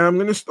 Now I'm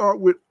gonna start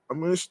with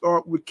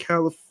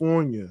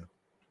California.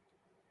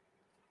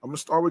 I'm gonna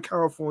start with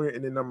California,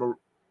 and then I'm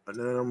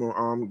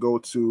gonna go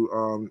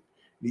to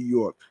New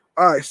York.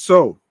 All right,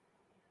 so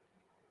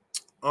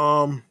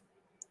um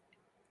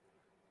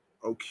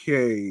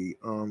okay,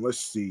 let's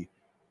see.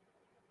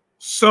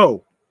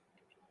 So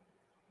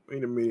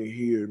wait a minute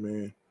here,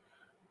 man.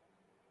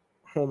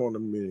 Hold on a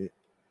minute.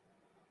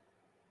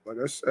 Like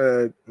I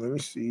said, let me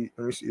see.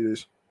 Let me see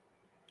this.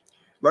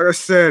 Like I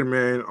said,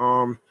 man.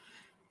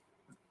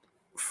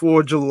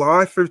 For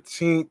July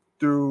 15th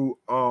through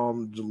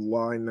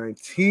July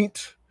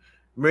 19th,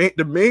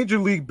 the Major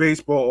League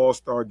Baseball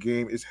All-Star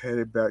Game is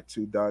headed back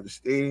to Dodger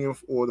Stadium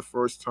for the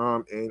first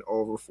time in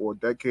over 4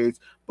 decades.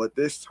 But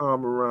this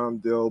time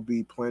around, there'll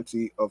be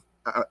plenty of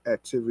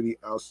activity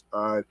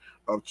outside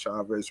of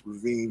Chavez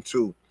Ravine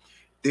too.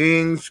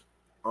 Things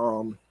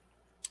um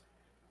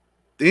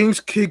things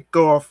kicked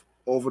off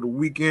over the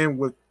weekend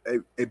with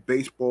a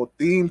baseball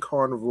themed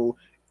carnival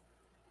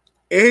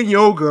and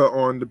yoga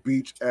on the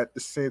beach at the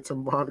Santa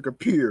Monica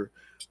Pier,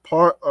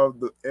 part of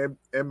the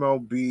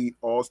MLB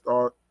All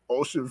Star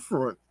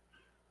Oceanfront,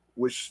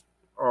 which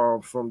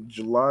from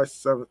July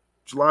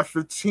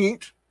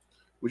 15th,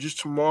 which is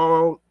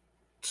tomorrow,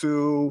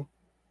 to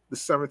the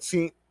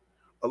 17th,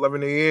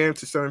 11 a.m.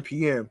 to 7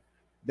 p.m.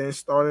 Then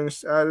starting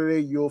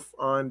Saturday, you'll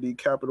find the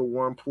Capital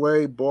One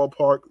Play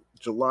Ballpark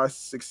July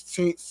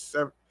 16th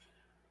and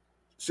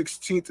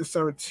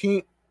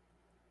 17th,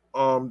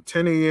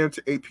 10 a.m.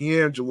 to 8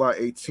 p.m. July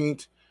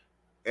 18th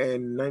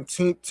and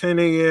 19th, 10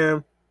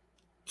 a.m.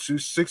 to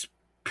 6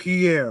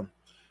 p.m.,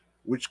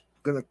 which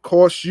gonna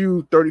cost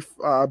you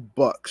 $35,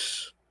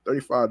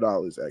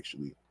 $35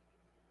 actually.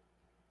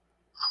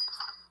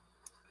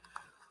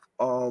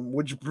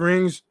 Which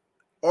brings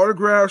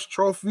autographs,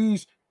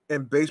 trophies,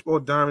 and baseball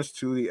diamonds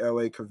to the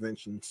LA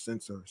Convention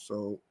Center.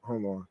 So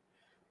hold on,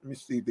 let me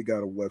see if they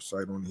got a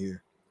website on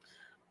here,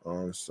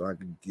 so I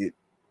can get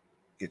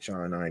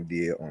y'all an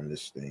idea on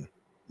this thing.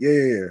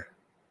 Yeah.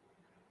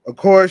 Of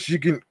course, you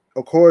can.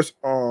 Of course,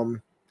 you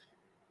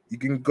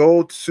can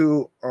go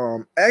to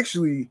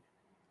actually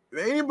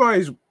if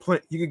anybody's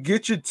playing, you can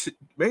get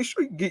make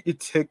sure you get your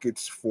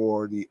tickets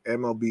for the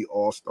MLB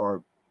All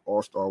Star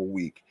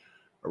Week.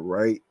 All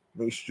right,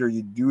 make sure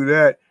you do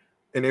that.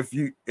 And if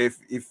you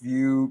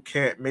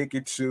can't make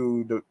it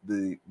to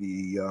the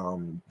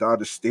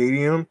Dodger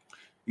Stadium,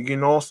 you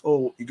can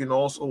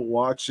also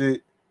watch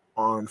it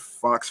on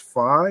Fox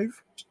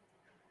 5.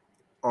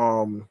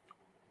 Um,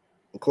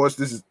 of course,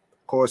 for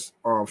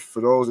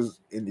those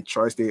in the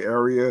tri-state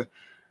area,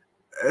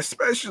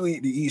 especially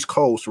the East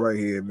Coast right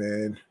here,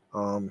 man.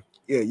 You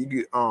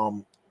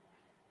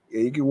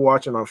can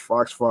watch it on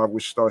Fox 5,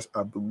 which starts,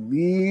 I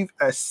believe,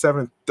 at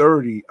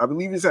 7:30. I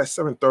believe it's at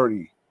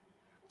 7:30.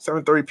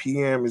 7:30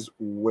 p.m. is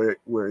where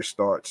it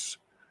starts.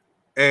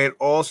 And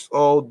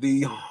also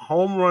the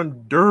Home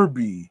Run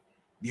Derby.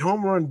 The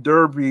Home Run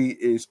Derby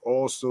is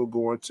also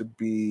going to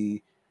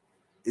be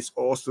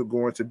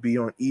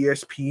on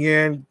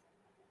ESPN.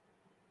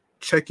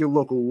 Check your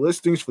local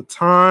listings for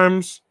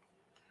times.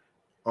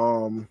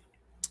 Um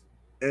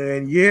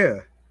and yeah.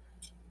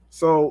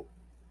 So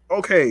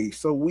okay,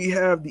 so we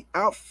have the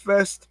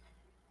Outfest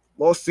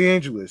Los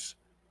Angeles.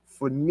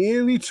 For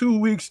nearly 2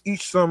 weeks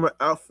each summer,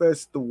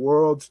 Outfest, the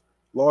world's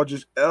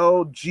largest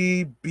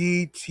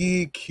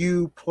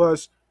LGBTQ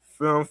plus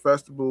film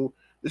festival.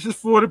 This is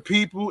for the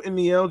people in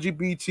the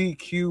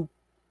LGBTQ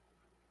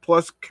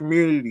plus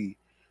community.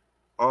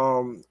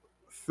 Um,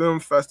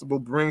 Film festival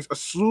brings a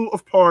slew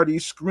of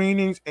parties,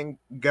 screenings, and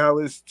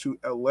galas to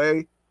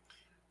LA.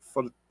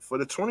 For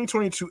the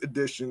 2022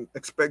 edition,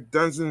 expect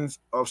dozens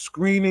of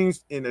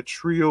screenings in a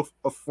trio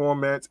of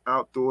formats: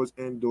 outdoors,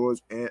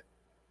 indoors, and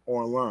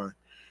online.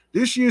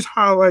 This year's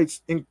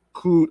highlights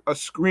include a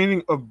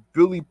screening of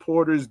Billy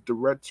Porter's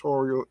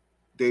directorial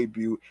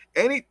debut.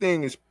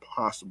 Anything is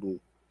possible.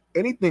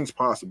 Anything's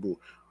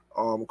possible.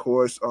 Of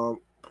course,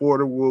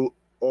 Porter will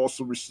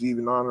also receive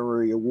an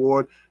honorary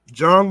award.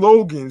 John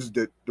Logan's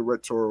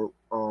directorial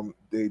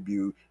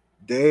debut,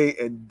 Day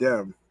and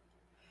Dem,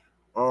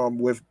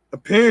 with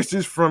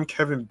appearances from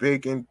Kevin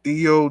Bacon,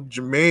 Theo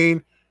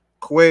Jermaine,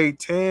 Quay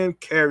Tan,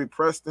 Carrie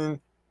Preston,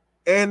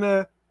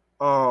 Anna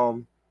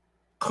um,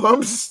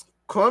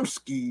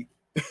 Klumsky.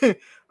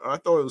 I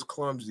thought it was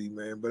clumsy,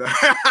 man, but I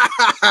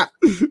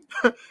thought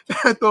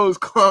it was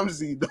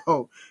clumsy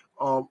though.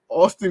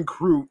 Austin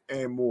Crute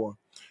and more,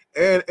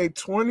 and a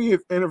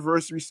 20th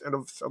anniversary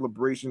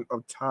celebration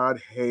of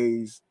Todd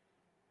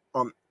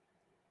um,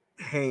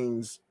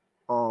 Haynes,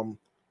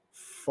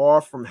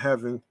 Far From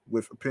Heaven,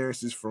 with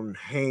appearances from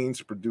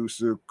Haynes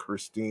producer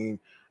Christine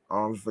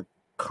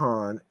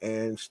Vacan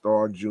and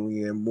star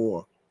Julianne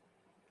Moore.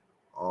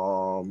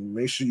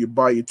 Make sure you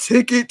buy your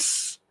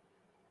tickets.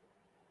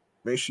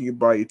 Make sure you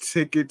buy your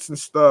tickets and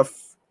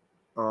stuff.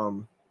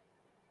 Um,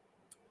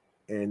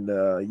 and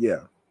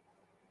yeah,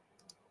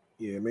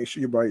 make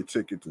sure you buy your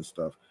tickets and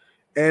stuff.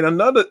 And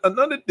another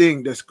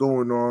thing that's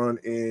going on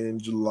in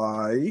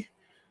July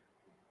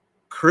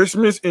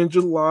Christmas in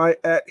July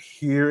at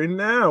Here and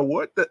Now.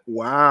 What the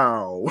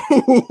wow.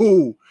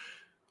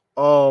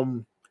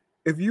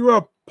 If you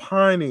are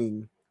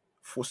pining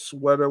for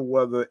sweater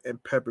weather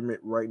and peppermint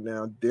right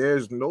now,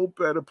 there's no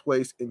better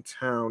place in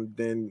town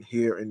than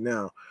Here and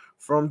Now.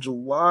 From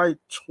July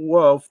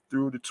 12th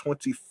through the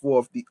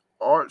 24th, the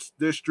Arts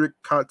District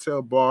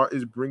Cocktail Bar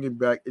is bringing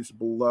back its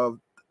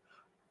beloved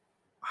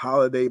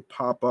holiday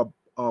pop-up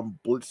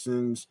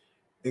blitzings,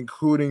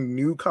 including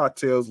new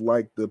cocktails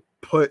like the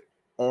Put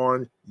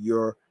on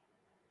Your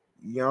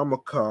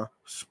Yarmulke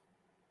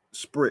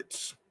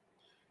Spritz,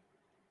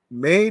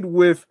 made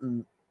with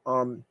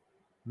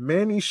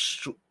many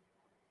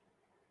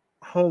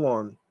hold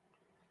on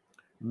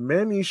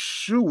many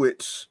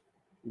Schwitz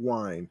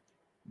wine,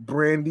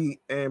 brandy,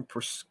 and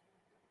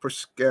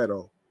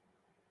prosecco.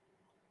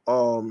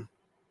 Um,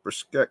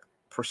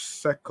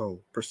 prosecco.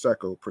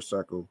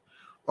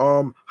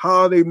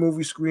 Holiday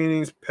movie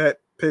screenings, pet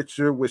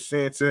picture with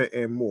Santa,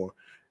 and more.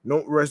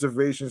 No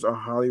reservations are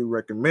highly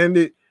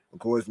recommended. Of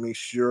course, make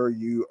sure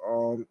you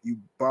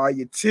buy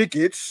your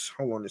tickets.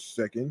 Hold on a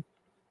second.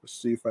 Let's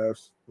see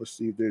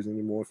if there's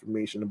any more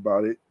information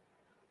about it.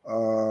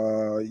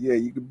 Yeah,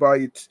 you can buy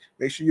it.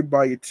 Make sure you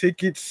buy your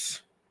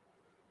tickets.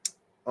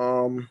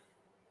 Um,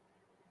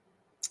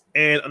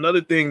 and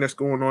another thing that's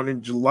going on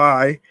in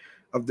July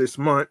of this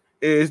month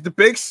is the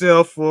big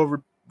sale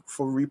for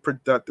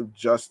reproductive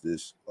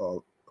justice.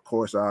 Of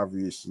course,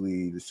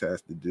 obviously, this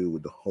has to do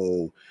with the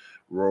whole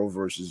Roe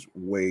versus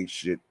Wade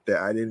shit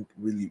that I didn't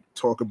really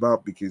talk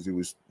about because it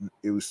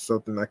was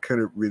something I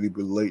couldn't really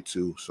relate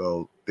to.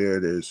 So there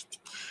it is.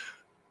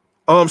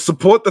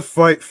 Support the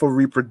fight for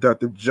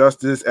reproductive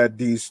justice at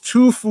these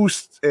two food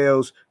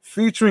sales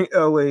featuring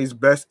LA's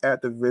best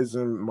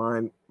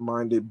activism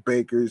minded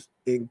bakers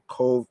in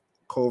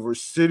Culver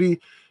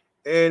City,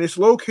 and it's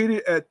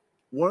located at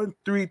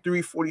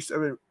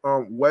 13347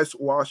 West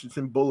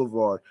Washington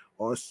Boulevard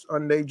on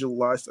Sunday,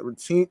 July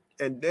 17th,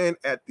 and then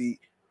at the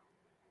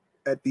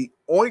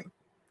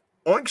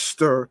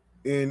Oinkster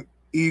in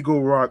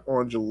Eagle Rock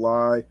on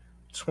July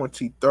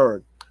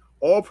 23rd.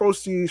 All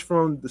proceeds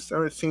from the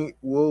 17th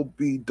will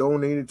be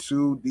donated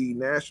to the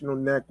National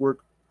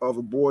Network of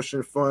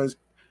Abortion Funds,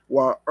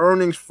 while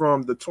earnings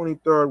from the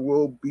 23rd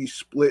will be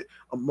split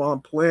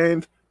among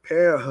Planned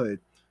Parenthood,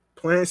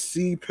 Planned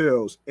C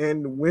Pills,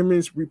 and the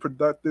Women's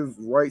Reproductive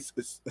Rights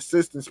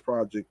Assistance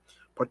Project.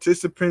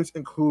 Participants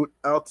include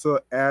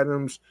Alta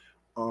Adams,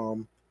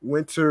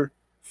 Winter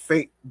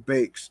Fate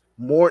Bakes,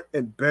 Mort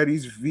and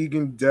Betty's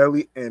Vegan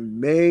Deli,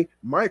 and May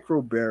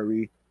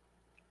Microberry.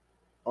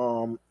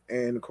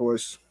 And of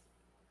course,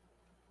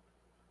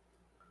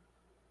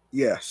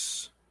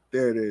 yes,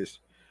 there it is.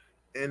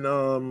 And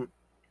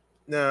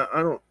now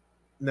I don't.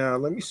 Now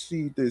let me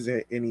see if there's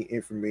any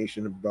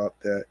information about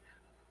that.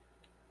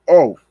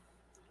 Oh,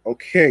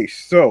 okay.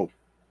 So,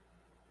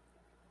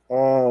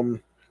 the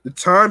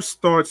time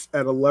starts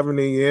at 11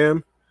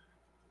 a.m.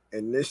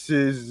 and this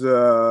is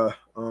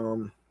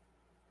 11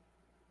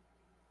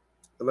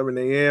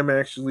 a.m.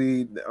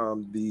 actually.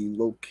 Um,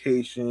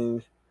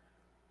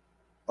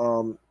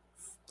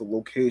 the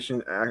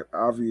location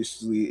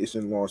obviously is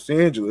in Los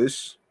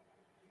Angeles,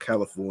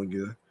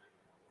 California.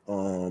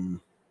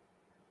 Um,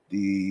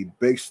 the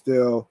bake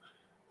sale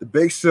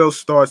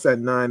starts at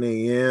 9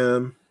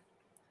 a.m.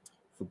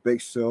 for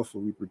bake sale for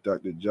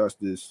reproductive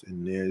justice,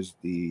 and there's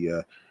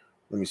the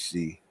let me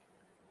see.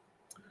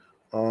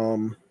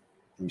 Let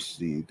me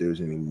see if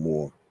there's any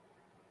more.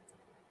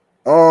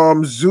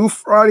 Zoo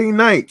Friday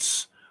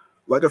Nights,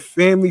 like a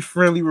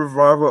family-friendly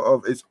revival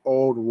of its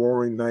old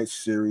Roaring Nights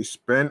series.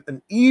 Spend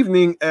an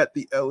evening at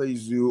the LA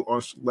Zoo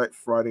on select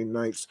Friday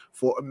nights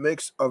for a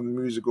mix of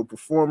musical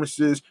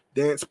performances,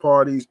 dance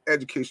parties,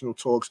 educational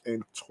talks,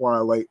 and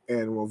Twilight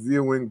annual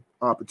viewing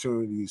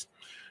opportunities.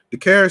 The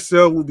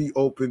carousel will be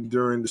open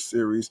during the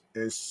series,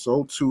 and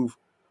so too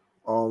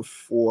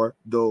for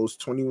those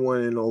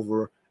 21 and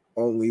over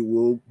only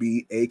will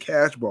be a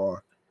cash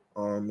bar.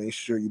 Make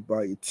sure you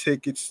buy your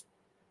tickets.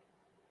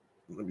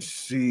 Let me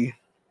see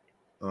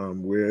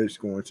where it's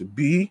going to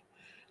be.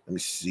 Let me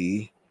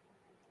see.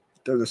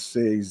 It doesn't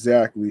say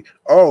exactly.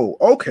 Oh,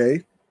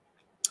 okay.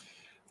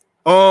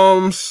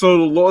 So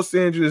the Los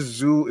Angeles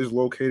Zoo is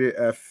located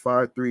at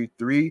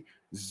 533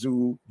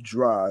 Zoo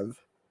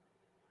Drive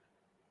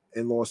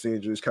in Los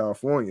Angeles,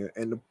 California,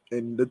 and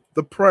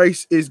the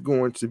price is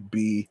going to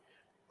be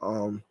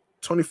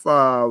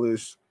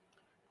 $25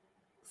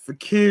 for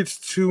kids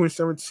 2 and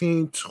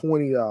 17,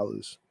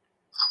 $20.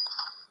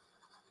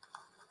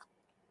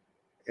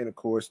 And of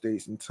course,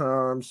 dates and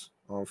times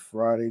on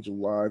Friday,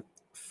 July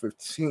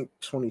 15th,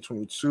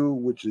 2022,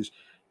 which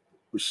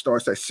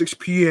starts at 6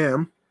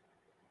 p.m.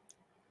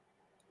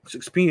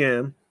 6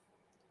 p.m.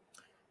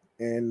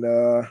 And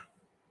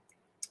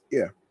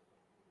yeah.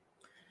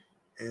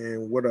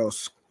 And what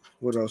else?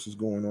 What else is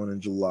going on in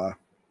July?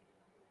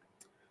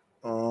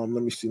 Let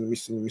me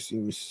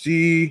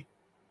see.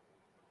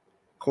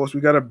 Of course,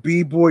 we got a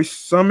B-Boy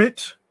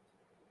Summit.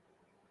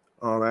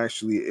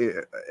 Actually,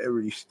 it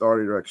already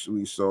started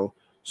actually. So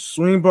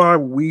swing by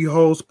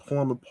WeHo's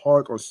Plumber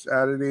Park on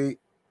Saturday,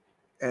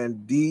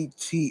 and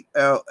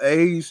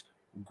DTLA's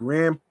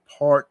Grand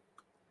Park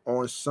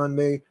on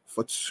Sunday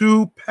for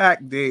 2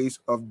 packed days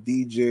of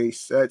DJ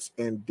sets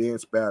and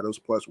dance battles,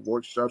 plus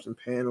workshops and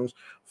panels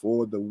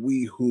for the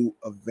We Who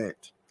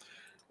event.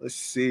 Let's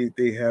see if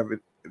they have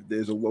it. If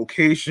there's a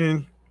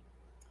location.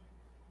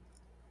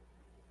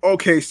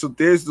 Okay, so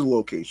there's the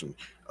location.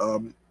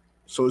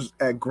 So it's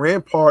at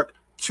Grand Park,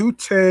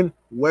 210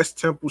 West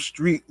Temple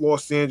Street,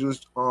 Los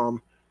Angeles,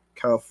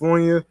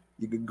 California.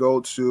 You can go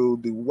to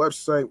the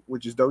website,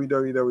 which is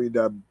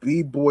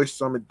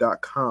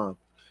www.bboysummit.com,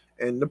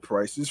 and the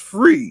price is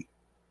free.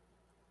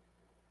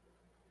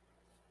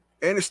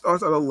 And it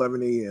starts at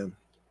 11 a.m.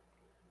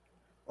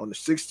 on the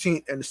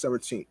 16th and the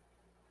 17th.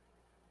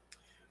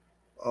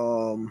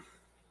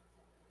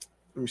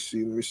 Let me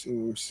see.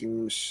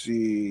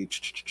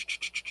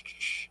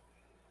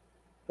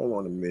 Hold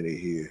on a minute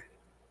here.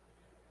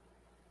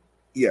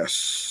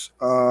 Yes.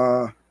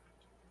 Let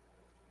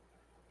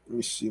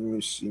me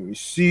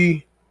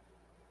see.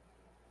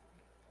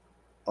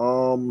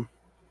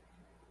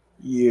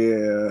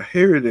 Yeah,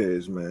 here it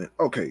is, man.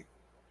 Okay.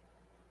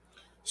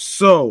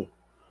 So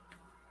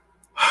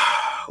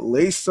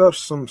lace up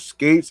some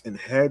skates and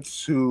head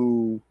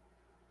to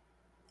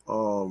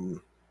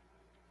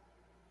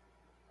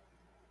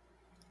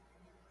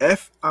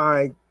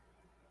FIGAT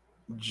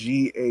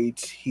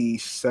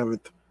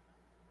 7th.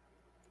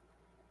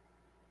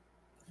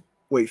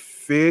 Wait,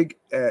 Fig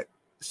at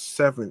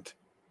 7th.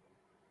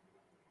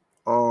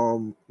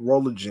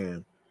 Roller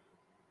Jam.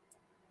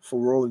 For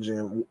Roller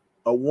Jam.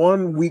 A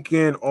 1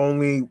 weekend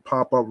only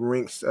pop-up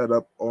rink set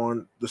up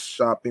on the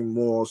shopping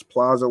mall's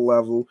plaza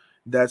level.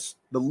 That's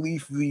the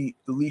leafy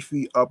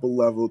upper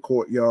level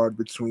courtyard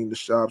between the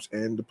shops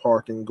and the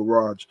parking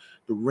garage.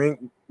 The rink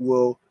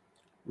will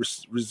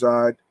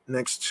reside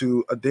next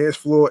to a dance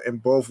floor,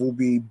 and both will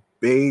be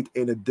bathed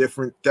in a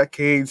different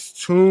decades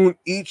tune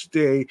each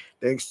day,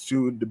 thanks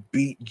to the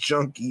Beat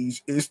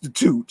Junkies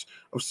Institute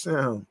of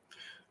Sound.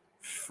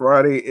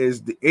 Friday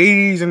is the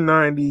 80s and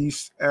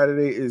 90s,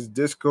 Saturday is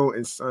disco,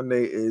 and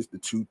Sunday is the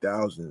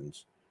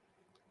 2000s.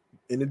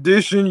 In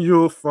addition,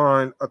 you'll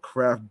find a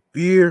craft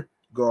beer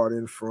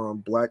garden from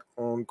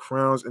Black-owned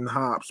Crowns and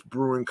Hops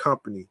Brewing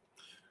Company,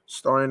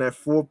 starting at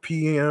 4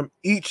 p.m.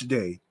 each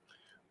day.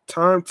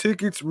 Time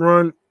tickets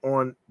run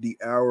on the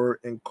hour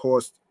and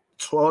cost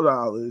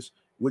 $12,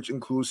 which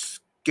includes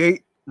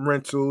skate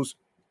rentals,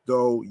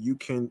 though you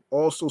can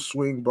also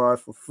swing by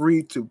for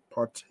free to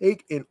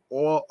partake in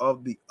all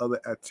of the other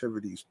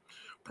activities.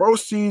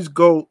 Proceeds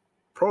will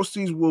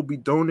be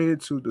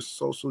donated to the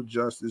Social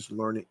Justice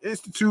Learning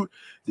Institute,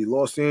 the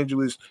Los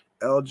Angeles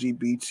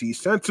LGBT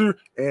Center,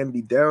 and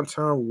the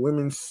Downtown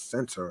Women's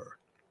Center.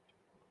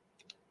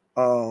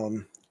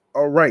 All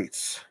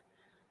right.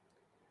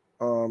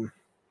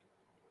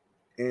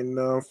 And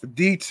for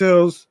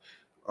details,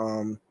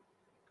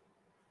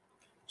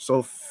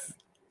 so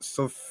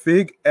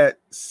Fig at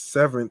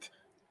 7th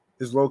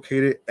is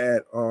located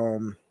at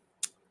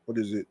what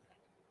is it?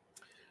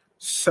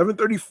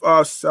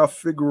 735 South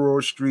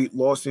Figueroa Street,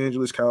 Los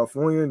Angeles,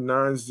 California,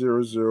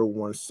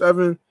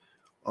 90017.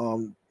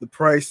 The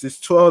price is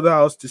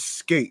 $12 to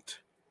skate.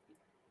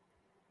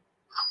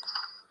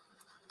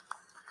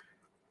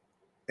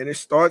 And it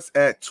starts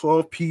at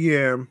 12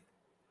 p.m.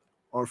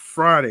 on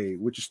Friday,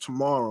 which is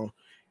tomorrow,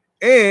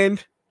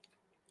 and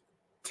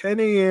 10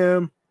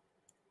 a.m.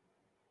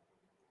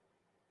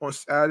 on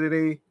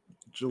Saturday,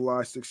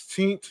 July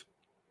 16th,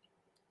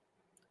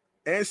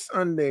 and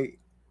Sunday,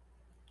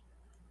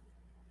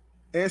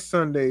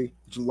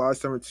 July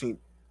 17th,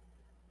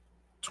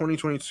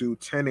 2022,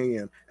 10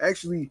 a.m.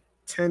 Actually,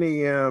 10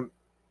 a.m.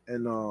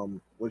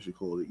 and what you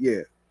call it?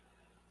 Yeah.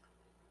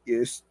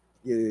 Yes.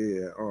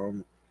 Yeah.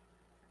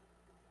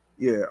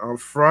 On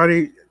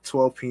Friday,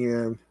 12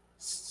 p.m.,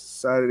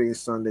 Saturday and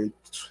Sunday,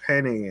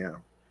 10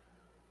 a.m.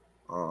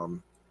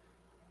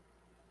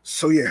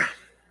 So yeah.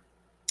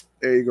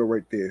 There you go,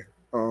 right there.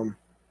 There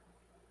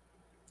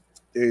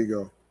you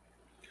go.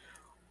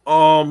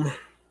 All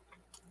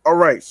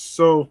right,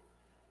 so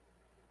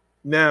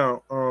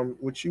now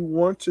what you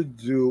want to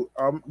do,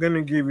 I'm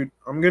gonna give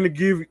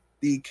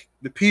the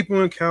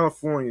people in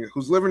California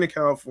who's living in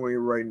California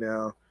right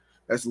now,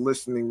 that's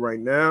listening right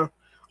now,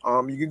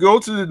 you can go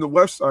to the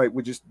website,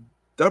 which is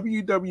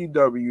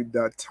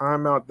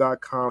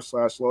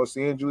www.timeout.com/Los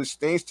Angeles.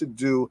 Things to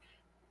do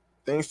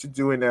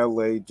in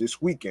LA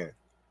this weekend.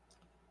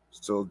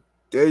 So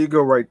there you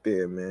go right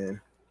there,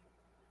 man.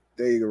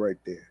 There you go right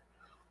there.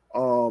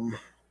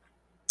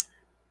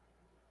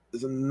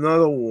 There's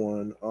another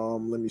one.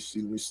 Let me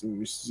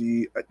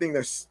see. I think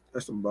that's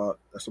about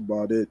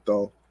it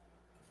though.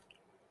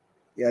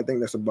 Yeah, I think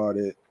that's about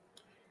it.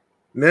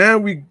 Now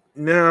we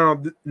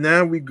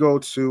go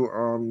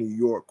to New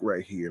York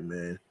right here,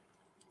 man.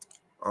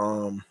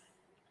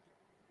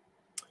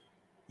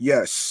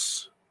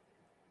 Yes.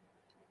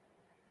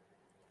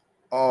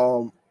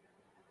 Now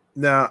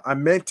I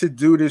meant to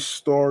do this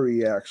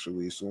story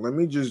actually, so let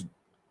me just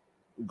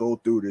go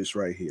through this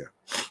right here.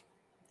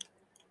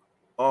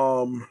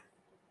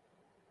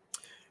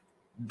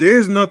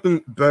 There's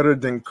nothing better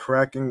than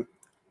cracking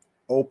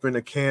open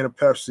a can of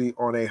Pepsi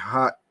on a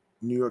hot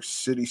New York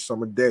City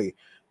summer day.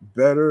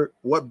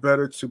 What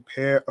better to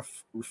pair a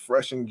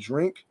refreshing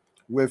drink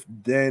with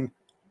than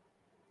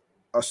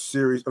a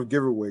series of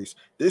giveaways?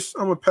 This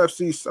summer,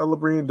 Pepsi is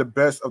celebrating the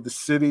best of the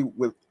city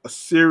with a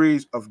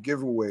series of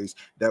giveaways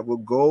that will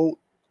go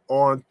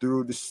on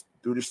through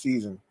the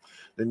season.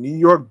 The New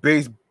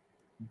York-based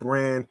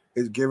brand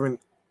is giving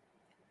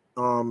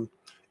um,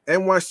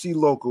 NYC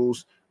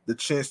locals the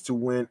chance to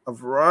win a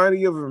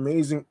variety of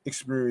amazing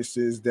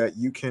experiences that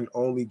you can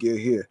only get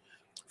here.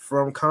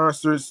 From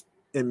concerts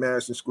in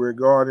Madison Square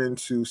Garden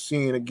to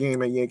seeing a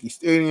game at Yankee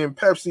Stadium,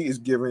 Pepsi is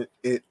giving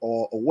it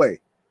all away.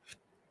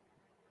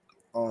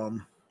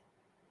 Um,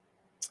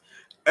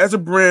 as a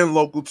brand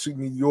local to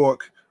New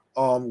York,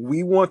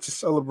 we want to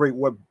celebrate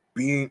what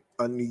being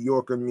a New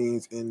Yorker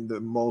means in the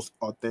most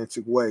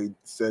authentic way,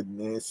 said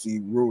Nancy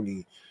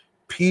Rooney,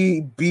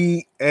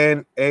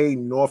 PBNA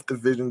North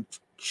Division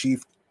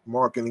Chief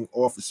Marketing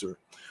Officer.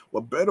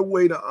 What better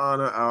way to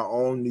honor our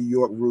own New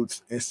York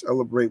roots and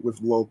celebrate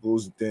with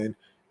locals than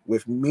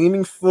with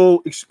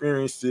meaningful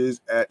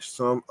experiences at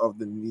some of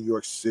the New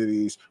York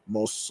City's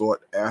most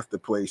sought after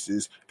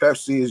places?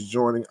 Pepsi is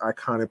joining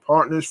iconic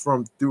partners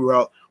from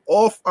throughout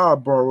all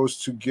five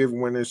boroughs to give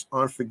winners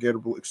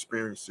unforgettable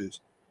experiences.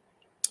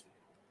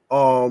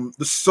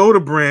 The soda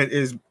brand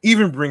is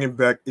even bringing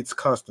back its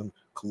custom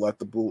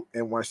collectible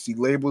NYC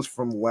labels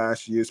from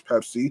last year's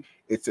Pepsi.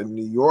 It's a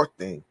New York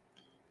thing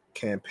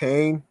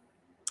campaign.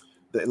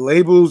 The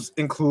labels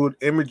include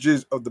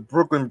images of the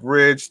Brooklyn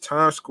Bridge,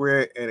 Times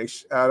Square, and a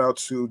shout out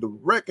to the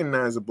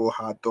recognizable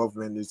hot dog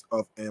vendors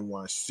of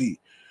NYC.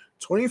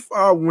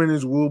 25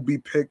 winners will be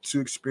picked to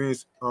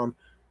experience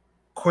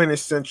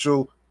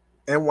quintessential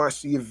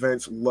NYC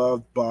events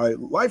loved by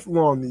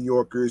lifelong New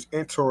Yorkers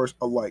and tourists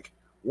alike.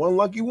 One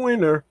lucky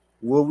winner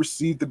will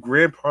receive the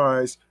grand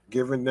prize,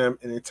 giving them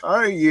an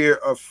entire year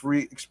of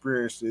free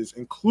experiences,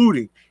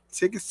 including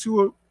tickets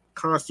to a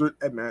concert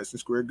at Madison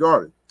Square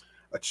Garden,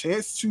 a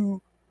chance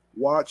to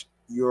watch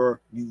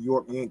your New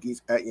York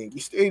Yankees at Yankee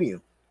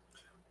Stadium,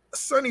 a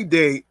sunny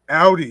day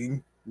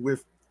outing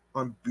with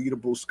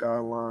unbeatable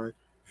skyline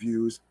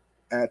views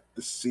at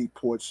the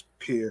Seaport's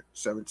Pier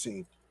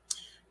 17.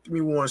 Give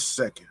me 1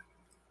 second.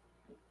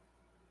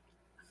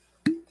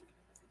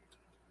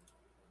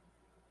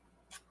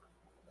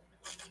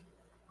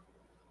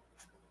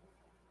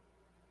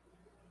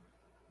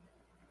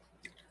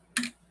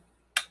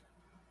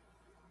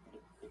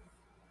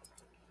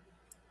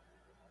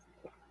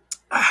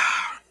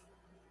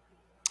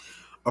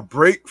 A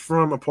break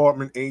from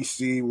apartment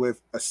AC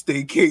with a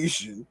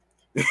staycation.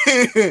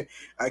 I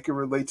can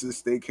relate to the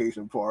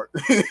staycation part.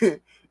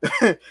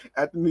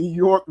 At the New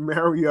York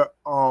Marriott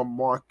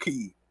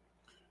Marquis.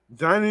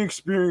 Dining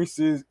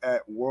experiences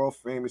at world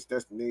famous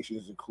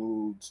destinations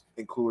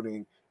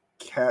including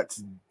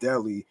Cat's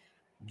Deli,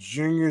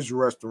 Junior's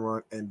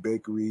Restaurant and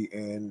Bakery,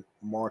 and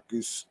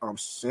Marcus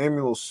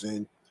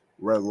Samuelson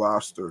Red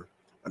Lobster.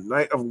 A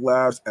night of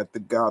laughs at the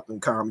Gotham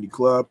Comedy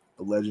Club,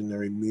 a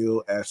legendary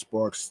meal at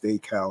Sparks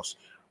Steakhouse,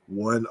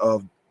 one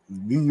of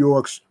New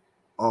York's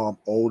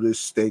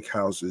oldest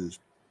steakhouses.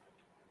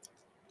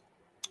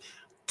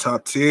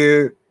 Top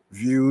tier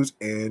views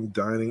and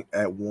dining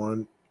at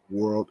One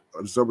World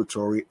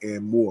Observatory,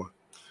 and more.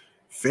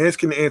 Fans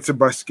can enter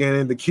by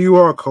scanning the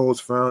QR codes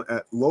found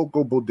at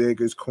local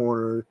bodegas,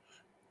 corner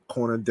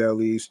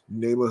delis,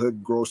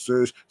 neighborhood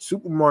grocers,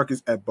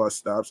 supermarkets at bus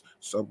stops,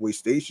 subway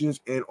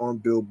stations, and on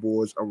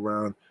billboards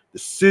around the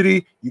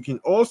city. You can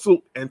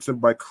also enter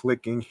by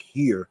clicking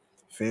here.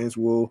 Fans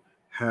will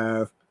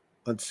have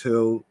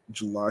until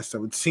July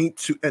 17th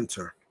to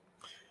enter.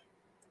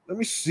 Let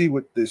me see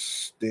what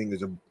this thing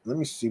is. Let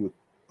me see what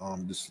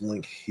this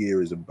link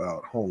here is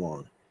about. Hold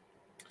on.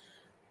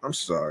 I'm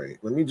sorry.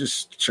 Let me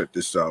just check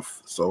this out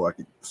so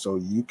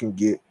you can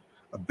get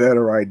a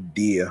better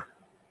idea.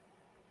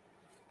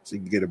 So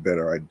you can get a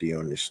better idea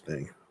on this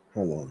thing.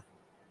 Hold on.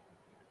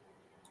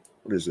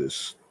 What is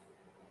this?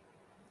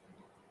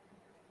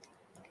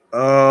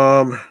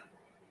 So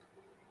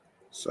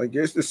I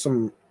guess there's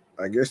some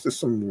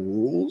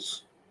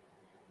rules.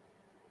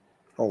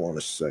 Hold on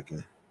a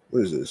second.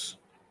 What is this?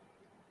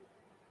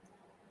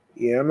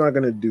 Yeah, I'm not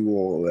gonna do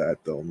all that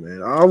though,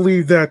 man. I'll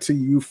leave that to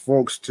you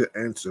folks to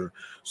answer.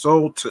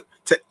 So to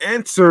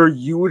answer,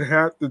 you would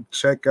have to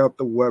check out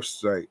the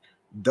website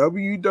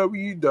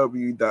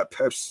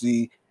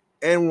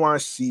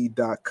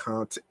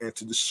www.pepsinyc.com to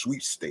enter the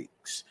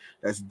sweepstakes.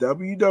 That's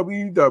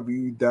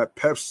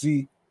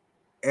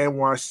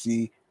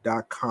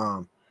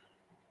www.pepsinyc.com.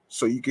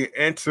 So you can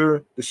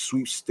enter the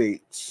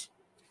sweepstakes.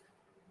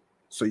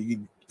 So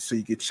you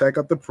can check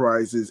out the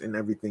prizes and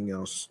everything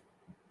else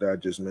that I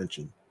just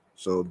mentioned.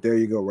 So there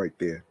you go, right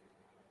there.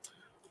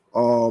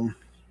 Um,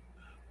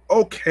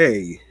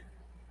 okay,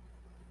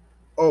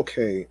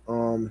 okay.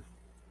 Let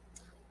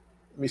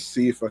me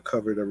see if I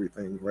covered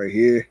everything right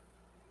here.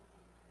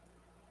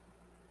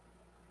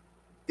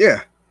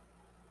 Yeah,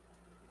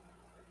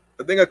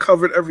 I think I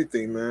covered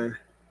everything, man.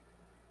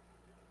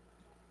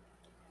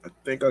 I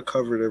think I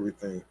covered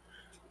everything.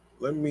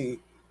 Let me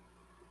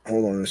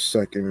Hold on a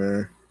second,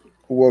 man.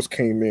 Who else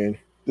came in?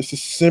 This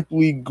is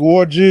Simply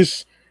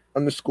Gorgeous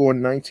underscore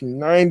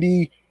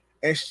 1990.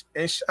 And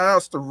shout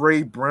outs to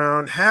Ray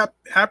Brown.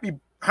 Happy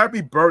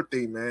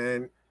birthday,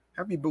 man.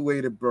 Happy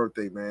belated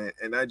birthday, man.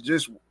 And I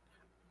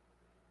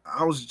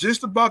was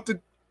just about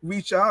to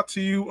reach out to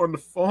you on the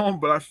phone,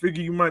 but I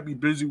figure you might be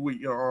busy with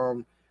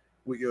your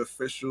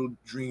official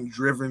Dream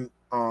Driven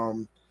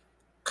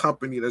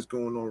company that's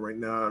going on right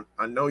now.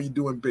 I know you're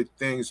doing big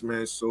things,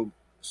 man. So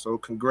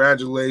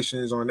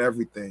congratulations on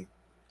everything.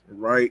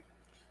 Right?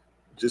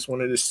 Just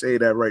wanted to say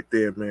that right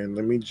there, man.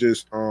 Let me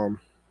just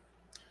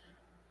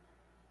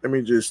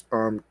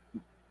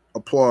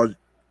applaud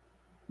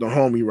the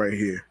homie right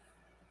here.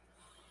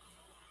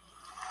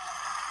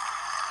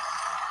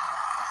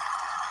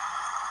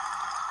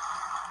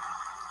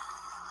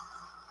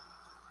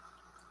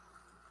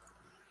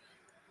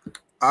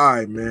 All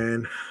right,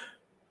 man.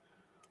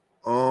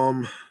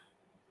 Um,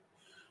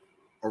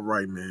 all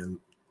right, man.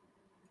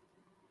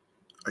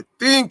 I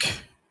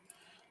think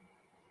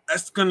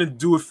that's gonna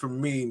do it for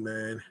me,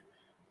 man.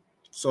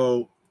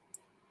 So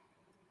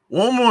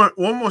one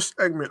more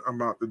segment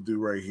I'm about to do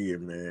right here,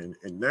 man,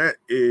 and that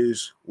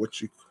is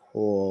what you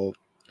call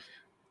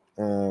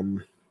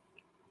um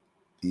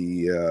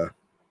the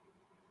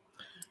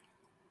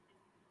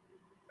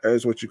that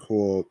is what you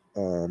call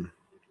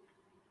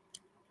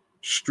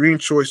stream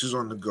choices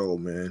on the go,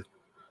 man.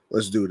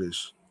 Let's do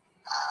this.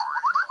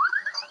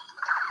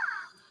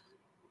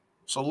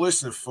 So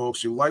listen,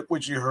 folks, you like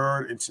what you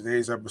heard in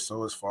today's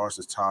episode as far as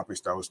the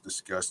topics that was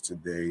discussed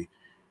today,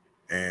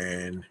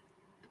 and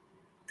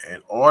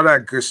all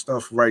that good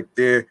stuff right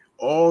there.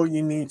 All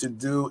you need to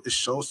do is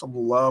show some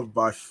love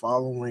by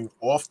following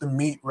Off the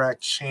Meat Rack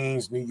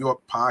Chains New York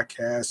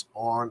podcast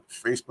on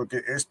Facebook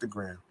and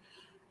Instagram.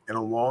 And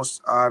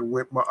alongside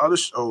with my other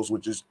shows,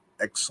 which is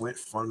Excellent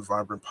Fun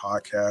Vibrant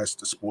Podcast,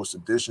 the Sports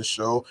Edition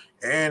show,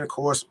 and of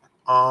course,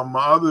 my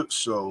other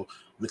show,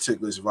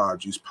 Meticulous Vibe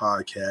Juice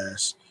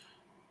Podcast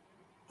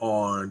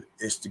on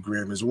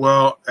Instagram, as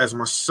well as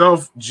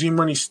myself, G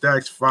Money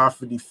Stacks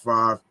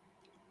 555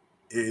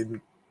 in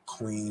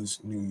Queens,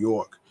 New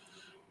York.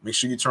 Make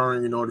sure you turn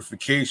on your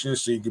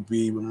notifications so you can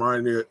be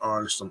reminded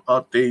on some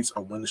updates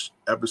on when the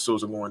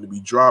episodes are going to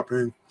be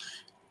dropping.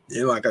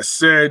 And like I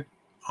said,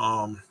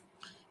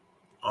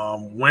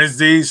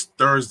 Wednesdays,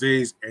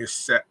 Thursdays, and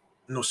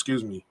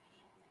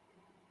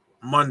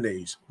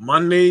Mondays,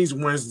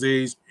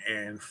 Wednesdays,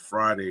 and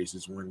Fridays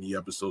is when the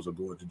episodes are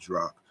going to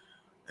drop.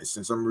 And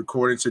since I'm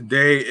recording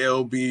today,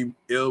 it'll be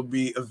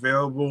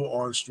available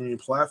on streaming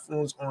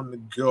platforms on the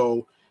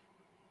go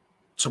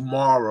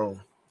tomorrow,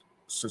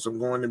 since I'm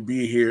going to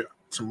be here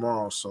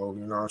tomorrow. So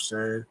you know what I'm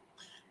saying?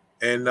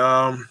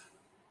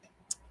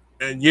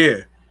 And yeah.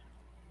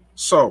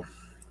 So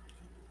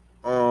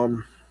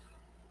all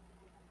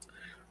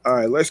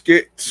right, let's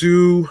get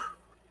to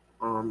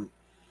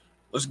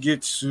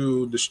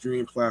the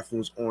streaming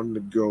platforms on the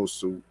go.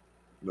 So you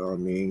know what I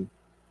mean?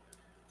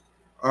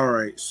 All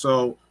right,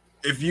 so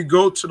if you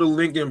go to the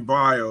link in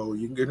bio,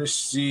 you're gonna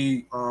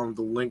see the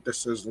link that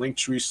says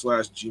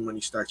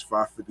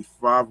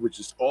linktree/gmoneystacks555, which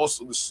is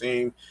also the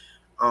same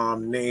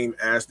name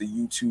as the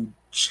YouTube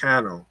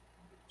channel.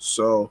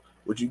 So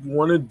what you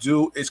want to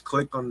do is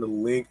click on the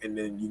link, and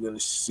then you're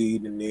gonna see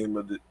the name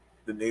of the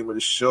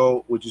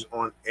show, which is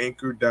on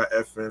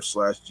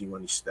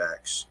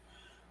anchor.fm/gmoneystacks.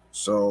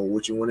 So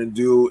what you want to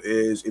do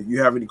is, if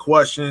you have any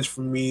questions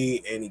for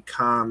me, any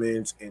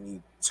comments,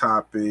 any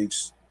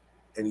topics,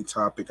 any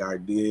topic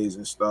ideas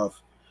and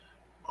stuff,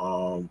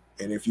 and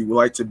if you would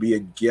like to be a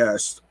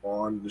guest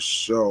on the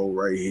show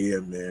right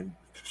here, man,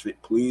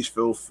 please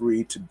feel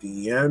free to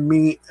DM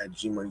me at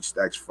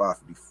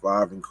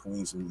gmoneystacks555 in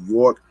Queens, New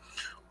York,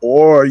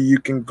 or you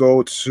could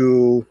go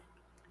to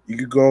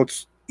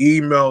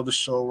email the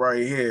show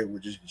right here,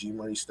 which is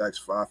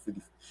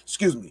gmoneystacks550.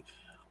 Excuse me,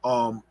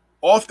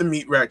 Off the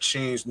Meat Rack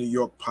Chains New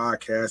York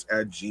podcast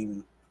at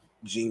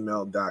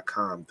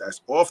gmail.com.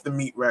 That's Off the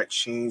Meat Rack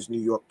Chains New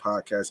York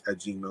podcast at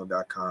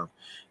gmail.com.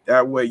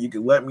 That way you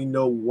can let me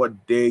know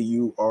what day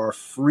you are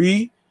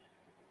free,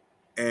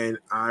 and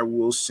I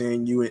will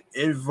send you an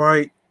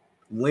invite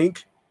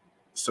link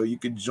so you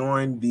can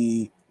join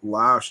the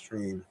live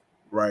stream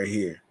right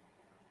here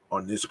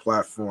on this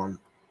platform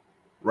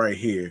right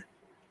here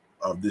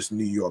of this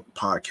New York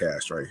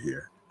podcast right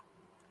here.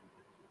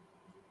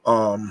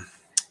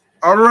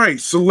 All right,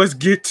 so let's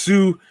get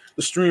to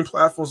the stream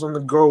platforms on the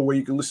go where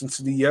you can listen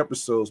to the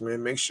episodes,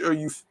 man. Make sure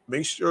you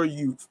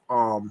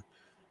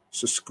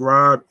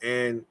subscribe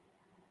and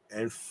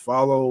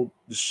follow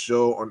the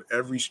show on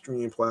every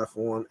streaming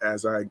platform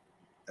as I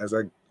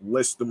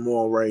list them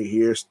all right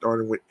here,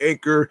 starting with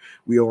Anchor.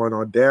 We are on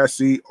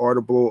Audacity,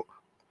 Audible,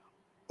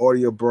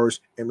 Audio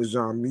Burst,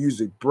 Amazon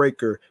Music,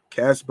 Breaker,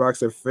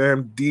 Castbox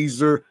FM,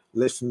 Deezer,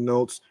 Listen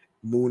Notes,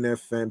 Moon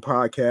FM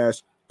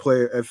Podcast,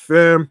 Player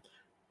FM,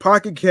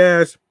 Pocket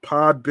Cast,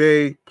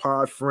 Podbay,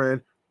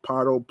 Podfriend,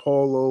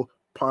 Podopolo,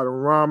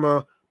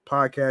 Podorama,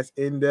 Podcast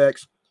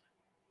Index,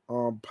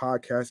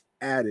 Podcast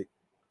Addict,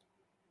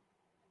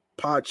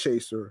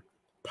 Podchaser,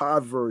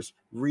 Podverse,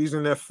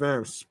 Reason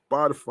FM,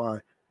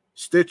 Spotify,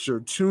 Stitcher,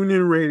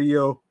 TuneIn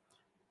Radio,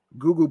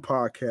 Google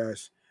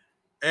Podcasts.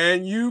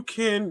 And you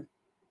can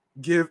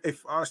give a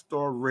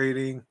 5-star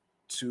rating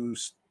to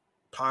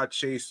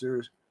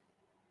Podchaser,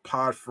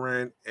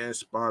 Podfriend, and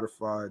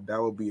Spotify. That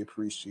will be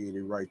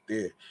appreciated right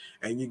there.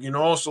 And you can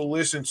also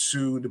listen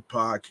to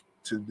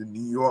the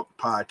New York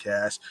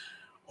podcast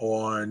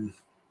on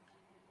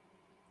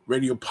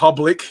Radio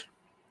Public.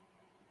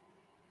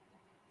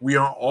 We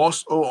are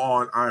also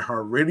on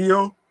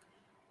iHeartRadio,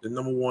 the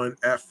 #1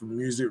 app for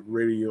music,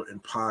 radio,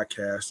 and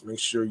podcast. Make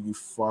sure you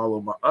follow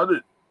my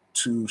other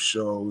 2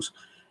 shows,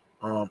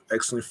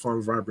 Excellent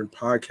Fun Vibrant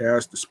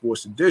Podcast, the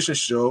Sports Edition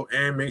show,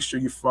 and make sure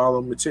you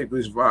follow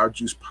Meticulous Vibe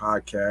Juice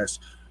Podcast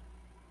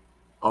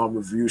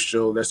review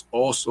show. That's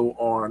also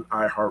on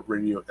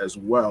iHeartRadio as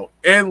well.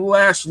 And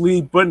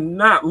lastly, but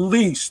not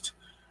least,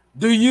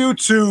 the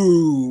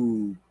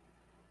YouTube.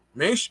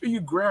 Make sure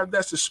you grab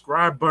that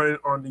subscribe button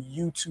on the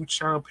YouTube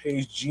channel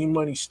page, G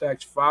Money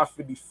Stacks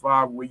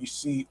 555, where you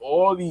see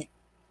all the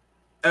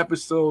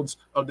episodes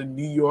of the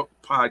New York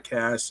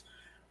podcast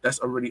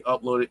that's already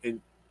uploaded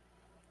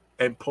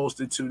and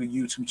posted to the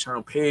YouTube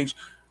channel page.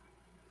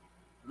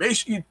 Make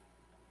sure you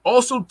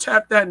also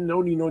tap that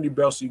noti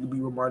bell so you can be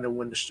reminded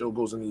when the show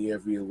goes in the air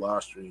via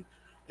live stream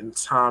and the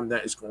time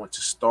that it's going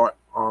to start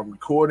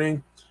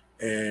recording.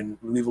 And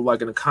leave a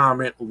like and a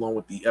comment along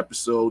with the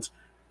episodes,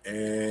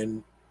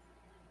 and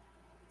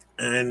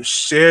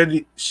share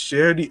the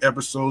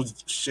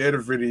episodes, share the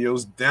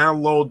videos,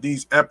 download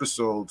these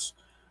episodes.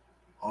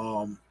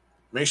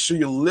 Make sure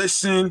you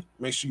listen,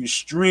 make sure you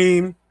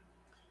stream,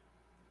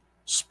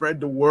 spread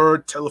the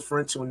word, tell a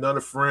friend to another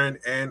friend,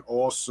 and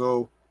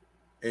also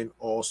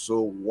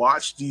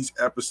watch these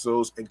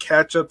episodes and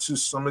catch up to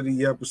some of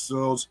the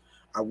episodes.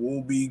 I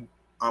will be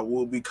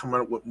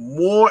coming up with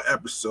more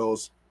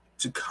episodes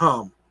to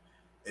come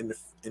in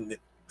the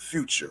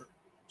future.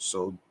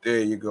 So there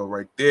you go,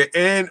 right there.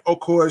 And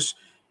of course,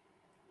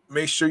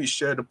 make sure you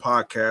share the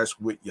podcast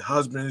with your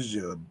husbands,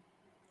 your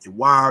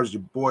wives,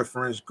 your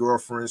boyfriends,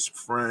 girlfriends,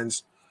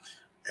 friends,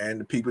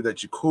 and the people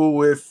that you're cool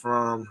with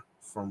from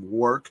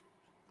work.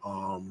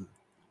 You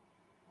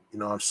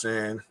know what I'm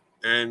saying?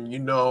 And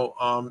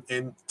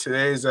in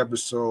today's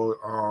episode,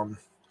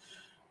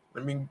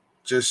 let me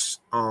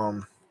just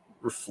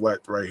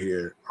reflect right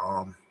here.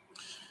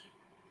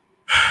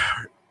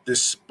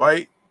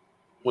 Despite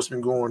what's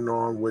been going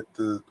on with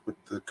the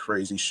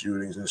crazy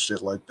shootings and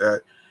shit like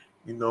that,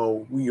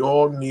 we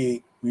all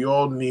need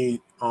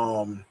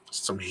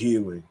some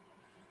healing,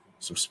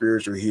 some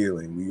spiritual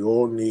healing. We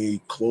all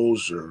need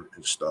closure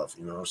and stuff,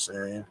 you know what I'm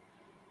saying?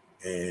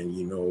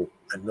 And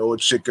I know a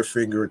chicken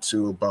finger or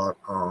two about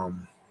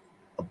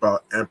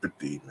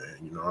empathy, man.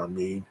 You know what I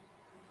mean?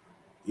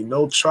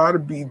 Try to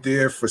be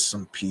there for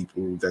some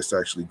people that's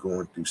actually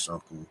going through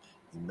something.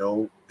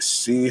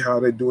 See how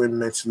they're doing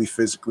mentally,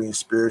 physically, and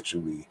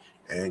spiritually.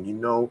 And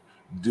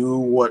do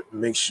what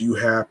makes you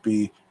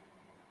happy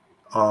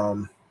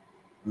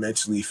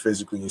mentally,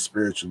 physically, and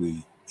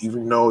spiritually.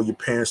 Even though your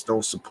parents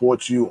don't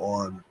support you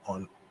on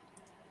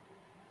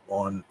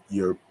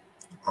your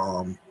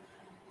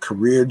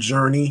career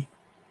journey,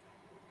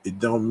 it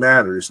don't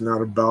matter. It's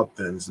not about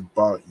them. It's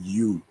about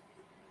you.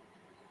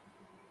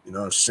 You know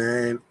what I'm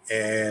saying?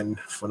 And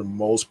for the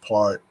most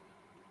part,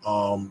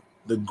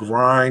 the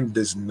grind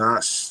does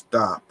not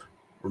stop.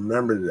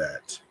 Remember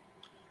that.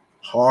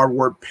 Hard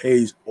work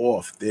pays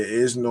off. There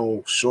is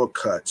no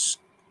shortcuts.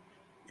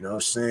 You know what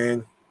I'm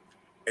saying?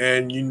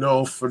 And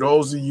for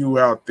those of you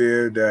out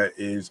there that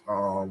is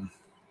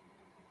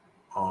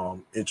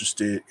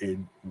interested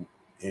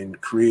in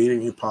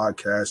creating a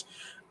podcast,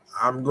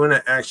 I'm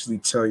gonna actually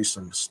tell you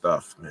some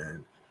stuff,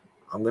 man.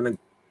 I'm gonna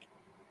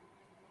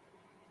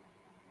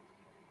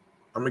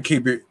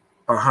keep it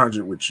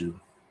 100 with you.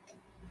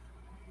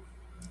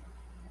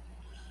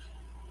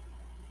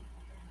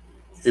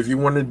 If you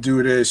want to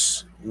do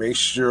this, make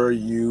sure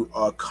you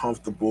are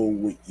comfortable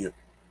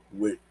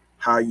with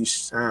how you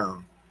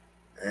sound,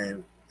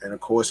 and of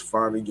course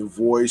finding your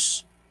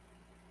voice,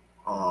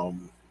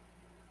 and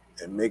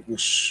making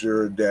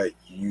sure that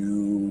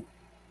you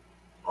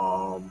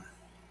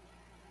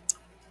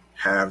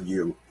have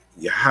your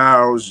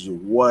hows, your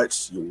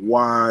whats, your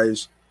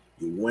whys,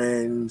 your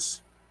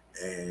whens,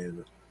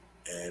 and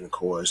of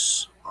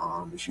course,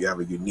 if you have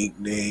a unique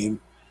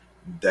name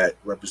that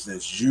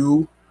represents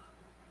you,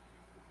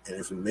 and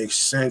if it makes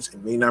sense,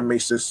 it may not make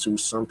sense to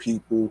some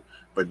people,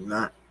 but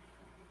not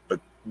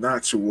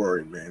to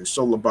worry, man. It's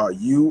all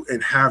about you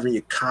and having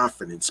your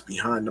confidence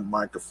behind the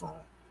microphone.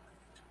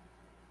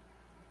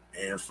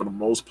 And for the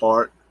most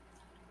part,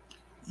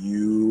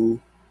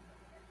 you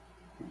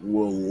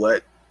will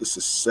let the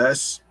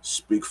success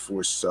speak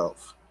for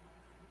itself,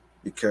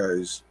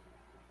 because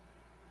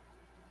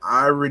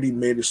I already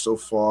made it so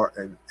far,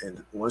 and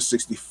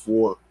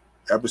 164,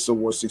 episode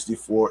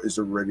 164 is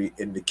already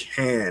in the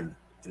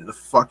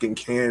fucking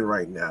can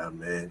right now,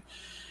 man.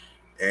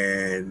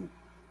 And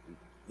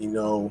you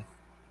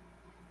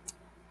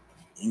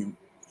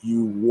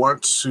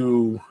want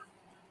to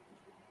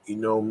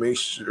make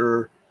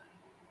sure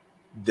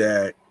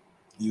that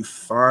you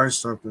find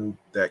something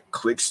that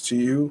clicks to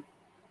you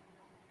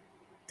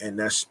and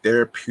that's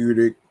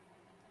therapeutic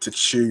to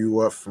cheer you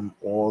up from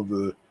all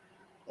the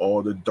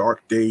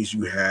dark days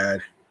you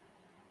had,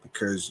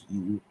 because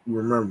you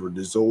remember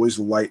there's always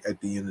light at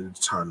the end of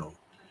the tunnel.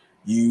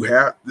 You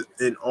have,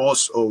 and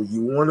also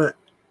you want to,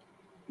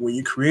 when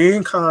you're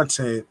creating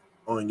content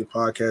on your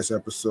podcast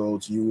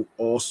episodes, you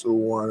also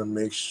want to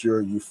make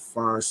sure you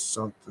find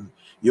something.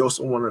 You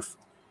also want to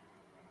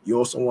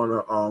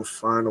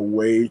find a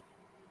way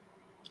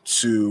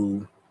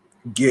to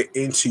get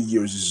into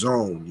your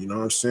zone. You know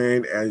what I'm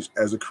saying?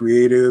 As a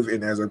creative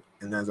and as a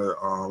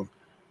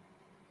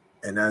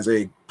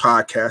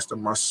podcaster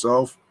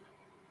myself,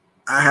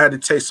 I had to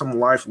take some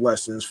life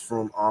lessons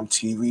from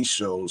TV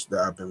shows that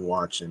I've been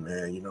watching,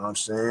 man. You know what I'm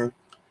saying?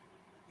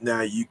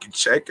 Now you can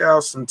check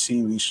out some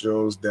TV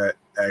shows that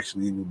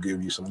actually will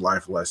give you some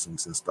life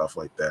lessons and stuff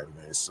like that,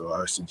 man. So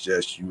I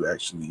suggest you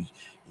actually,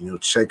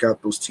 check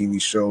out those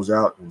TV shows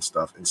out and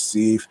stuff and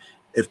see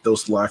if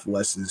those life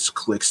lessons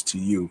clicks to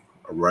you.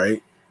 All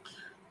right.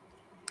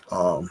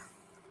 Um,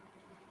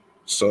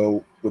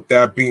 so with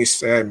that being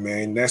said,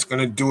 man, that's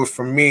gonna do it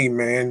for me,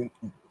 man.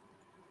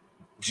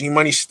 G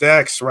Money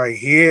Stacks right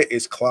here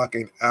is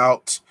clocking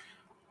out.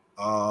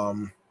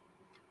 Um,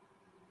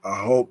 I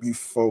hope you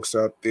folks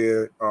out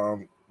there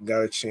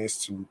got a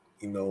chance to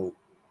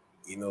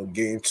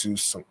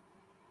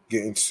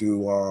get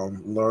into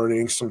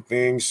learning some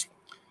things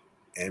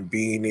and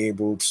being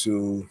able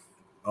to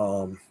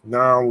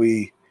not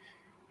only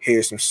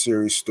hear some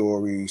serious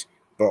stories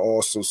but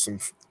also some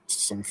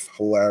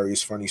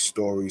hilarious funny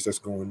stories that's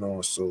going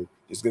on. So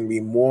there's going to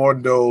be more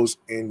of those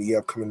in the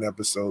upcoming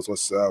episodes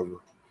whatsoever.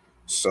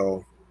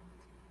 So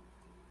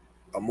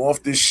I'm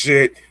off this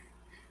shit.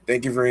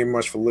 Thank you very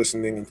much for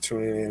listening and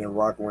tuning in and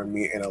rocking with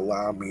me and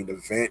allowing me to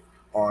vent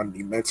on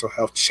the mental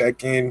health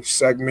check-in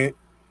segment.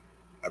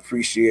 I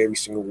appreciate every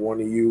single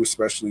one of you,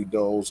 especially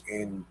those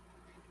in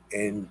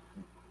in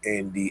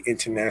the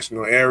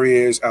international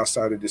areas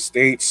outside of the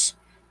states,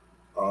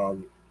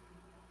 um,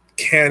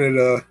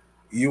 Canada,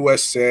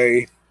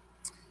 USA,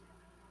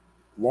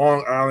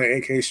 Long Island,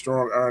 aka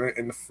Strong Island,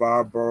 and the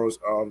five boroughs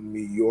of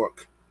New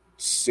York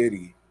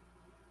City.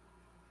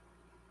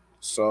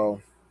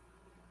 So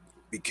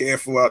be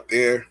careful out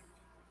there.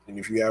 And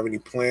if you have any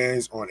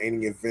plans on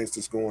any events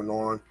that's going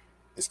on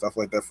and stuff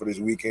like that for this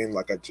weekend,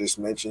 like I just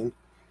mentioned,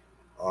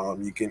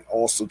 you can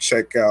also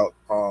check out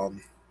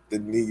the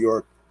New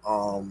York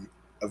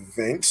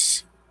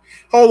events.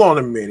 Hold on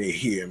a minute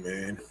here,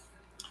 man.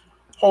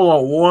 Hold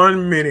on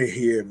 1 minute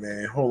here,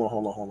 man. Hold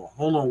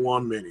on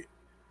 1 minute.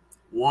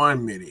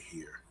 1 minute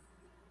here.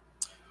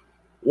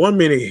 1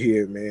 minute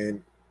here,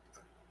 man.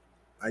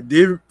 I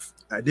did.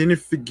 I didn't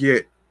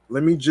forget.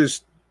 Let me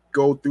just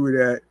go through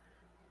that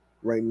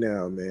right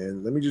now,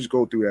 man. Let me just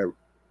go through that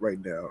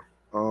right now.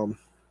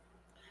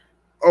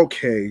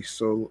 Okay,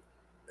 so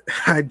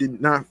I did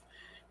not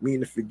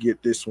mean to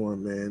forget this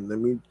one, man. Let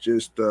me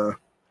just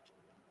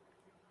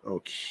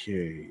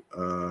okay.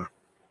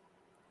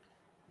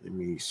 Let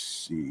me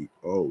see.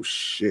 Oh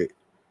shit.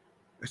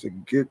 That's a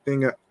good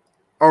thing.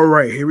 All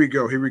right, here we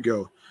go. Here we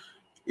go.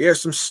 Yeah,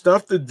 some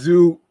stuff to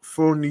do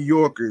for New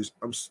Yorkers.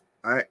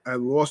 I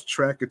lost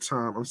track of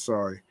time. I'm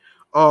sorry.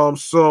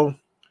 So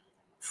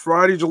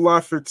Friday,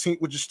 July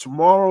 15th, which is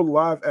tomorrow,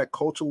 live at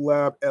Culture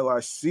Lab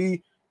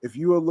LIC. If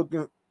you are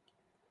looking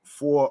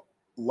for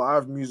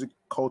live music,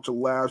 Culture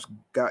Labs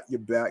got your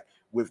back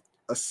with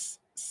a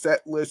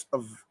set list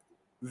of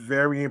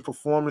varying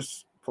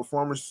performers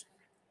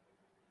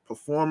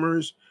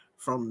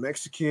from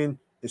Mexican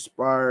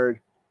inspired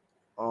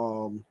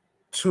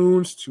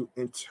tunes to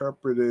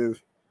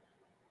interpretive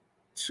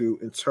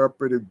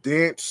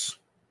dance.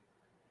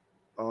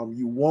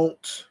 You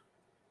won't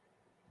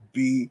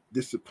be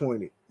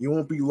disappointed. You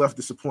won't be left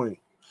disappointed.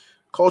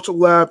 Culture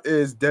Lab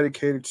is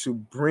dedicated to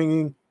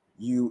bringing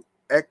you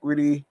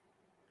equity,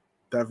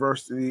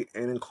 diversity,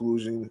 and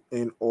inclusion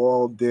in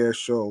all their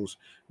shows.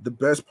 The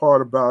best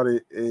part about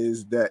it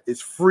is that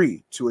it's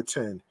free to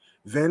attend.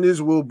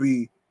 Vendors will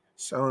be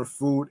selling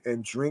food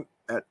and drink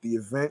at the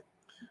event,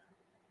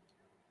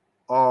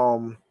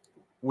 um,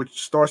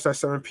 which starts at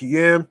 7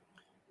 p.m.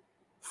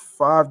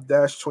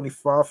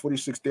 5-25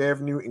 46th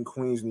Avenue in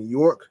Queens, New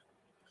York.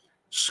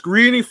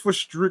 Screening for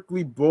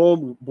Strictly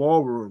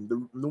Ballroom,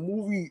 the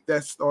movie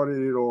that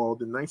started it all.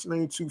 The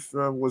 1992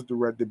 film was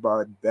directed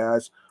by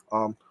Baz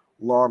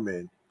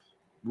Luhrmann,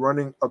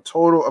 running a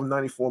total of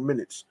 94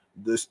 minutes.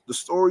 The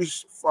story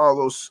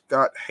follows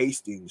Scott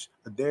Hastings,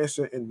 a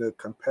dancer in the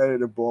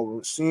competitive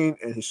ballroom scene,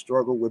 and his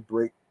struggle with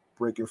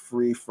breaking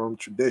free from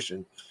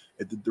tradition.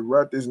 If the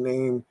director's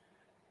name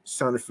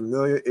sounded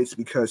familiar, it's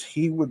because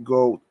he would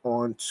go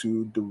on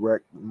to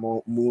direct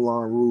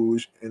Moulin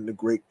Rouge and The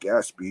Great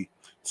Gatsby.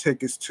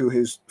 Tickets to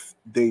his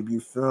debut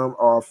film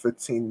are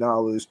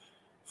 $15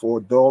 for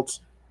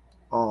adults,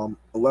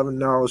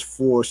 $11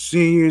 for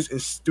seniors and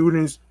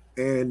students,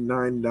 and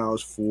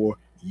 $9 for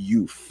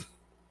youth.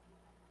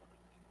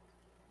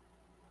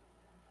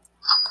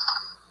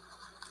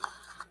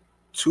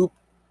 Two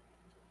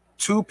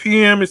 2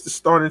 p.m. is the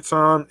starting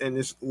time, and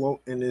it's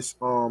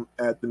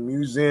at the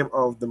Museum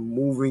of the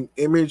Moving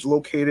Image,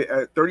 located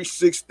at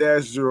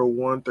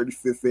 36-01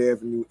 35th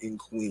Avenue in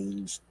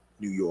Queens,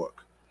 New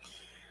York.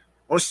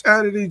 On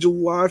Saturday,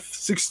 July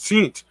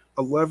 16th,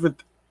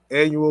 11th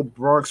annual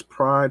Bronx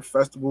Pride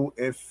Festival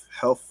and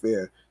Health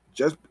Fair.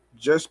 Just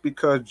just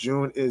because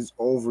June is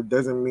over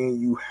doesn't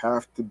mean you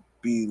have to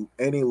be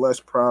any less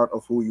proud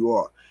of who you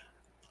are.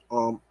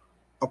 Um,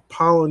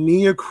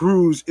 Apollonia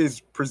Cruz is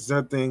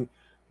presenting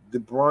the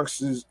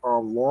Bronx's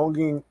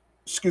longest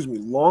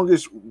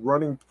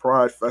running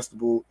Pride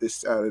Festival this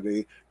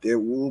Saturday. There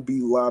will be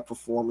live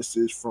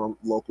performances from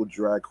local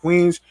drag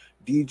queens,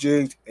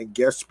 DJs, and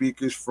guest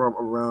speakers from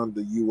around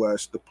the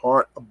U.S. The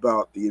part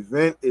about the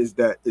event is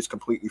that it's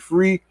completely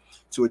free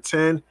to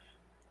attend.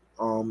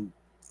 Um,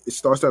 it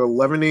starts at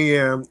 11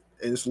 a.m.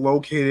 and it's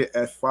located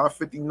at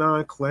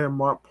 559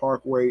 Claremont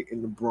Parkway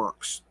in the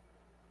Bronx.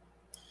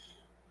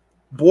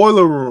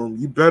 Boiler Room,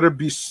 you better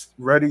be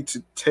ready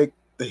to take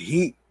the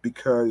heat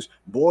because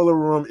Boiler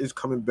Room is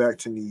coming back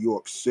to New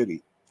York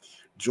City.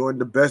 Join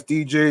the best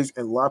DJs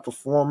and live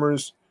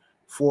performers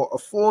for a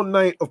full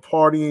night of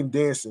partying and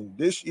dancing.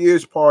 This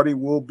year's party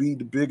will be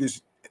the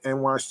biggest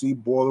NYC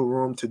Boiler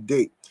Room to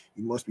date.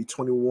 You must be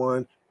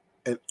 21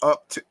 and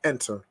up to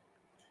enter.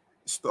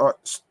 It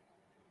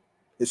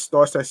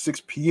starts at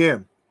 6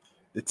 p.m.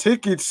 The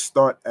tickets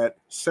start at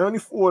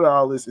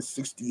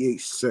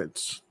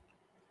 $74.68.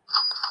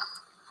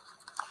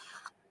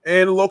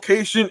 And the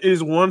location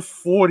is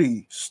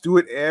 140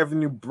 Stewart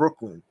Avenue,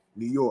 Brooklyn,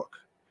 New York.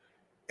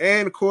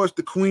 And of course,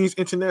 the Queens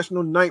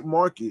International Night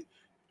Market.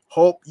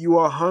 Hope you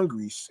are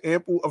hungry.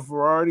 Sample a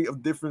variety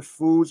of different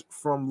foods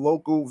from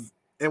local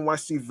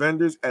NYC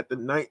vendors at the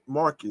night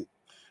market.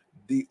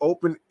 The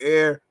open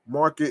air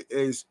market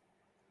is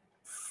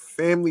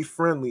family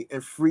friendly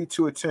and free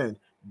to attend.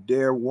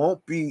 There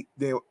won't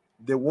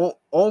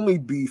only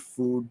be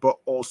food, but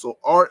also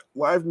art,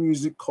 live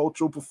music,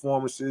 cultural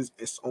performances,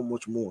 and so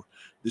much more.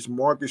 This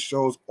market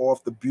shows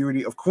off the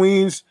beauty of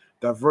Queens,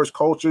 diverse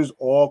cultures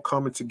all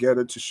coming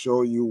together to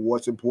show you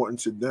what's important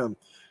to them.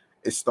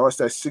 It starts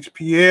at 6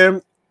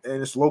 p.m.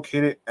 and it's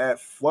located at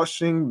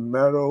Flushing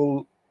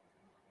Meadow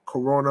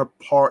Corona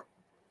Park,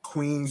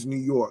 Queens, New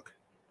York.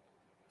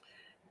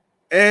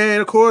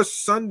 And of course,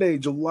 Sunday,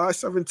 July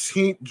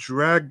 17th,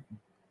 drag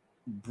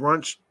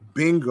brunch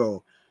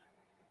bingo.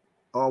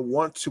 I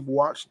want to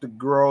watch the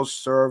girls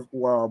serve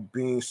while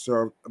being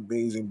served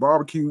amazing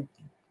barbecue.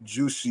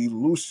 Juicy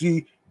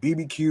Lucy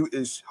BBQ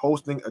is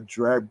hosting a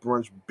drag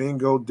brunch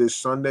bingo this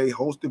Sunday,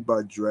 hosted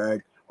by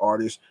drag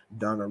artist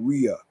Donna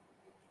Rhea.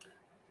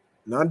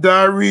 Not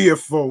diarrhea,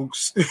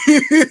 folks.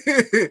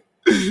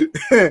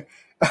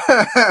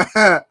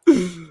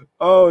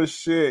 Oh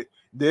shit.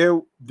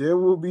 There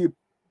will be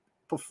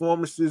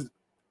performances.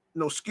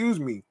 No, excuse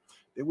me.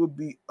 There will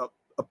be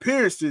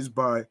appearances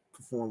by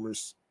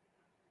performers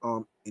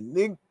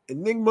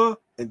Enigma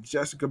and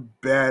Jessica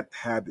Bad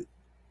Habit.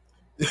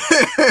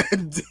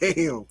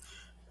 Damn.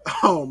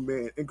 Oh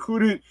man.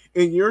 Included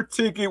in your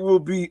ticket will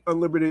be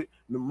unlimited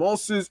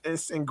mimosas and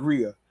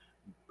sangria,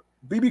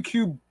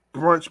 BBQ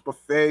brunch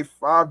buffet,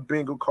 5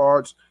 bingo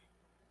cards,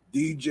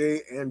 DJ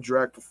and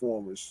drag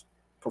performances.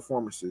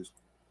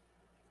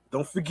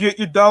 Don't forget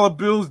your dollar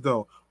bills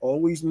though.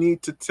 Always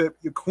need to tip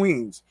your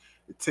queens.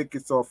 The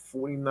tickets are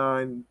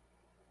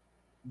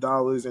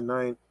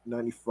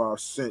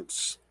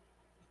 $49.95.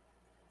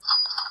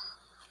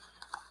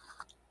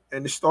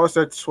 And it starts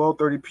at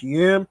 12:30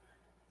 p.m.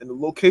 And the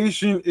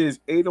location is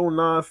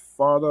 809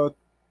 Father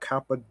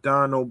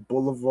Capodanno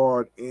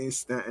Boulevard in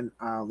Staten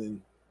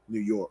Island,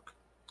 New York.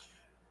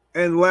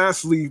 And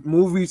lastly,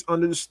 movies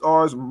under the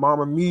stars,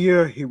 Mamma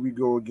Mia, here we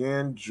go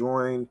again.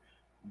 Join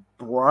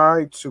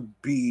bride to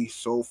be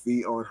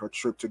Sophie on her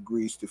trip to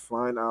Greece to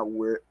find out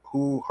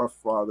who her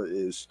father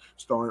is,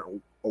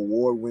 starring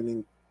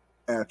award-winning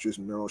actress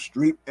Meryl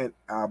Streep and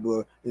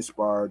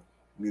ABBA-inspired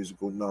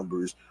musical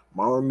numbers.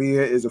 Mamma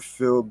Mia is a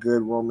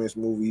feel-good romance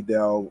movie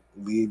that'll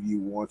leave you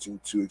wanting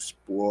to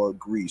explore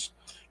Greece.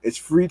 It's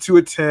free to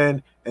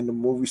attend, and the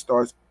movie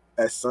starts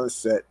at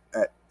sunset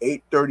at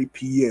 8:30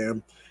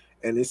 p.m.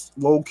 and it's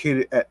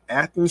located at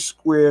Athens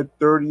Square,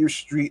 30th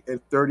Street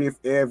and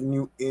 30th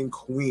Avenue in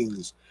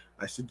Queens.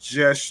 I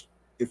suggest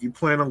if you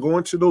plan on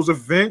going to those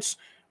events,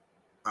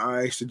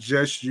 I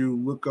suggest you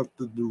look up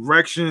the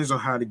directions on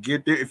how to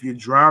get there. If you're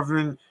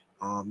driving,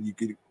 you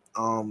could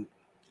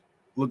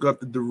look up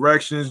the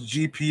directions,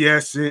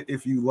 GPS it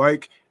if you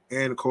like,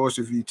 and of course,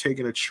 if you're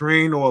taking a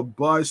train or a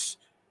bus,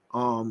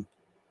 you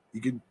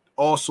could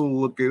also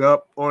look it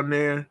up on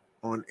there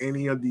on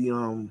any of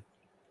the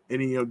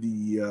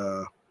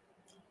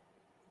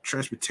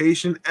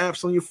transportation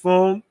apps on your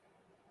phone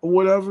or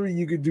whatever.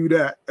 You could do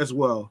that as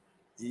well.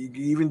 You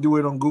can even do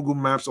it on Google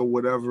Maps or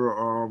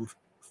whatever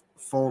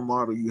phone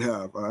model you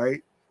have. All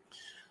right.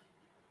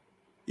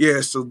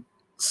 Yeah. So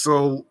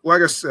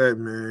like I said,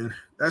 man,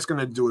 that's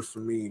gonna do it for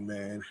me,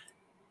 man.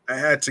 I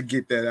had to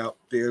get that out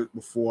there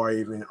before I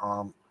even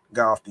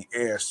got off the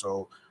air.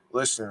 So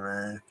listen,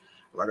 man.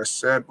 Like I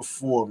said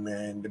before,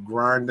 man, the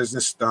grind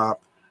doesn't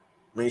stop.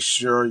 Make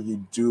sure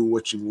you do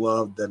what you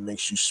love that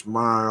makes you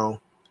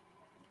smile.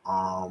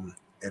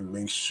 And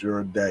make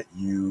sure that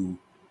you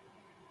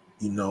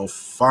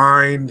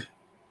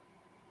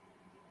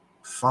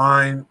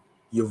find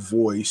your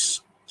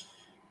voice.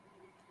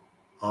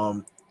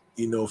 Um,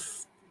 you know,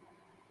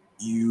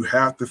 you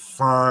have to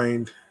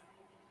find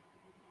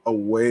a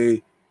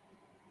way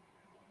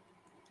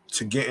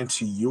to get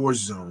into your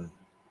zone,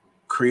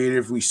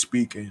 creatively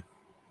speaking.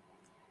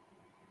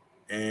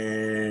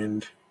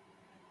 And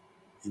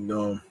you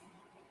know,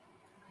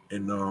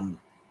 and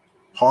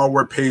hard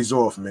work pays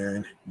off,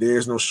 man.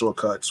 There's no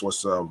shortcuts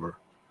whatsoever.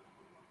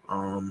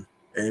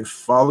 And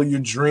follow your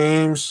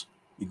dreams,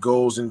 your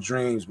goals and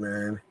dreams,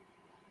 man.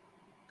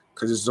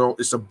 Cause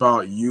it's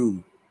about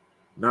you,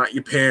 not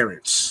your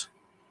parents.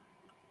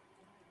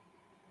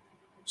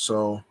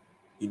 So,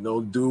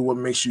 do what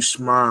makes you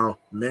smile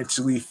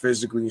mentally,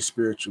 physically, and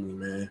spiritually,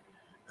 man.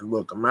 And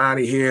look, I'm out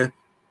of here.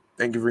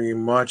 Thank you very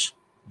much.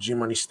 G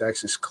Money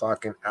Stacks is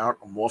clocking out.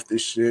 I'm off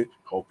this shit.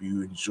 Hope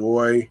you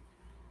enjoy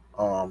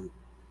um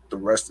the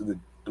rest of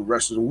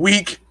the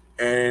week.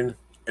 And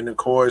of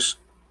course,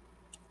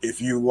 if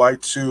you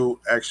like to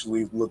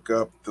actually look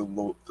up the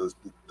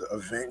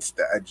events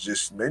that I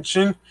just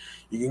mentioned,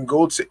 you can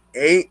go to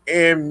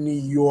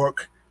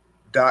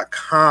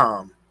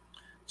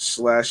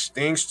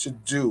amnewyork.com/things to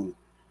do,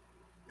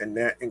 and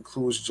that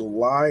includes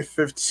July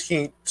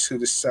 15th to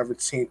the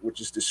 17th,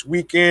 which is this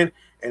weekend.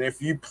 And if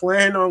you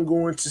plan on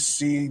going to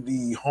see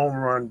the Home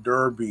Run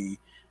Derby,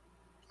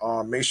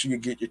 make sure you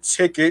get your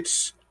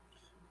tickets.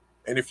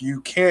 And if you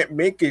can't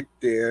make it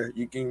there,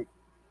 you can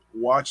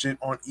watch it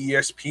on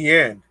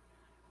ESPN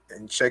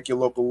and check your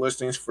local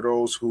listings for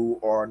those who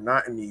are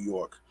not in New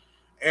York.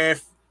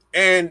 And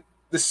and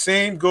the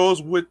same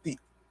goes with the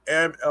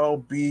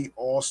MLB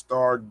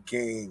All-Star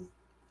Game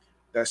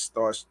that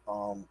starts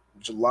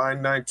July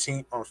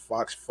 19th on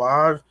Fox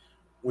 5,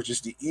 which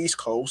is the East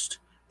Coast.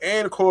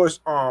 And of course,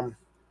 for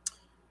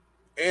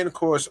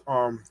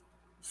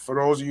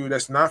those of you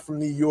that's not from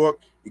New York,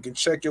 you can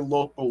check your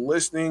local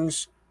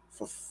listings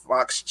for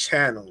Fox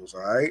channels.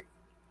 All right.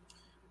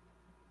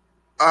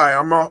 All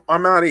right,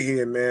 I'm out of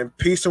here, man.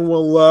 Peace and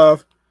one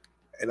love,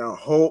 and I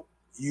hope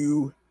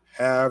you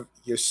have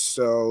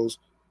yourselves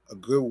a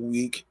good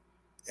week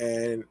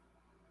and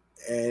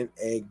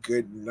a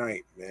good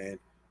night, man.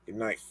 Good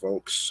night,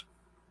 folks.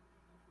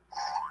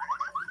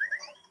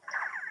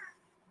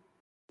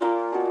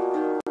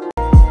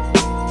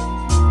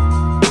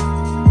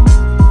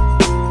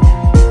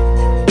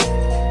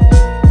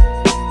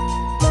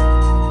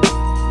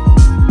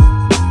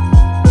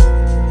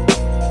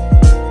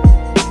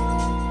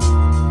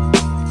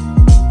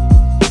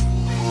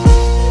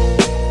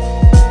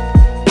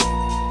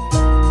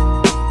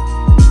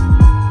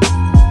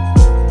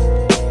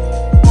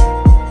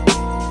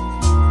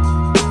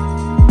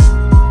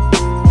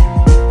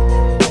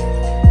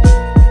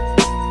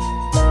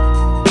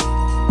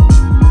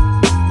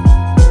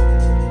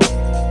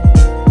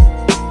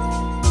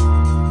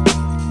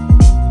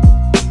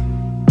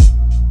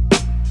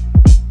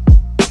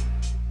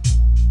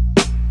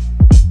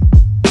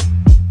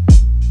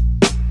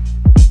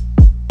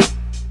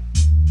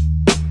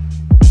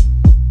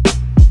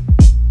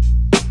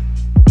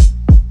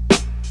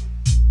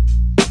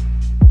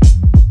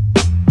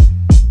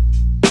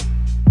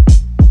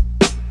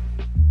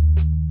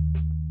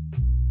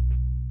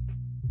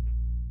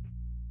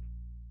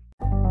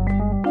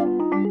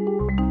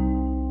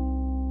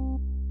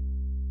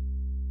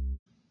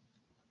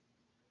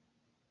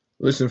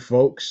 Listen,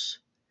 folks,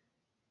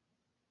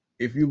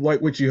 if you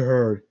like what you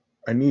heard,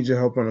 I need your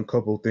help on a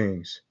couple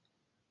things.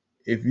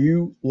 If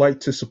you like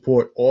to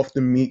support Off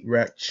the Meat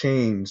Rack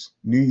Chains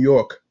New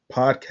York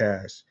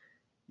podcast,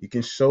 you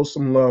can show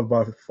some love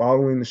by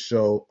following the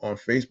show on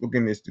Facebook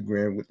and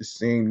Instagram with the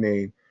same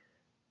name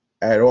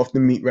at Off the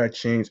Meat Rack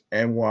Chains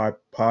NY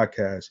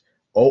podcast.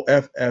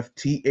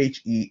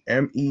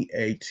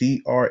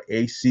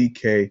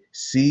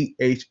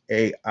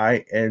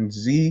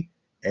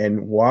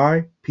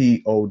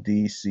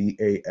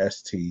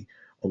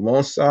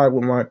 alongside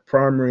with my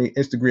primary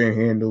Instagram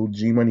handle,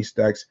 G Money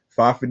Stacks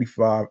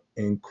 555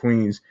 in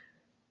Queens,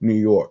 New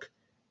York.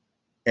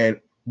 And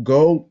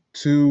go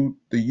to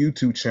the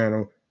YouTube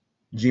channel,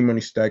 G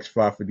Money Stacks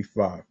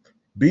 555.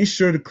 Be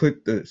sure to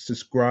click the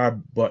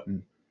subscribe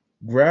button.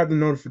 Grab the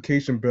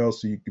notification bell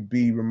so you can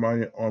be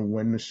reminded on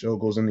when the show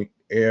goes on the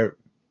air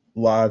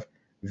live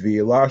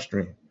via live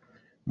stream.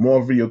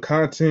 More video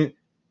content,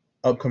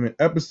 upcoming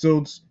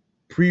episodes,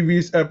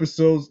 previous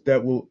episodes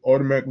that will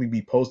automatically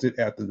be posted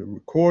after the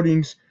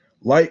recordings.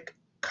 Like,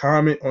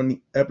 comment on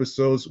the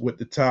episodes with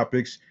the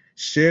topics,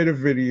 share the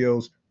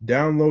videos,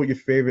 download your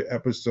favorite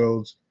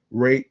episodes,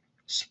 rate,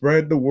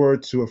 spread the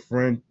word to a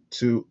friend,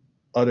 to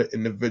other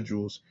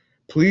individuals.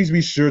 Please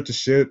be sure to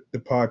share the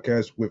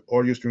podcast with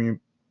audio streaming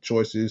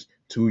choices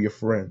to your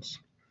friends.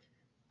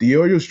 The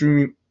audio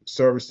streaming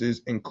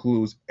services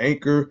includes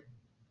Anchor,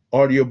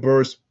 Audio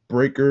Burst,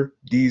 Breaker,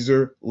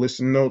 Deezer,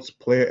 Listen Notes,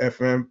 Player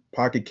FM,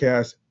 Pocket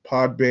Cast,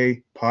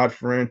 Podbay,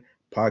 Podfriend,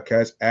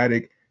 Podcast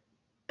Addict,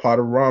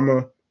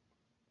 Podorama,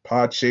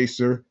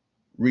 Podchaser,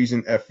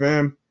 Reason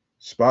FM,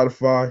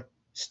 Spotify,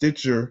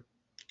 Stitcher,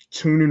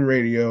 TuneIn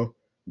Radio,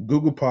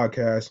 Google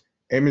Podcasts,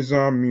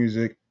 Amazon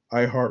Music,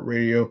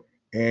 iHeartRadio,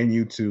 and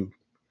YouTube.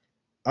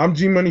 I'm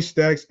G Money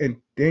Stacks,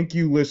 and thank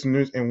you,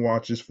 listeners and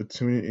watchers, for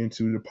tuning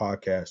into the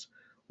podcast.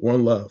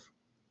 One love.